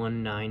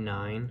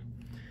D199.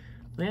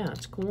 But yeah,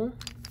 it's cool.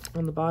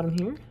 On the bottom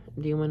here,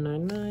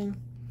 D199.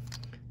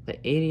 The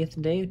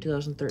 80th day of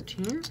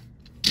 2013.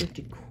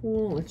 Pretty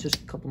cool. Let's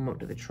just couple them up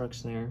to the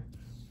trucks there.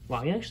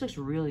 Wow, he actually looks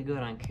really good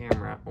on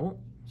camera. Oh,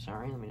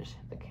 sorry, let me just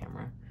hit the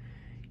camera.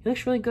 He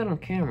looks really good on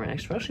camera,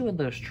 especially with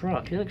those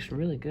trucks. He looks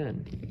really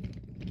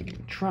good.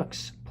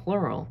 Trucks,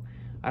 plural.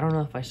 I don't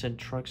know if I said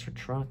trucks or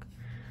truck.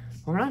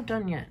 Well, we're not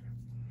done yet.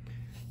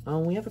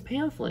 We have a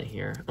pamphlet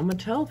here. A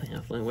Mattel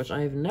pamphlet, which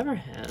I've never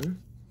had.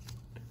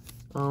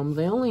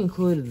 They only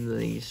included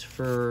these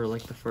for,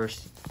 like, the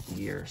first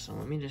year, so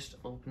let me just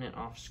open it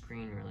off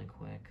screen really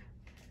quick,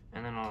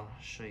 and then I'll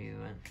show you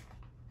it.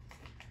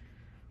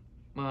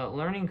 But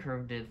Learning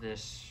Curve did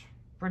this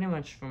pretty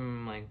much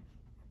from, like,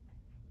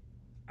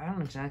 I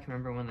don't exactly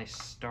remember when they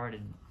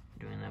started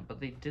doing that, but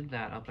they did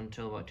that up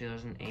until, about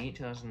 2008,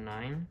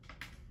 2009.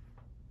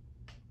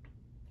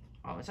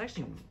 Oh, it's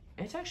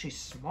actually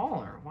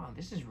smaller. Wow,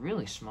 this is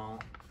really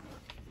small.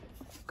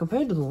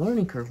 Compared to the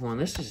Learning Curve one,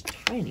 this is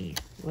tiny.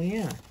 Well,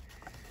 yeah.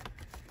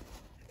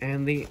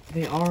 And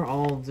they are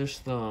all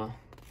just the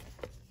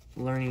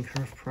Learning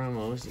Curve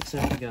promos,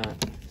 except you got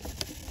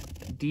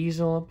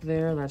Diesel up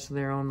there, that's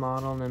their own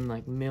model, and then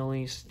like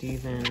Millie,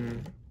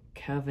 Steven,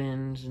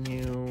 Kevin's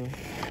new.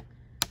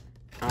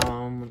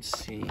 Let's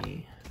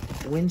see.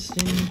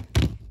 Winston,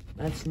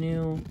 that's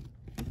new.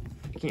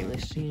 I can't really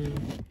see him.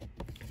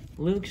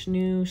 Luke's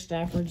new,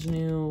 Stafford's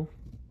new.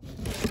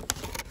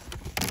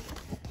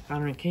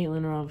 Connor and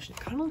Caitlin are obviously.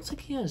 Kind of looks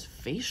like he has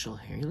facial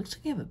hair. He looks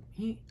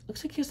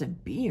like he has a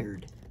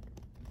beard.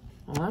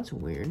 Oh, that's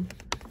weird.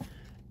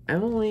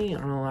 Emily,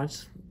 oh,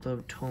 that's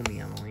the Tommy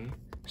Emily.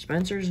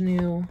 Spencer's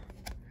new.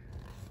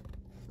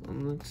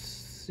 Let's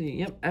see.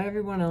 Yep,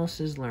 everyone else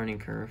is Learning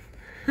Curve.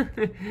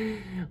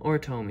 Or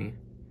Tommy.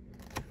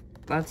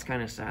 That's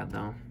kind of sad,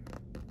 though.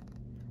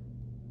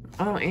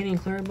 Oh, Annie and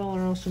Clarabel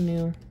are also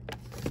new.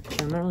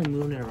 I'm not really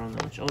moving it around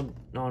that much. Oh,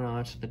 no,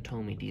 that's the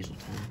Tommy Diesel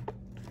 10.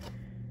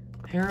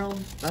 Harold,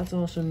 that's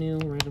also new,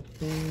 right up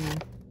there.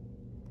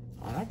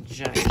 Oh, that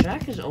Jack.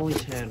 Jack has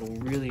always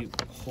had really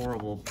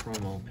horrible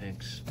promo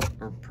pics,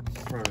 or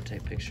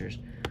prototype pictures.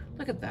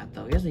 Look at that,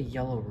 though. He has a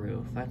yellow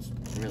roof. That's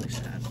really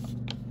sad.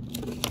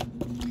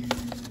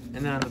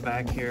 And then on the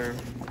back here,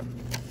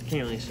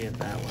 can't really see it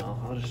that well.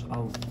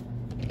 I'll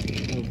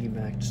move you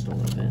back just a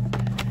little bit.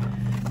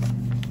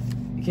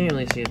 You can't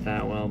really see it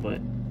that well,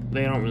 but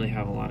they don't really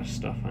have a lot of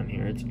stuff on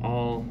here. It's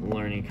all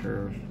Learning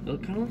Curve.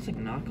 It kind of looks like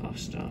knockoff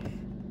stuff.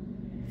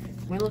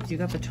 Wait, look, you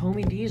got the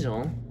Tommy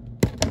Diesel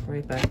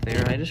right back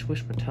there. I just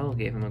wish Mattel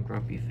gave him a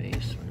grumpy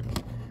face.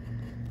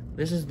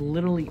 This is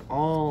literally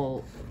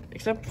all,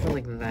 except for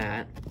like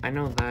that. I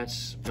know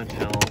that's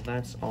Mattel.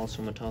 That's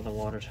also Mattel, the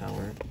water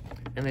tower.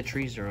 And the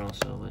trees are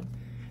also, but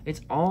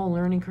it's all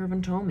Learning Curve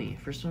and Tommy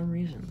for some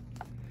reason.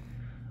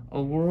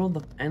 A world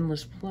of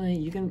endless play.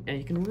 You can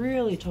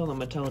really tell that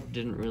Mattel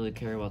didn't really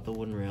care about the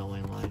wooden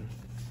railway line.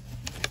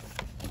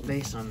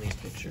 based on these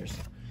pictures.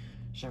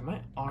 Sorry, my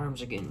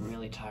arms are getting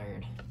really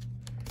tired.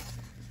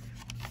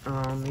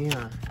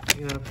 Yeah,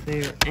 we got up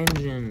there,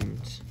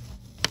 engines.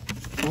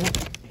 Oh,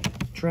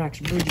 tracks,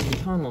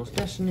 bridges, tunnels,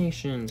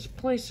 destinations,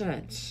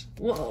 playsets.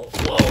 Whoa,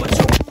 it's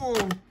so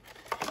cool.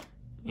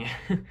 Yeah.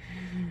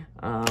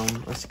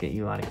 Let's get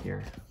you out of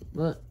here.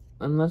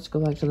 Let's go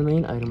back to the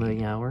main item of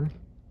the hour.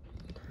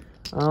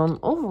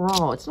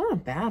 Overall, it's not a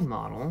bad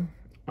model.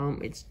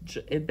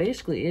 It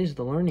basically is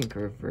the learning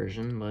curve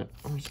version, but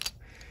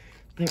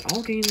they're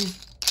all getting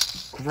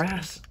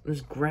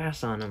this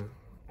grass on them.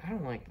 I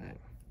don't like that.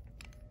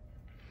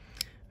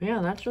 But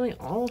yeah, that's really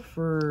all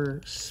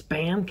for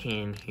Spam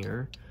Can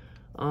here.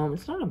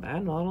 It's not a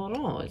bad model at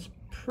all. It's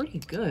pretty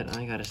good,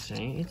 I gotta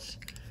say. It's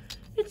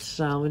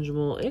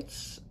salvageable.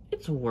 It's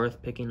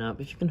worth picking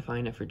up if you can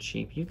find it for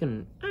cheap.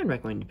 I'd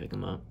recommend you pick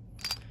them up.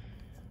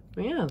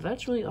 But yeah,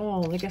 that's really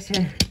all. Like I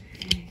said,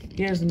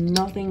 he has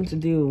nothing to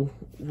do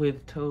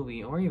with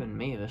Toby or even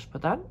Mavis,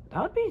 but that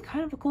would be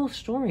kind of a cool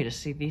story to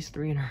see these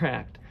three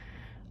interact.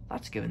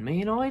 That's giving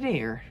me an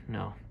idea.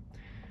 No.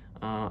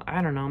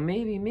 I don't know,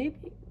 maybe.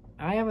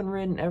 I haven't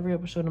written every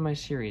episode of my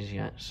series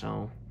yet,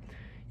 so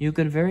you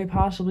could very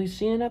possibly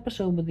see an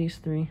episode with these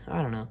three.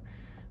 I don't know.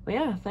 But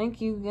yeah,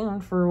 thank you again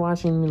for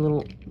watching me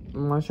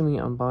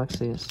unbox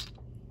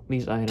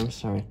these items.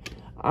 Sorry.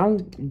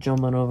 I'm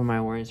jumbling over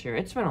my words here.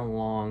 It's been a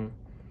long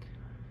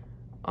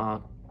I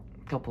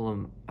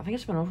think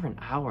it's been over an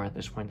hour at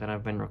this point that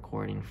I've been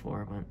recording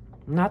for, but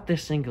not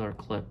this singular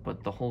clip,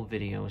 but the whole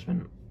video has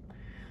been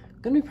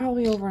gonna be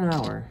probably over an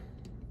hour.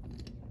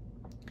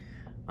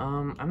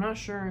 I'm not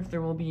sure if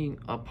there will be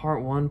a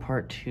part 1,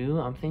 part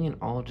 2. I'm thinking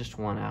all just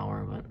 1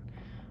 hour, but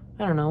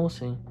I don't know, we'll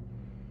see.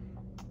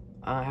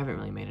 I haven't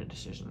really made a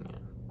decision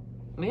yet.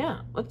 But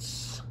yeah,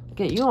 let's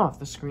get you off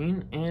the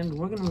screen, and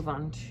we're gonna move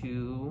on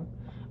to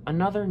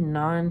another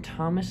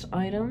non-Thomas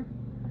item.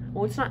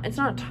 Well, it's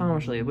not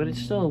Thomas related, but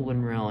it's still a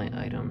wooden railway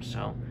item,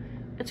 so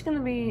it's gonna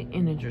be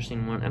an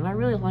interesting one, and I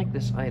really like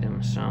this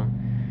item, so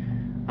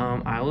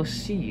I will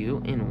see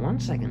you in 1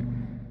 second.